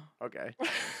Sorry. that now. Okay.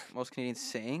 Most Canadian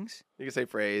sayings. You can say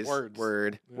phrase. Words.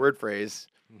 Word. Yeah. Word phrase.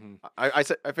 Mhm. I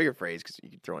said I figured phrase because you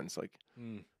could throw in it's like.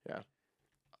 Mm.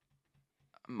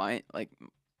 My like.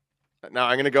 Now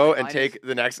I'm gonna go and Mine is- take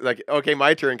the next. Like, okay,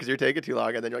 my turn because you're taking too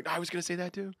long, and then you're like, I was gonna say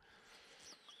that too.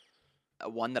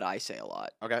 One that I say a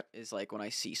lot Okay. is like when I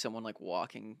see someone like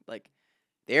walking, like,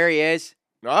 there he is.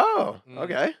 Oh, Mm.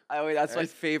 okay. That's my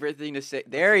Nice. favorite thing to say.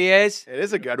 There he is. It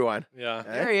is a good one. Yeah.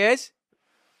 Eh? There he is.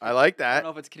 I like I that. don't know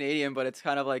if it's Canadian, but it's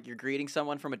kind of like you're greeting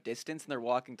someone from a distance and they're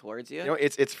walking towards you. You know,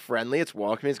 it's friendly. It's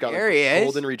welcoming. It's got There like he is.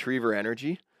 golden retriever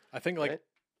energy. I think like Right?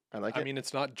 I like I it. mean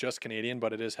it's not just Canadian,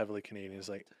 but it is heavily Canadian. It's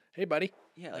like, hey buddy,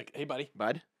 yeah, like hey buddy,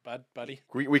 Bud. buddy.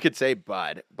 We could say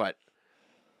bud, but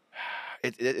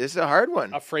it's a hard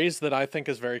one. A phrase that I think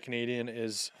is very Canadian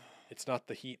is, it's not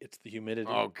the heat, it's the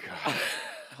humidity. Oh god.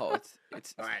 oh,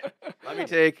 it's All right.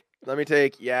 Let me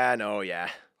take. Yeah, no, yeah,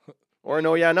 or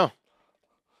no, yeah, no.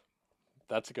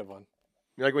 That's a good one.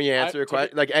 Like when you answer a to be-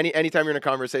 question, like anytime you're in a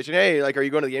conversation, hey, like, are you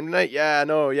going to the game tonight? Yeah,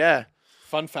 no, yeah,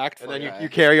 Fun fact for and then Okay. you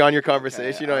carry on your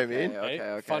conversation. You know what I okay, mean? Okay, Hey,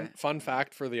 okay. Fun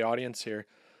fact for the audience here.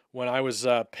 When I was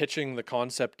pitching the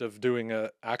concept of doing a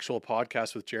actual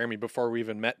podcast with Jeremy before we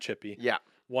even met Chippy, Yeah,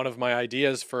 one of my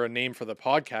ideas for a name for the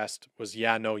podcast was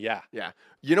Yeah, No, Yeah. yeah.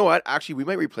 You know what? Actually, we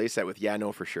might replace that with yeah,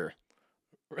 no, for sure.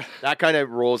 That kind of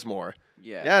rolls more.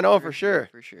 Yeah. Yeah, no, for sure.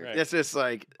 For sure. Right. It's just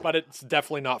like, But it's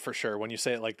definitely not for sure when you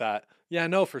say it like that. Yeah,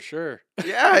 no, for sure.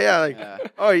 yeah, like, Yeah.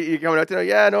 oh, you coming out tonight?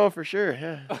 Yeah, no, for sure.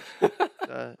 Yeah.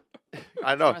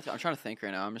 I don't know. I'm trying to think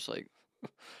right now. I'm just like,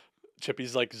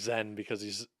 Chippy's like Zen because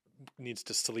he's needs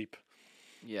to sleep.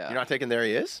 yeah. You're not taking there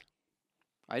he is?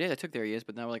 I did. I took there he is,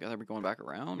 but now like, are we going back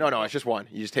around? No, it's just one.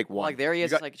 You just take Well, one. like there he You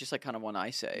is, got- is like just like kind of one I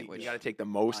say. You Which got to take the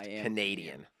most I am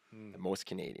Canadian. Mm. The most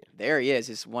Canadian. there he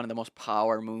is one of the most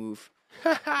power move.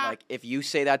 Like if you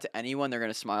say that to anyone, they're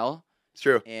gonna smile It's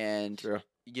true. and True.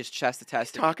 you just test the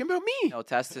test. Talking about me. No,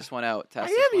 test this one out. Test I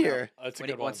this am one out. here. That's a When,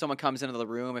 good when one. someone comes into the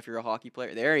room, if you're a hockey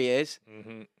player, there he is.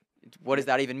 Mm-hmm. What does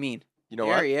that even mean? You know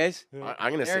there what? he is.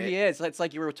 I'm gonna There say he it. is. It's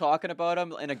like you were talking about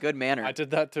him in a good manner I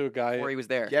did that to a guy before he was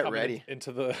there. Get coming ready.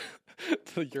 into the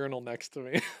to the urinal next to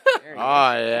me. There he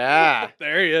Oh yeah.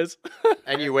 There he is.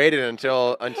 And you waited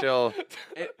until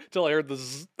Till I heard the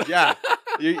zzz. yeah.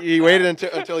 You waited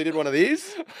until he did one of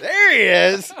these. There he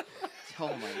is. is. Oh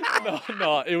my god.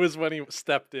 No, it was when he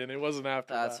stepped in. It wasn't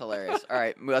after That's that. hilarious. All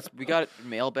right, we got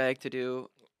mailbag to do.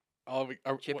 Oh,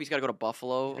 Chippy's got to go to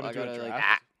Buffalo. We're gonna I do a gotta like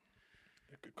draft?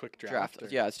 A quick draft. draft. or-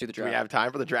 Yeah, let's do the Do draft. we have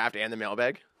time for the draft and the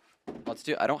mailbag? Let's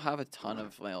do. I don't have a ton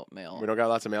of mail. We don't got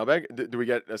lots of mailbag. Do we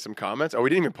get some comments? Oh, we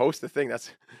didn't even post the thing.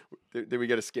 That's. Did we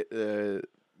get a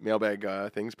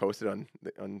mailbag things posted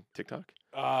on TikTok?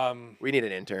 We need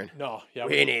an intern. No, yeah.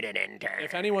 We need an intern.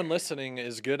 If anyone listening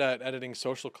is good at editing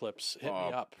social clips, hit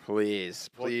me up. Please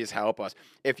help us.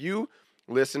 If you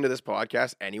listen to this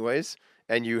podcast anyways,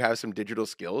 and you have some digital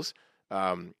skills,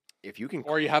 if you can,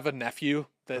 Or you have a nephew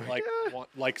that like Yeah.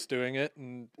 likes doing it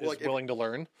and Well, is like, if- willing to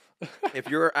learn. if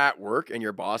you're at work and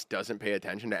your boss doesn't pay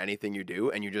attention to anything you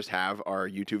do, and you just have our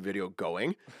YouTube video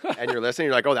going, and you're listening,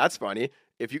 you're like, oh, that's funny.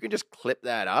 If you can just clip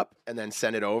that up and then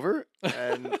send it over,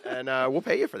 and we'll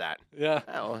pay you for that. Yeah.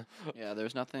 Hell, Yeah,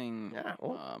 there's nothing. Yeah,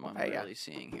 well, I'm hey, yeah. really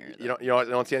seeing here. you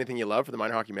don't see anything you love for the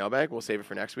Minor Hockey Mailbag? We'll save it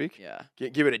for next week. Yeah.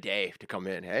 Give it a day to come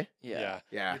in, hey? Yeah.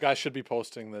 Yeah. You guys should be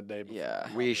posting the day before.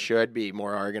 Yeah. We should be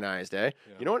more organized, eh?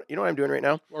 Yeah. You know what I'm doing right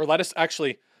now? Or let us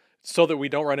actually, so that we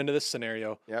don't run into this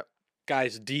scenario. Yep.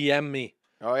 Guys, DM me.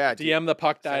 Oh yeah, DM the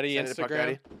Puck Daddy send it to Puck Instagram,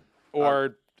 Daddy.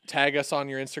 or tag us on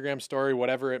your Instagram story,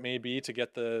 whatever it may be, to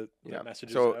get the Yeah.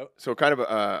 messages So out. so kind of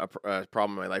a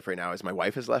problem in my life right now is my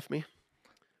wife has left me.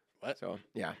 What? So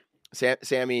yeah,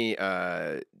 Sammy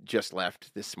just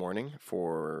left this morning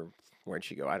for where'd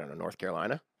she go? I don't know, North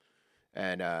Carolina,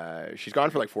 and she's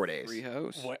gone for like 4 days. Free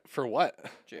house. What for? What?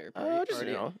 Jared, party, Just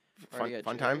party, fun party at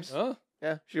fun Jared's. times. Oh,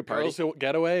 Yeah, she could party. girls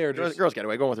getaway or just? Girls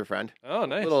getaway, going with her friend. Oh,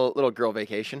 nice. Little girl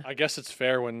vacation. I guess it's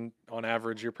fair when, on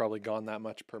average, you're probably gone that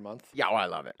much per month. Yeah, well, I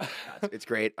love it. Yeah, it's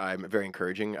great. I'm very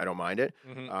encouraging. I don't mind it.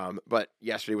 Mhm. But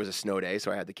yesterday was a snow day,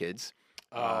 so I had the kids.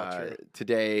 True.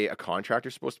 Today, a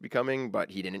contractor's supposed to be coming, but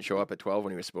he didn't show up at 12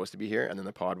 when he was supposed to be here, and then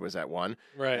the pod was at 1.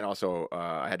 Right. And also,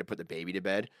 I had to put the baby to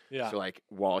bed. Yeah. So, like,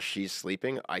 while she's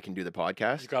sleeping, I can do the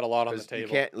podcast. You got a lot on the 'Cause table. You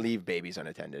can't leave babies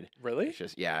unattended. Really? It's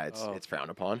just, yeah, Oh. it's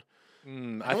frowned upon.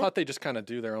 I thought they just kind of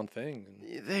do their own thing.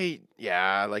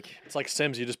 Like, It's like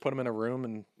Sims. You just put them in a room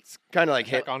and it's kind of like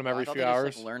check on them every I thought few they just,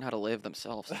 hours. like, learn how to live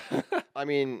themselves. I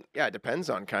mean, yeah, it depends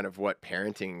on kind of what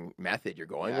parenting method you're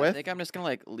going Yeah, I with. think I'm just gonna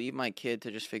like leave my kid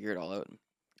to just figure it all out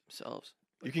themselves.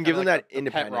 You can Kinda give them like that the pet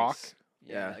independence. rock.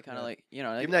 Yeah. kind of like you know,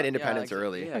 Give like, them that yeah, independence like,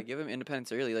 early. Yeah, give them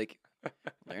independence early. Like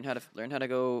learn how to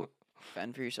go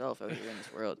fend for yourself out here in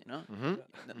this world. You know, Hmm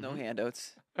no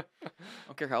handouts.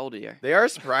 Don't care how old you are. They are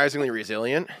surprisingly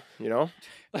resilient, you know?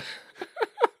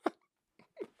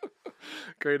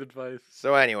 Great advice.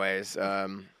 So, anyways,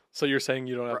 So you're saying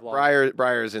you don't have long?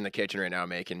 Breyer's in the kitchen right now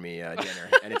making me dinner,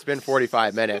 and it's been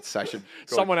 45 minutes. I should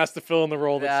go. Someone has to fill in the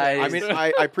role. That's Yeah, I mean,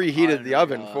 I preheated the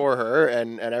oven God. for her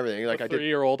and everything. Like a I did.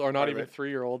 3-year-old, or not part of even it.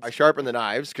 3-year-olds. I sharpened the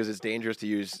knives because it's dangerous to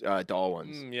use dull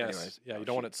ones. Yes. Anyways, Yeah, you no,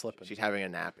 don't want it slipping. She's having a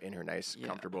nap in her nice, Yeah.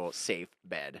 comfortable, safe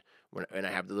bed. And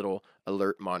I have the little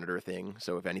alert monitor thing,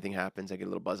 so if anything happens, I get a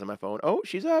little buzz on my phone. Oh,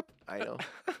 she's up. I know.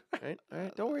 All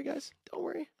right. Don't worry, guys. Don't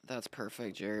worry. That's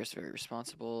perfect. Jairus, very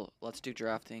responsible. Let's do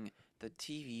drafting. The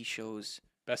TV shows.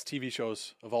 Best TV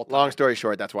shows of all time. Long story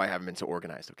short, that's why I haven't been so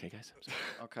organized. Okay, guys.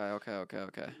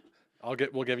 Okay.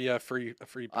 We'll give you a free.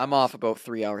 I'm off about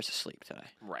 3 hours of sleep today.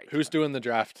 Right. Who's doing the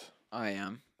draft? I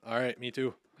am. All right, me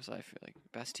too. Because I feel like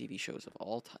best TV shows of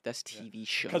all time. Best TV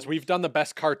show. Because we've done the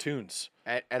best cartoons.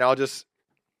 And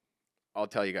I'll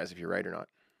tell you guys if you're right or not.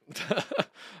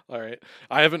 All right,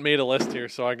 I haven't made a list here,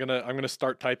 so I'm gonna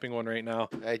start typing one right now.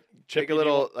 Hey, Chippy, take a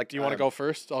little. Do you want to go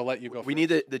first? I'll let you go. We first.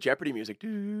 need the Jeopardy music.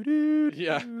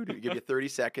 Yeah. Give you 30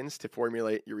 seconds to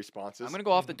formulate your responses. I'm gonna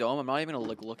go off the dome. I'm not even gonna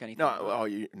look anything. No, up.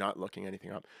 you're not looking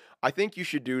anything up. I think you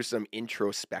should do some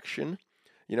introspection.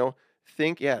 You know,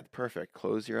 perfect.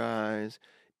 Close your eyes,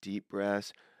 deep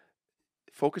breaths.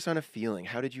 Focus on a feeling.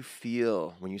 How did you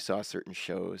feel when you saw certain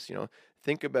shows? You know,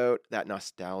 think about that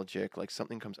nostalgic, like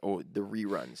something comes. Oh, the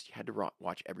reruns. You had to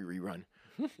watch every rerun.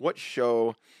 What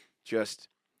show just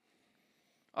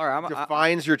All right,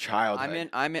 defines your childhood?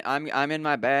 I'm in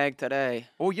my bag today.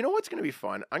 Oh, you know what's gonna be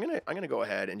fun? I'm gonna go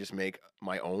ahead and just make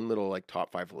my own little like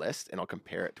top 5 list, and I'll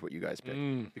compare it to what you guys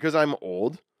pick. Because I'm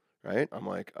old, right? I'm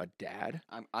like a dad.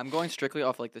 I'm going strictly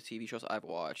off like the TV shows I've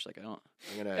watched. Like I don't.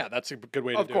 I'm gonna. Yeah, that's a good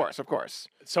way to Of do course, of course.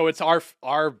 it. So it's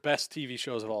our best TV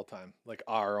shows of all time, like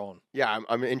our own. Yeah,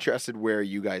 I'm interested where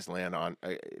you guys land on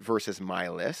versus my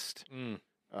list.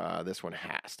 This one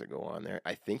has to go on there.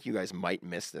 I think you guys might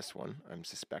miss this one. I'm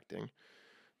suspecting.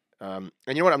 And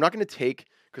you know what? I'm not going to take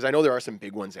because I know there are some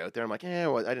big ones out there. I'm like,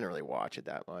 well, I didn't really watch it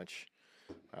that much.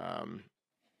 All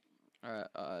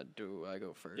right. Do I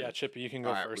go first? Yeah, Chippy, you can go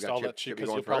All right, we first. got I'll Chippy let you because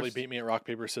going you'll probably first. beat me at rock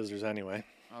paper scissors anyway.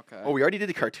 Okay. Oh, we already did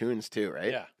the cartoons too,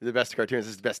 right? Yeah. The best cartoons.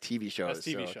 This is the best TV shows. Best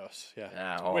TV so- shows, yeah.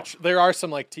 Yeah, oh. Which there are some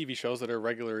like TV shows that are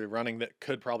regularly running that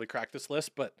could probably crack this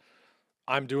list, but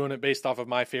I'm doing it based off of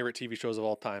my favorite TV shows of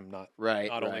all time, not Right.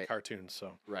 only cartoons.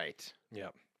 So Right. yeah.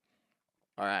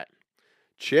 All right.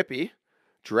 Chippy,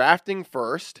 drafting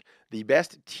first, the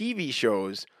best TV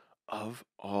shows of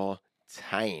all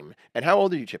time. And how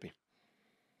old are you, Chippy?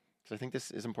 Because I think this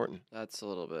is important. That's a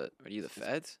little bit. Are you the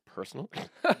feds? Personal.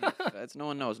 Are you the feds? No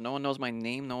one knows. No one knows my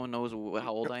name. No one knows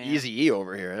how old I am. Easy E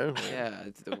over here. Huh? Yeah.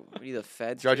 Are you the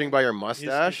feds? Judging by your He's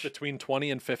mustache. between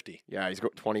 20 and 50. Yeah, he's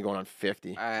 20 going on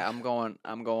 50. All right. I'm going.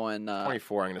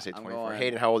 24, I'm going to say I'm 24. going-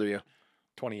 Hayden, how old are you?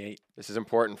 28. This is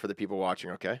important for the people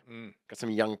watching, okay? Got some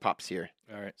young pups here.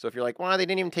 All right. So if you're like, well, they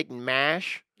didn't even take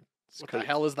MASH. It's What the 'cause-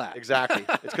 hell is that? Exactly.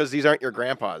 It's because these aren't your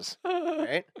grandpas,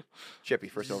 right? Chippy,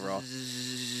 first overall.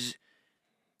 Zzz.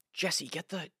 Jesse, get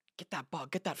that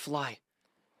bug. Get that fly.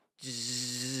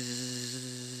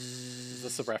 Is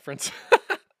this a reference?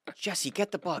 Jesse,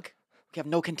 get the bug. We have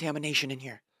no contamination in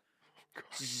here.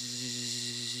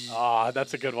 Ah,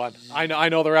 that's a good one. I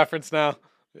know the reference now.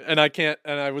 And I can't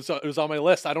and it was on my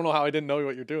list. I don't know how I didn't know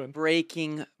what you're doing.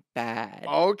 Breaking bad.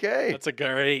 Okay. That's a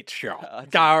great show. That's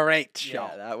Great show.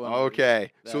 Yeah, that one.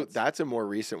 Okay. was- So that's a more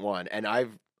recent one, and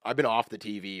I've been off the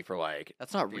TV for like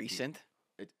that's not 50 recent.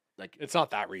 like It's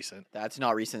not that recent. That's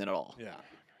not recent at all. Yeah.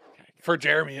 For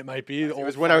Jeremy, it might be. it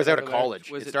was when I was out of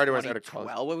college. Was It started when I was out of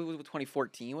 2012? college. What was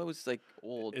 2014? What was like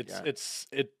old?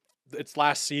 Its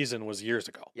last season was years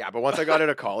ago. Yeah, but once I got out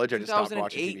of college, I just stopped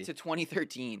watching 2008 TV. to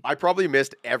 2013. I probably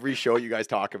missed every show you guys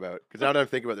talk about because now that I'm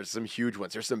thinking about it, there's some huge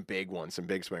ones. There's some big ones, some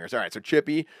big swingers. All right, so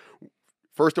Chippy,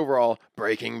 first overall,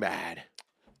 Breaking Bad.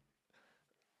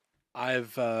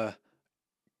 I've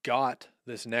got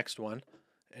this next one,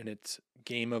 and it's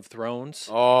Game of Thrones,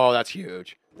 Oh, that's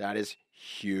huge. That is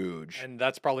huge. and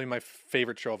that's probably my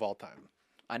favorite show of all time.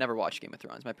 I never watched Game of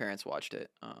Thrones. My parents watched it.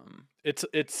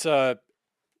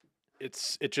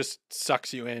 It just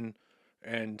sucks you in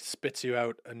and spits you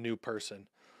out a new person.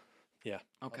 Yeah.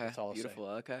 Okay, That's all I'll say. beautiful.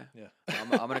 Okay, Yeah. I'm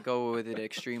gonna go with it.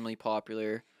 Extremely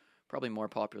popular, probably more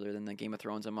popular than the Game of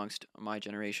Thrones amongst my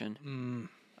generation.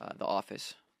 The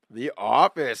Office. The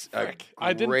Office,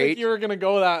 I didn't great think you were gonna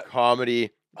go that.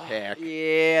 comedy pick.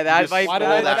 Yeah, that just might. stole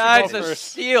That's that from me a first.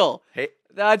 steal. Hey,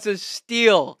 That's a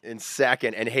steal. in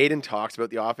second, and Hayden talks about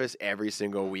The Office every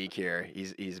single week here.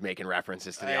 He's making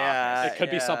references to The Office. It could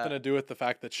be yeah. something to do with the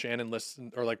fact that Shannon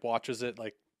listens or like watches it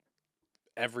like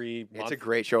every month, It's a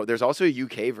great show. There's also a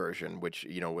UK version, which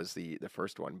was the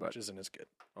first one, but which isn't as good.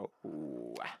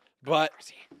 ooh, But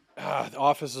The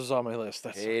Office is on my list.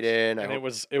 That's Hayden, and it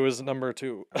was number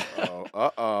 2.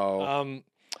 oh.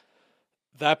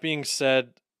 That being said,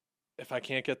 if I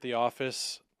can't get The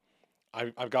Office,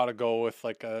 I've got to go with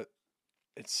like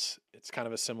it's kind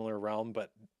of a similar realm,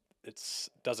 but it's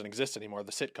doesn't exist anymore.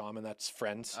 The sitcom, and that's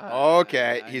Friends.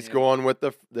 Okay, I he's knew. going with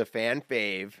the fan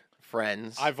fave,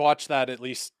 Friends. I've watched that at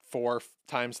least 4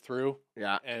 times through,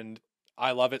 yeah. and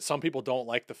I love it. Some people don't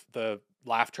like the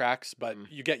laugh tracks, but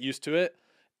you get used to it,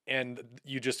 and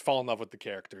you just fall in love with the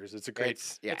characters. It's a great,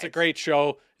 it's a great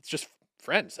show. It's just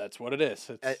Friends. That's what it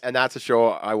is. And that's a show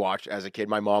I watched as a kid.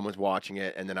 My mom was watching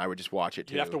it, and then I would just watch it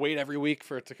too. You have to wait every week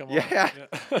for it to come Yeah.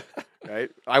 on. Yeah. Right?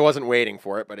 I wasn't waiting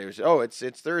for it, but it was,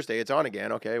 it's Thursday. It's on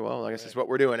again. Okay, well, I guess it's what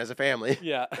we're doing as a family.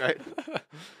 Yeah. Right?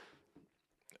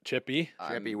 Chippy.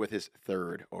 Chippy with his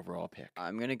third overall pick.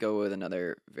 I'm gonna go with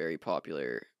another very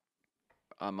popular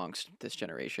amongst this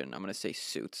generation. I'm gonna say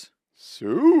Suits.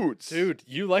 Suits. Dude,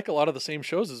 you like a lot of the same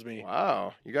shows as me.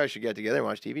 Wow. You guys should get together and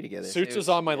watch TV together. Suits was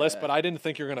on my list, yeah. but I didn't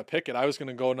think you were going to pick it. I was going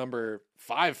to go number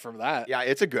 5 from that. Yeah,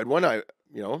 it's a good one.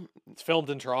 It's filmed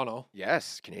in Toronto.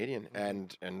 Yes, Canadian.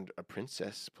 And a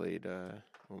princess played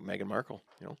Meghan Markle,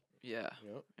 Yeah,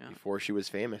 Yeah. before she was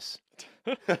famous.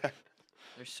 there's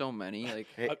so many. Like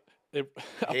Hey, A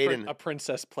Hayden.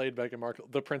 princess played Meghan Markle.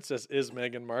 The princess is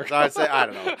Meghan Markle. I'd say, I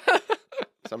don't know.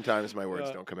 Sometimes my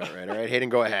words don't come out right. All right, Hayden,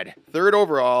 go ahead. Third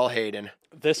overall, Hayden.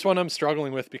 This one I'm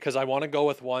struggling with because I want to go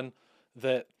with one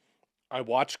that I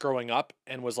watched growing up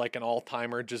and was like an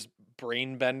all-timer, just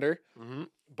brain bender. Mm-hmm.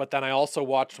 But then I also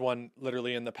watched one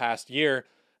literally in the past year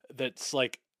that's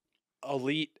like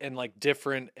elite and like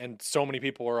different, and so many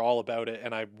people are all about it,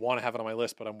 and I want to have it on my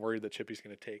list, but I'm worried that Chippy's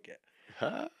going to take it.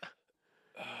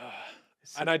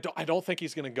 And I don't think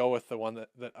he's going to go with the one that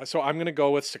so I'm going to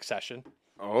go with Succession.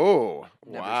 Oh,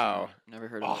 never wow. seen it. Never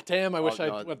heard of Oh it. I wish Oh, I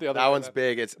no, went the other that way. one's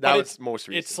big. That But was most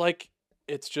recent. It's like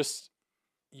it's just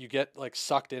you get like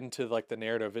sucked into like the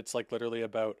narrative. It's like literally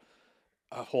about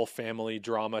a whole family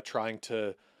drama trying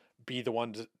to be the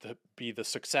one to be the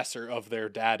successor of their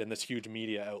dad in this huge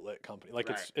media outlet company. Like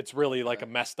Right. it's really like a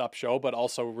messed up show, but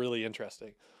also really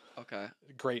interesting. Okay,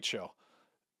 Great show.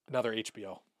 Another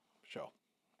HBO show.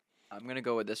 I'm gonna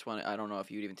go with this one. I don't know if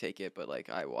you'd even take it, but like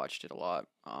I watched it a lot.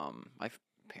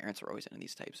 Parents were always into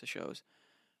these types of shows.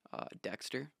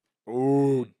 Dexter.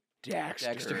 Ooh, Dexter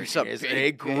Dexter's is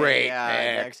a great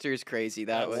yeah, pick. Dexter's crazy.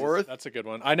 That was worth- That's a good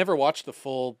one. I never watched the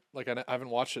full. Like I haven't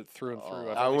watched it through and through. Oh,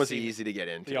 I've That only one was seen easy to get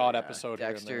into. the odd yeah. episode. here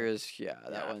and Dexter there. is that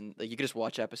Yeah. one. Like you could just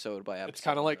watch episode by episode. It's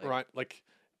kind of like like, like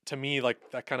to me like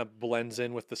that kind of blends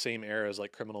in with the same era as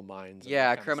like Criminal Minds. and yeah, that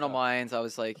kind of Criminal stuff. Minds. I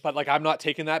was like, But like I'm not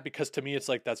taking that because to me it's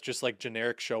like that's just like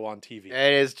generic show on TV.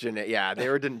 It is genetic. Yeah, they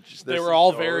were didn't. They were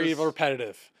all very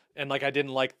repetitive, and like I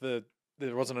didn't like there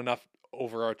wasn't enough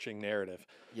overarching narrative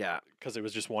Yeah, because it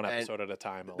was just one And episode at a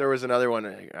time. there was another one.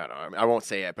 I don't know. I won't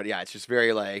say it, but yeah, it's just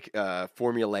very like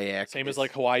formulaic. Same as It's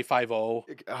like Hawaii Five O.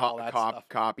 all that stuff.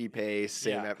 copy paste,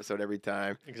 same Yeah. episode every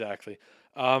time. Exactly.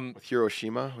 With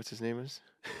Hiroshima, what's his name is?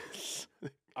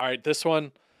 All right, this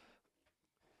one.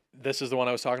 This is the one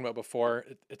I was talking about before.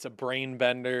 It's a brain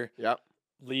bender. Yep.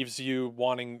 Leaves you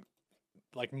wanting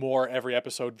like more every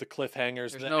episode. The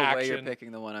cliffhangers, There's the no action. way you're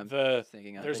picking the one I'm the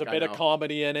thinking of. there's a think I bit of know.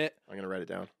 comedy in it, I'm gonna write it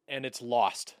down. and it's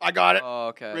Lost. I got it Oh,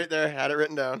 okay. right there. Had it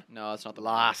written down. No, it's not the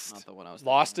Lost. One, not the one I was.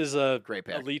 Lost thinking is a Great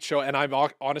pick. elite show, and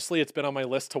honestly, it's been on my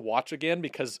list to watch again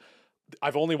because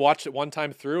I've only watched it one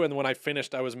time through, and when I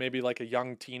finished, I was maybe like a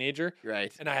young teenager,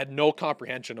 Right. and I had no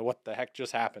comprehension of what the heck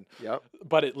just happened. Yep.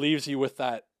 But it leaves you with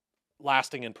that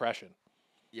lasting impression.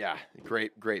 Yeah.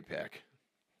 Great pick.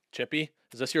 Chippy,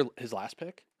 is this his last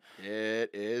pick? It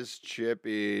is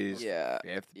Chippy's Yeah.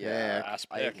 fifth Yeah. pick. Last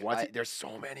I- pick. What's there's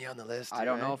so many on the list. I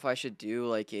don't here, know eh? if I should do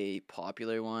like a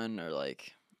popular one or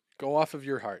like Go off of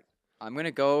your heart. I'm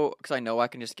gonna go because I know I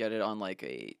can just get it on like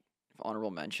a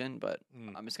honorable mention, but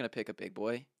Mm. I'm just gonna pick a big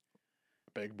boy.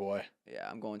 Big boy. Yeah,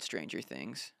 I'm going Stranger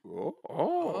Things.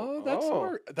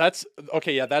 That's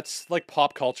okay. Yeah, that's like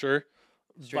pop culture,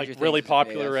 Stranger like really Things is big,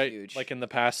 popular, that's right? huge. Like in the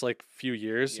past, like few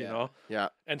years, you Yeah. know. Yeah.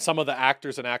 And some of the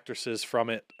actors and actresses from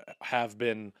it have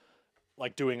been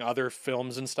like doing other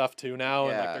films and stuff too now,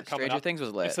 and like Yeah, they're coming Stranger up. Things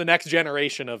was lit. It's the next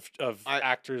generation of I-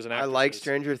 actors and I actresses. like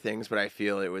Stranger Things, but I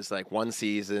feel it was like one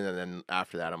season, and then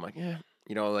after that, I'm like, yeah,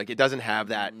 you know, like it doesn't have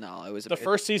that. No, it was The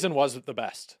first season was the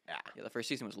best, Yeah, the first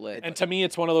season was lit. and to me,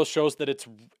 it's one of those shows that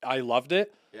I loved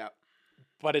it, Yeah.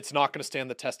 but it's not going to stand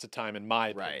the test of time in my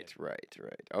opinion. Right.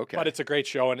 Okay. But it's a great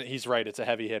show, and he's right. It's a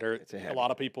heavy hitter. It's a A heavy lot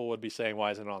of people would be saying,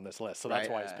 "Why isn't it on this list?" So that's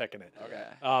Right. why he's picking it.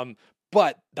 Okay.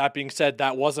 But that being said,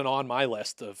 that wasn't on my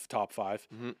list of top 5.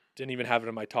 Mhm. Didn't even have it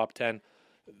in my top 10.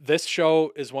 This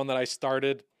show is one that I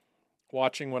started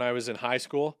watching when I was in high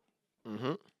school.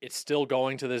 Mm-hmm. It's still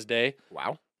going to this day,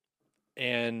 Wow.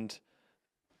 and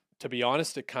to be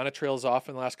honest, it kind of trails off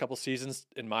in the last couple seasons,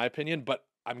 in my opinion. But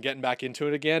I'm getting back into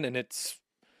it again, and it's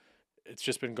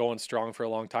just been going strong for a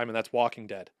long time, and that's Walking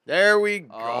Dead. There we go.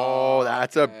 Oh,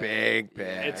 That's a okay. big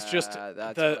pick. It's just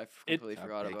that's the- what I it- completely A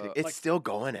forgot big about. pick. It's Like- still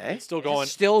going, eh? It's still It's going.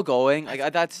 still going.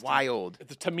 Like that's Wild.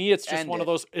 To me, it's just End one of it.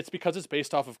 those. It's because it's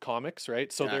based off of comics,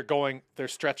 right? So Yeah. they're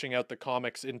stretching out the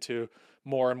comics into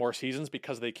more and more seasons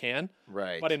because they can.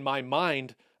 Right. But in my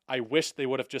mind, I wish they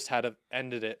would have just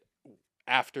ended it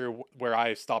after where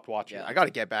I stopped watching. Yeah. it. I got to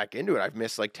get back into it. I've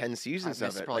missed like 10 I've seasons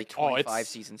missed of it. probably Like, 25 it's-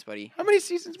 seasons, buddy. how many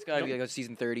seasons? It's gotta be like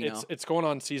season 30 now. It's going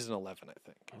on season 11, I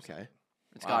think. Okay.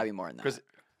 It's wow. gotta be more than that. 'Cause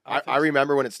I I think so.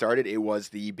 remember when it started, it was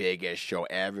the biggest show.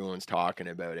 Everyone's talking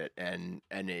about it, and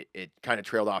it kind of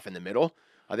trailed off in the middle.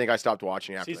 I think I stopped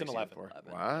watching after Season like, 11. 4.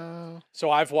 11. Wow.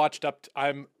 So I've watched up.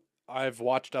 I've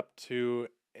watched up to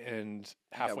and I think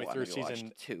I halfway wa- through maybe watched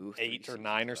season 2, 8 3 or seasons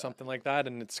 9 or of that. something like that,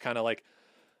 and it's kind of like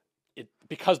it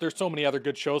because there's so many other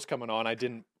good shows coming on. I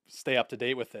didn't stay up to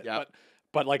date with it. Yep.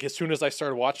 But like as soon as I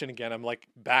started watching again, I'm like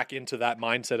back into that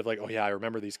mindset of like, oh yeah, I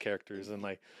remember these characters, and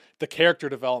like the character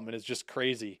development is just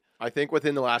crazy. I think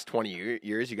within the last 20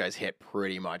 years, you guys hit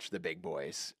pretty much the big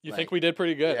boys. You Like, think we did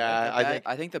pretty good? Yeah,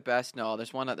 I think the best. No,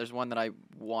 there's one that I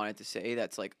wanted to say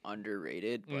that's like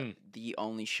underrated, but Mm. the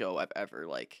only show I've ever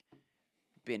like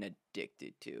been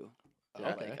addicted to.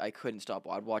 Yeah. Okay. Like I couldn't stop.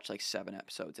 I'd watch like 7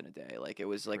 episodes in a day. Like it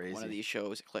was like one Crazy. of these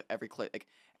shows.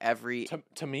 Every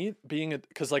To me, being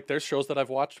because like there's shows that I've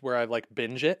watched where I like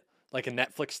binge it, like a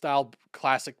Netflix style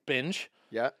classic binge,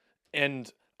 yeah,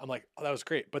 and I'm like, oh, that was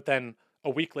great. But then a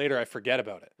week later, I forget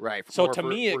about it. right. So More to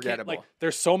me, it can't, forgettable. like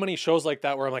there's so many shows like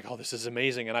that where I'm like, oh, this is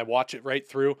amazing, and I watch it right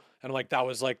through, and I'm like, that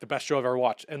was like the best show I've ever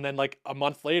watched. And then like a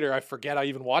month later, I forget I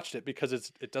even watched it because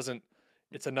it's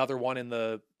another one in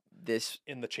the this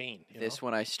chain. this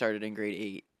one I started in grade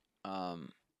 8,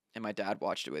 and my dad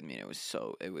watched it with me, and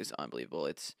it was unbelievable.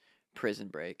 It's Prison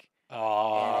Break.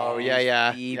 Oh yeah,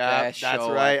 yeah, The yeah. best That's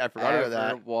show right. I've I forgot about ever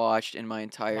that. watched in my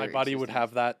entire. My buddy would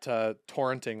existence. have that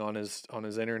torrenting on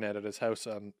his internet at his house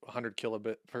on 100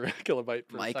 kilobit per kilobyte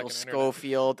per Michael second internet.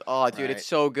 Schofield. Oh, dude, Right. it's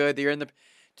so good. They're in the,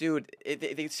 dude.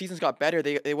 The seasons got better.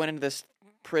 They went into this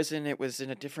prison. It was in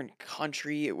a different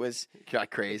country. It was Got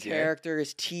the crazy. eh? character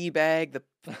is Teabag,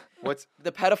 What's?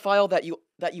 the pedophile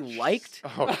that you liked.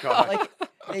 Oh god. Like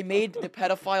they made the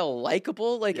pedophile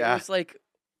likable. Like Yeah. it was like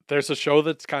There's a show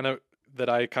that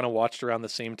I kind of watched around the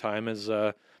same time as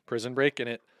Prison Break, and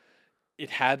it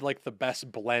had like the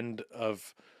best blend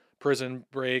of Prison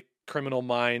Break, Criminal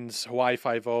Minds, Hawaii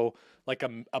Five-0, like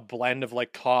a blend of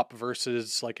like cop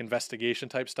versus like investigation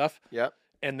type stuff. Yep.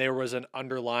 And there was an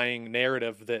underlying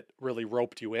narrative that really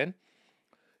roped you in,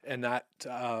 and that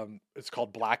it's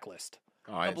called Blacklist.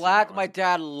 Oh, I the didn't see black. that My one.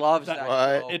 dad loves That- that.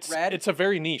 What? show. It's it's a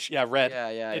very niche, Red.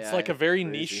 Yeah. It's like a very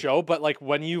niche Crazy. show, but like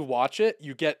when you watch it,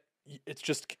 it's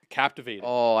just captivating.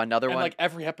 Oh, another and one. like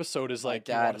every episode is My like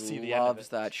you want dad to see the end of loves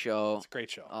it. that show. It's a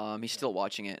great show. He's still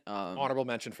watching it. Honorable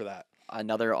mention for that.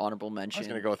 Another honorable I mention. was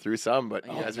gonna go through some, but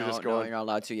Yeah, you guys are no, just no, going. you're not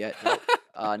allowed to yet.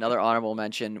 Another honorable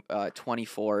mention,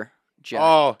 24.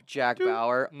 Oh, Jack Doo,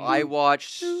 Bauer. mm. I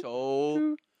watched doo,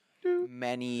 so doo,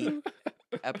 many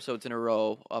episodes in a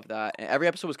row of that, and every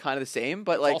episode was kind of the same.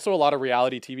 But It's like, also a lot of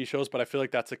reality TV shows, but I feel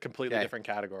like that's a completely Okay. different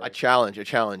category. a challenge.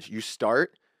 You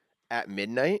start at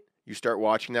midnight. You start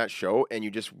watching that show, and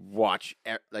you just watch.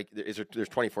 There's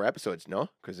 24 episodes, no?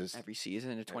 Because it's every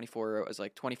season in 24, it was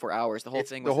like 24 hours. The whole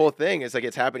thing. the Was whole thing is like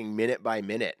it's happening minute by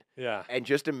minute. Yeah. And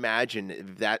just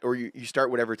imagine that, or you start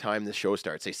whatever time the show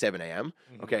starts, say 7 a.m.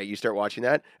 Mhm. Okay, you start watching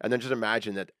that, and then just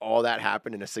imagine that all that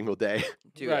happened in a single day.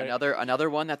 Dude, Right. another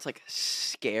one that's like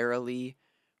scarily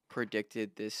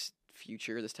predicted this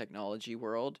technology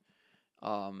world.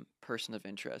 Person of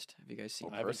Interest. Have you guys seen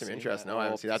I that? haven't Person of seen interest. that. No, I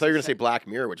haven't Oh, seen that. I thought you were gonna say Pacific- Black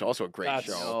Mirror, which is also a great That's-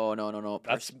 show. No.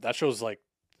 That show's like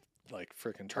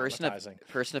freaking Person of traumatizing.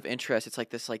 Person of Interest. It's like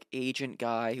this like agent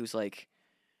guy who's like,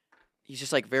 he's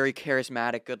just like very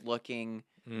charismatic, good looking.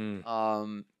 Mm.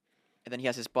 And then he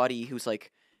has his buddy who's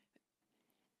like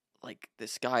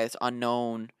this guy that's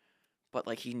unknown, but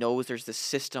like he knows there's this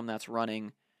system that's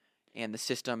running, and the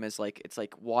system is like it's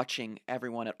like watching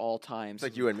everyone at all times. It's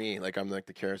like you and me. Like I'm like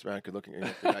the charismatic, good-looking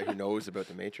the guy who knows about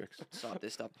the Matrix. Stop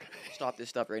this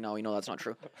stuff right now. We know that's not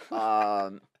true.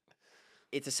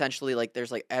 It's essentially like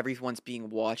there's like everyone's being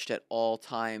watched at all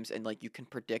times, and like you can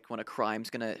predict when a crime's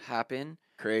gonna happen.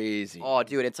 Crazy. Oh,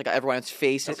 dude, it's like everyone's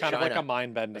face It's is kind of like China. a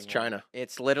mind bending. That's China.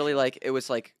 It's literally like it was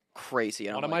like crazy.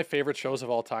 And One I'm of my like, favorite shows of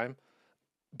all time,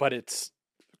 but it's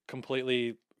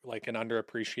completely like an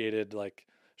underappreciated like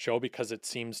show because it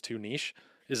seems too niche.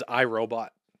 Is iRobot,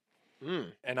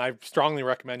 Mm, and I strongly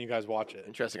recommend you guys watch it.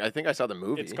 interesting. I think I saw the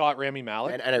movie. It's got Rami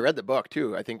Malek. and I read the book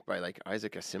too. I think by like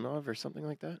Isaac Asimov or something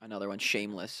like that. another one,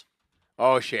 Shameless.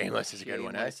 Oh, Shameless is a good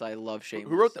one. Eh? Shameless, I love Shameless.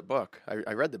 Who wrote the book?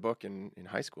 I read the book in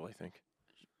high school. I think.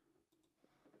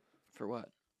 For what?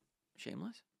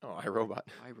 Shameless? Oh, iRobot.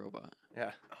 iRobot.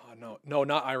 Yeah. Oh no,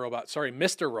 not iRobot. Sorry,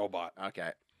 Mr. Robot.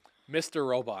 Okay. Mr.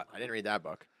 Robot I didn't read that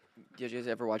book. Did you guys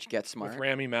ever watch Get Smart? with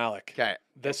Rami Malek. Okay.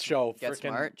 This show, Get freaking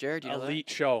Smart, Jared. Do you know elite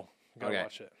show. Gotta Okay.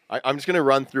 watch it. I'm just gonna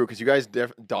run through because you guys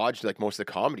dodged like most of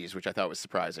the comedies, which I thought was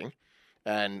surprising.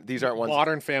 And these aren't ones.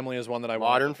 Modern Family is one that I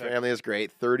wanted Modern to pick. Family is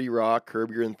great. 30 Rock, Curb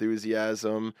Your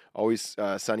Enthusiasm, Always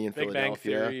Sunny in Big Bang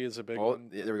Philadelphia. Theory is a big Oh, one.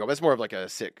 there we go. That's more of like a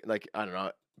sick, like I don't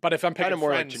know, But if I'm kinda picking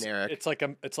more, like, Friends, generic. it's like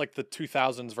the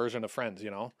 2000s version of Friends. You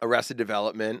know, Arrested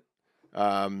Development.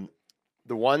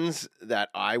 The ones that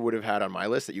I would have had on my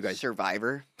list that you that? guys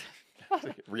Survivor.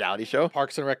 reality show.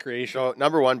 Parks and Recreation. So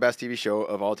number one best TV show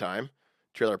of all time,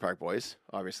 Trailer Park Boys,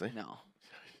 obviously. No.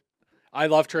 I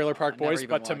love Trailer Park I've never Boys, even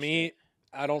but to watched me, it.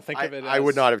 I don't think of it. I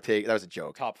would as not have taken. That was a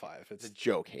joke. top 5. It's It's a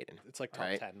joke, Hayden. it's like top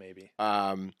Alright. 10 maybe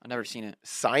I've never seen it.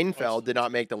 Seinfeld did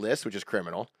not make the list, which is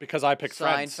criminal. because I picked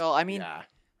Friends. Seinfeld. I mean, Yeah.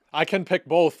 I can pick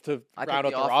both to I round picked out The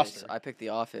the Office. roster. I picked The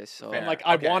Office. So Fair. Like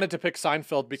I Okay. wanted to pick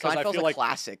Seinfeld because I Seinfeld's feel a like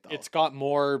classic though. it's got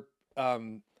more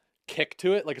kick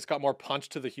to it. Like it's got more punch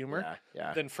to the humor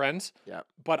Yeah. than Friends. Yeah.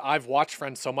 But I've watched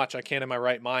Friends so much I can't in my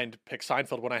right mind pick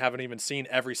Seinfeld when I haven't even seen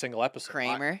every single episode.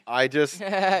 Kramer. I just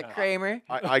Kramer.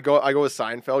 I go with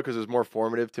Seinfeld because it was more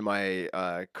formative to my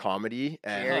comedy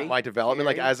and Jerry? my development.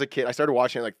 Like Jerry? as a kid, I started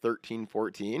watching it like 13,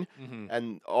 14, Mhm.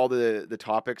 and all the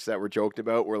topics that were joked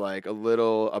about were like a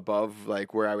little above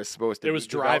like where I was supposed to. It was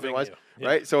be development driving you. Yeah.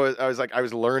 right? So I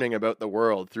was learning about the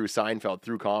world through Seinfeld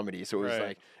through comedy. So it was Right.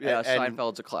 like Yeah, and,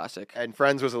 Seinfeld's a classic. and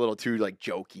Friends was a little too like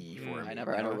jokey for Mm. me. I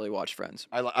never you know? really watched Friends.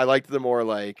 I liked the more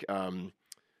like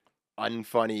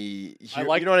unfunny. I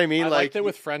liked, you know what I mean? I like liked it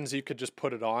with Friends. You could just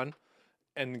put it on,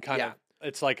 and kind Yeah. of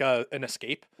it's like an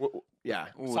escape. yeah.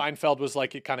 Ooh, Seinfeld was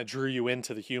like it kind of drew you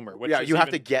into the humor. Which Yeah, is you have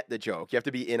to even- get the joke. You have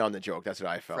to be in on the joke. That's what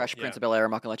I felt. Fresh yeah. Prince of Bel Air.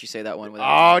 I'm not gonna let you say that one.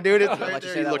 Without Oh, dude, it's I'm not gonna right let you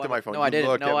there. say You that looked at one. my phone. No, You I didn't.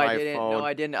 looked No, at I my didn't. phone. No,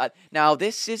 I didn't. Now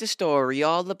this is a story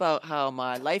all about how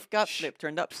my life got flipped,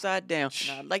 turned upside down.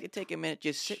 Now I'd like to take a minute,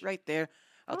 just sit right there.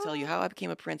 I'll tell you how I became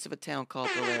a prince of a town called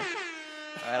Bel Air.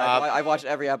 All right, I've watched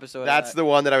every episode. That's of the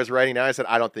one that I was writing down. I said,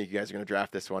 I don't think you guys are going to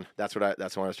draft this one. That's the one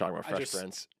I was talking about. I Fresh just-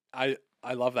 Prince.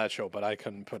 I love that show, but I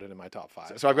couldn't put it in my top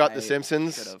 5. So I've got I The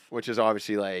Simpsons, should've. which is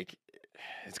obviously like,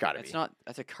 it's got to be. It's not.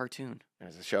 That's a cartoon.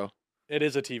 It's a show. It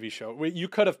is a TV show. You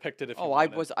could have picked it if you Oh, I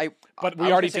wanted. was. I. But I we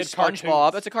was already gonna say did SpongeBob.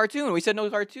 cartoons. That's a cartoon. We said no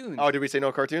cartoons. Oh, did we say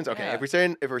no cartoons? Okay, Yeah.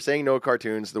 if we're saying no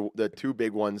cartoons, the two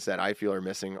big ones that I feel are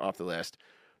missing off the list,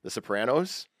 The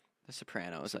Sopranos. The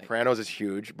Sopranos. Like, Sopranos is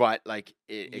huge, but like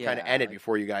it kind of Yeah, ended like-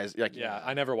 before you guys like. Yeah,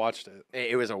 I never watched it.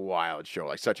 It was a wild show,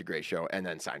 like such a great show, and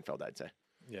then Seinfeld, I'd say.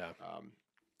 Yeah.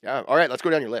 Yeah. All right, let's go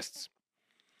down your lists.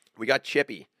 We got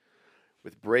Chippy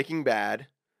with Breaking Bad,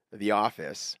 The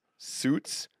Office,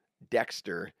 Suits,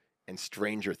 Dexter, and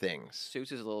Stranger Things.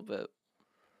 Suits is a little bit.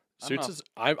 Suits is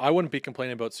I wouldn't be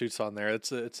complaining about Suits on there.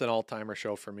 It's an all timer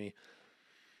show for me.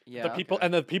 Yeah. The people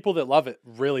and the people that love it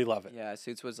really love it. Yeah,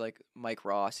 Suits was like Mike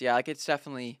Ross. Yeah, like it's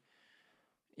definitely.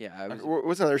 Yeah, it was.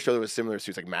 What's another show that was similar to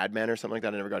Suits, like Mad Men or something like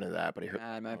that? I never got into that, but I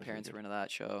heard. My parents were into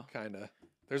that show. Kinda.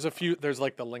 There's a few. There's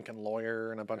like the Lincoln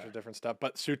Lawyer and a bunch of different stuff.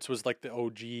 But Suits was like the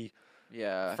OG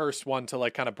Yeah. first one to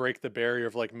like kind of break the barrier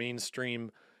of like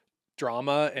mainstream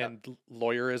drama and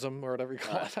lawyerism or whatever you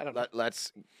call it. I don't know.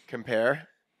 Let's compare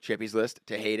Chippy's list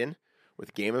to Hayden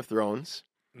with Game of Thrones,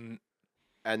 Mm.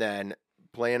 and then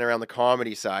playing around the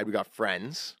comedy side, we got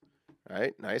Friends.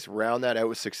 Right, nice. Round that out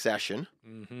with Succession.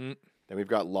 Mm-hmm. Then we've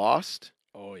got Lost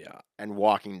Oh yeah. and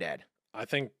Walking Dead. I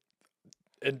think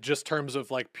in just terms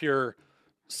of like pure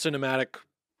cinematic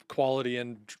quality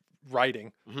and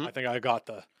writing, Mhm. I think I got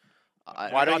the.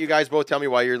 Why don't you guys both tell me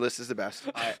why your list is the best?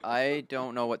 I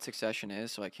don't know what Succession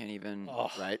is, so I can't even Oh,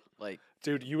 Right? like.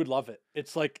 dude, you would love it.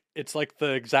 It's like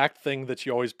the exact thing that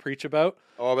you always preach about,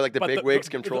 Oh, but like the But big the- wigs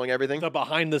the- controlling everything. the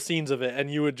behind the scenes of it,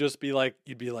 and you would just be like,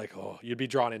 you'd be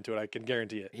drawn into it. I can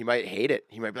guarantee it. He might hate it.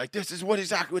 He might be like, "This is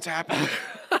exactly what's happening.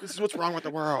 This is what's wrong with the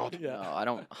world." Yeah. No, I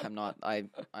don't. I'm not.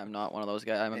 I'm not one of those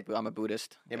guys. I'm a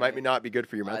Buddhist. It might not be good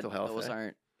for your I- mental health. Those eh?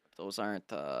 aren't. Those aren't.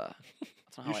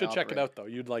 That's not how You should I check it operate. out though.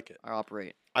 You'd like it. I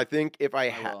operate. I think if I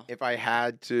will. if I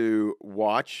had to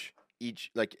watch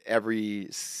every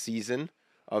season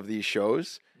of these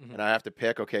shows, Mhm. and I have to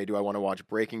pick, okay, do I want to watch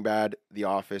Breaking Bad, The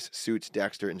Office, Suits,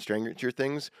 Dexter, and Stranger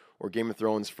Things, or Game of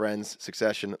Thrones, Friends,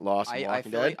 Succession, Lost, and I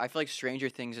Walking feel Dead? like Stranger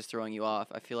Things is throwing you off.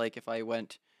 I feel like if I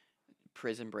went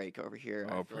Prison Break over here.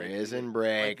 I Oh, feel like Prison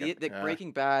Break. Like the Yeah.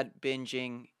 Breaking Bad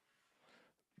binging,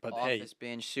 But Office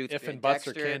binge, Suits. if binge, and buts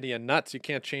Dexter, are candy and nuts, you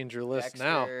can't change your list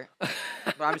now. Dexter.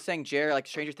 But I'm just saying, Jer, like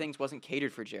Stranger Things wasn't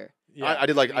catered for Jer. Yeah.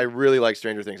 I really like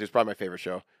Stranger Things. It was probably my favorite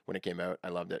show when it came out. I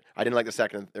loved it. I didn't like the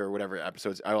second or whatever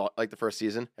episodes. I like the first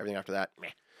season. Everything after that, meh.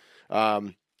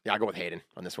 Yeah, I'll go with Hayden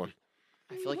on this one.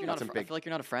 I feel like you're That's not. a I big- feel like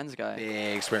you're not a Friends guy.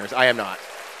 Big experience. I am not.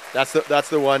 That's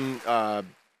the one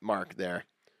mark there.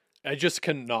 I just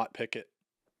cannot pick it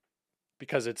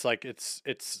because it's like it's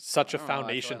such a I don't know, I feel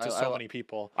foundation like to I- so many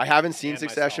people. I haven't seen And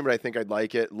Succession, myself. but I think I'd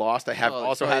like it. Lost, I have Oh,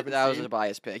 also so haven't that was seen. a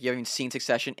biased pick. You haven't even seen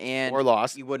Succession, and Or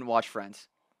Lost. you wouldn't watch Friends.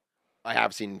 I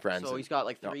have seen Friends. So he's got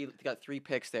like No. three. He got 3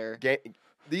 picks there.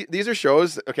 These are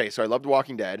shows. Okay, so I loved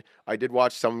Walking Dead. I did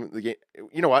watch some of the game.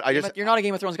 You know what? You're not a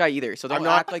Game of Thrones guy either, so don't I'm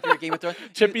not- act like you're a Game of Thrones.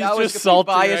 Chippy's that was just a complete salty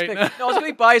biased right pick. now. No, it's gonna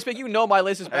be biased pick. You know my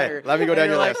list is better. let me go And down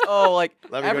you're your like, list. oh, like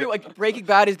Let me go like Breaking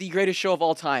Bad is the greatest show of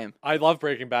all time. I love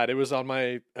Breaking Bad. It was on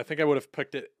my. I think I would have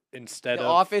picked it instead The of.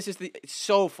 Office is it's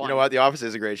so fun. You know what? The Office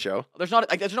is a great show. There's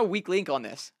no weak link on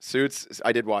this. Suits.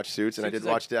 I did watch Suits, and I Suits did is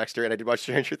like- watch Dexter, and I did watch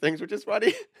Stranger Things, which is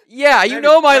funny. Yeah, you Maybe-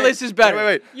 know my wait, list is better.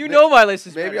 wait. You know my list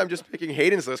is Maybe better. I'm just picking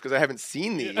Hayden's list because I haven't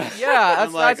seen these. Yeah,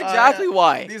 I'm like, that's exactly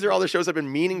why. These are all the shows I've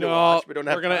been meaning to No, watch, but don't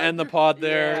have we're gonna time. end the pod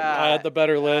there. Yeah, I had the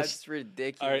better list. That's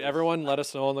ridiculous. All right, everyone, let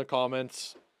us know in the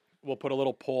comments. We'll put a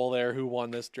little poll there. Who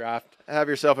won this draft? Have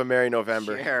yourself a Merry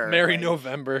November. Sure. Merry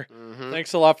November. Mhm.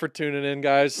 Thanks a lot for tuning in,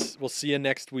 guys. We'll see you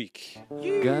next week.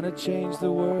 Gonna change the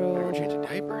I'm world gonna change a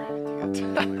diaper.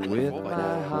 with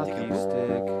my hockey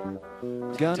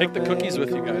stick. Gonna Take the cookies make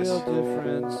with you a guys. real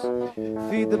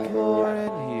difference. Feed the poor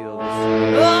and heal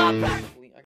the sick.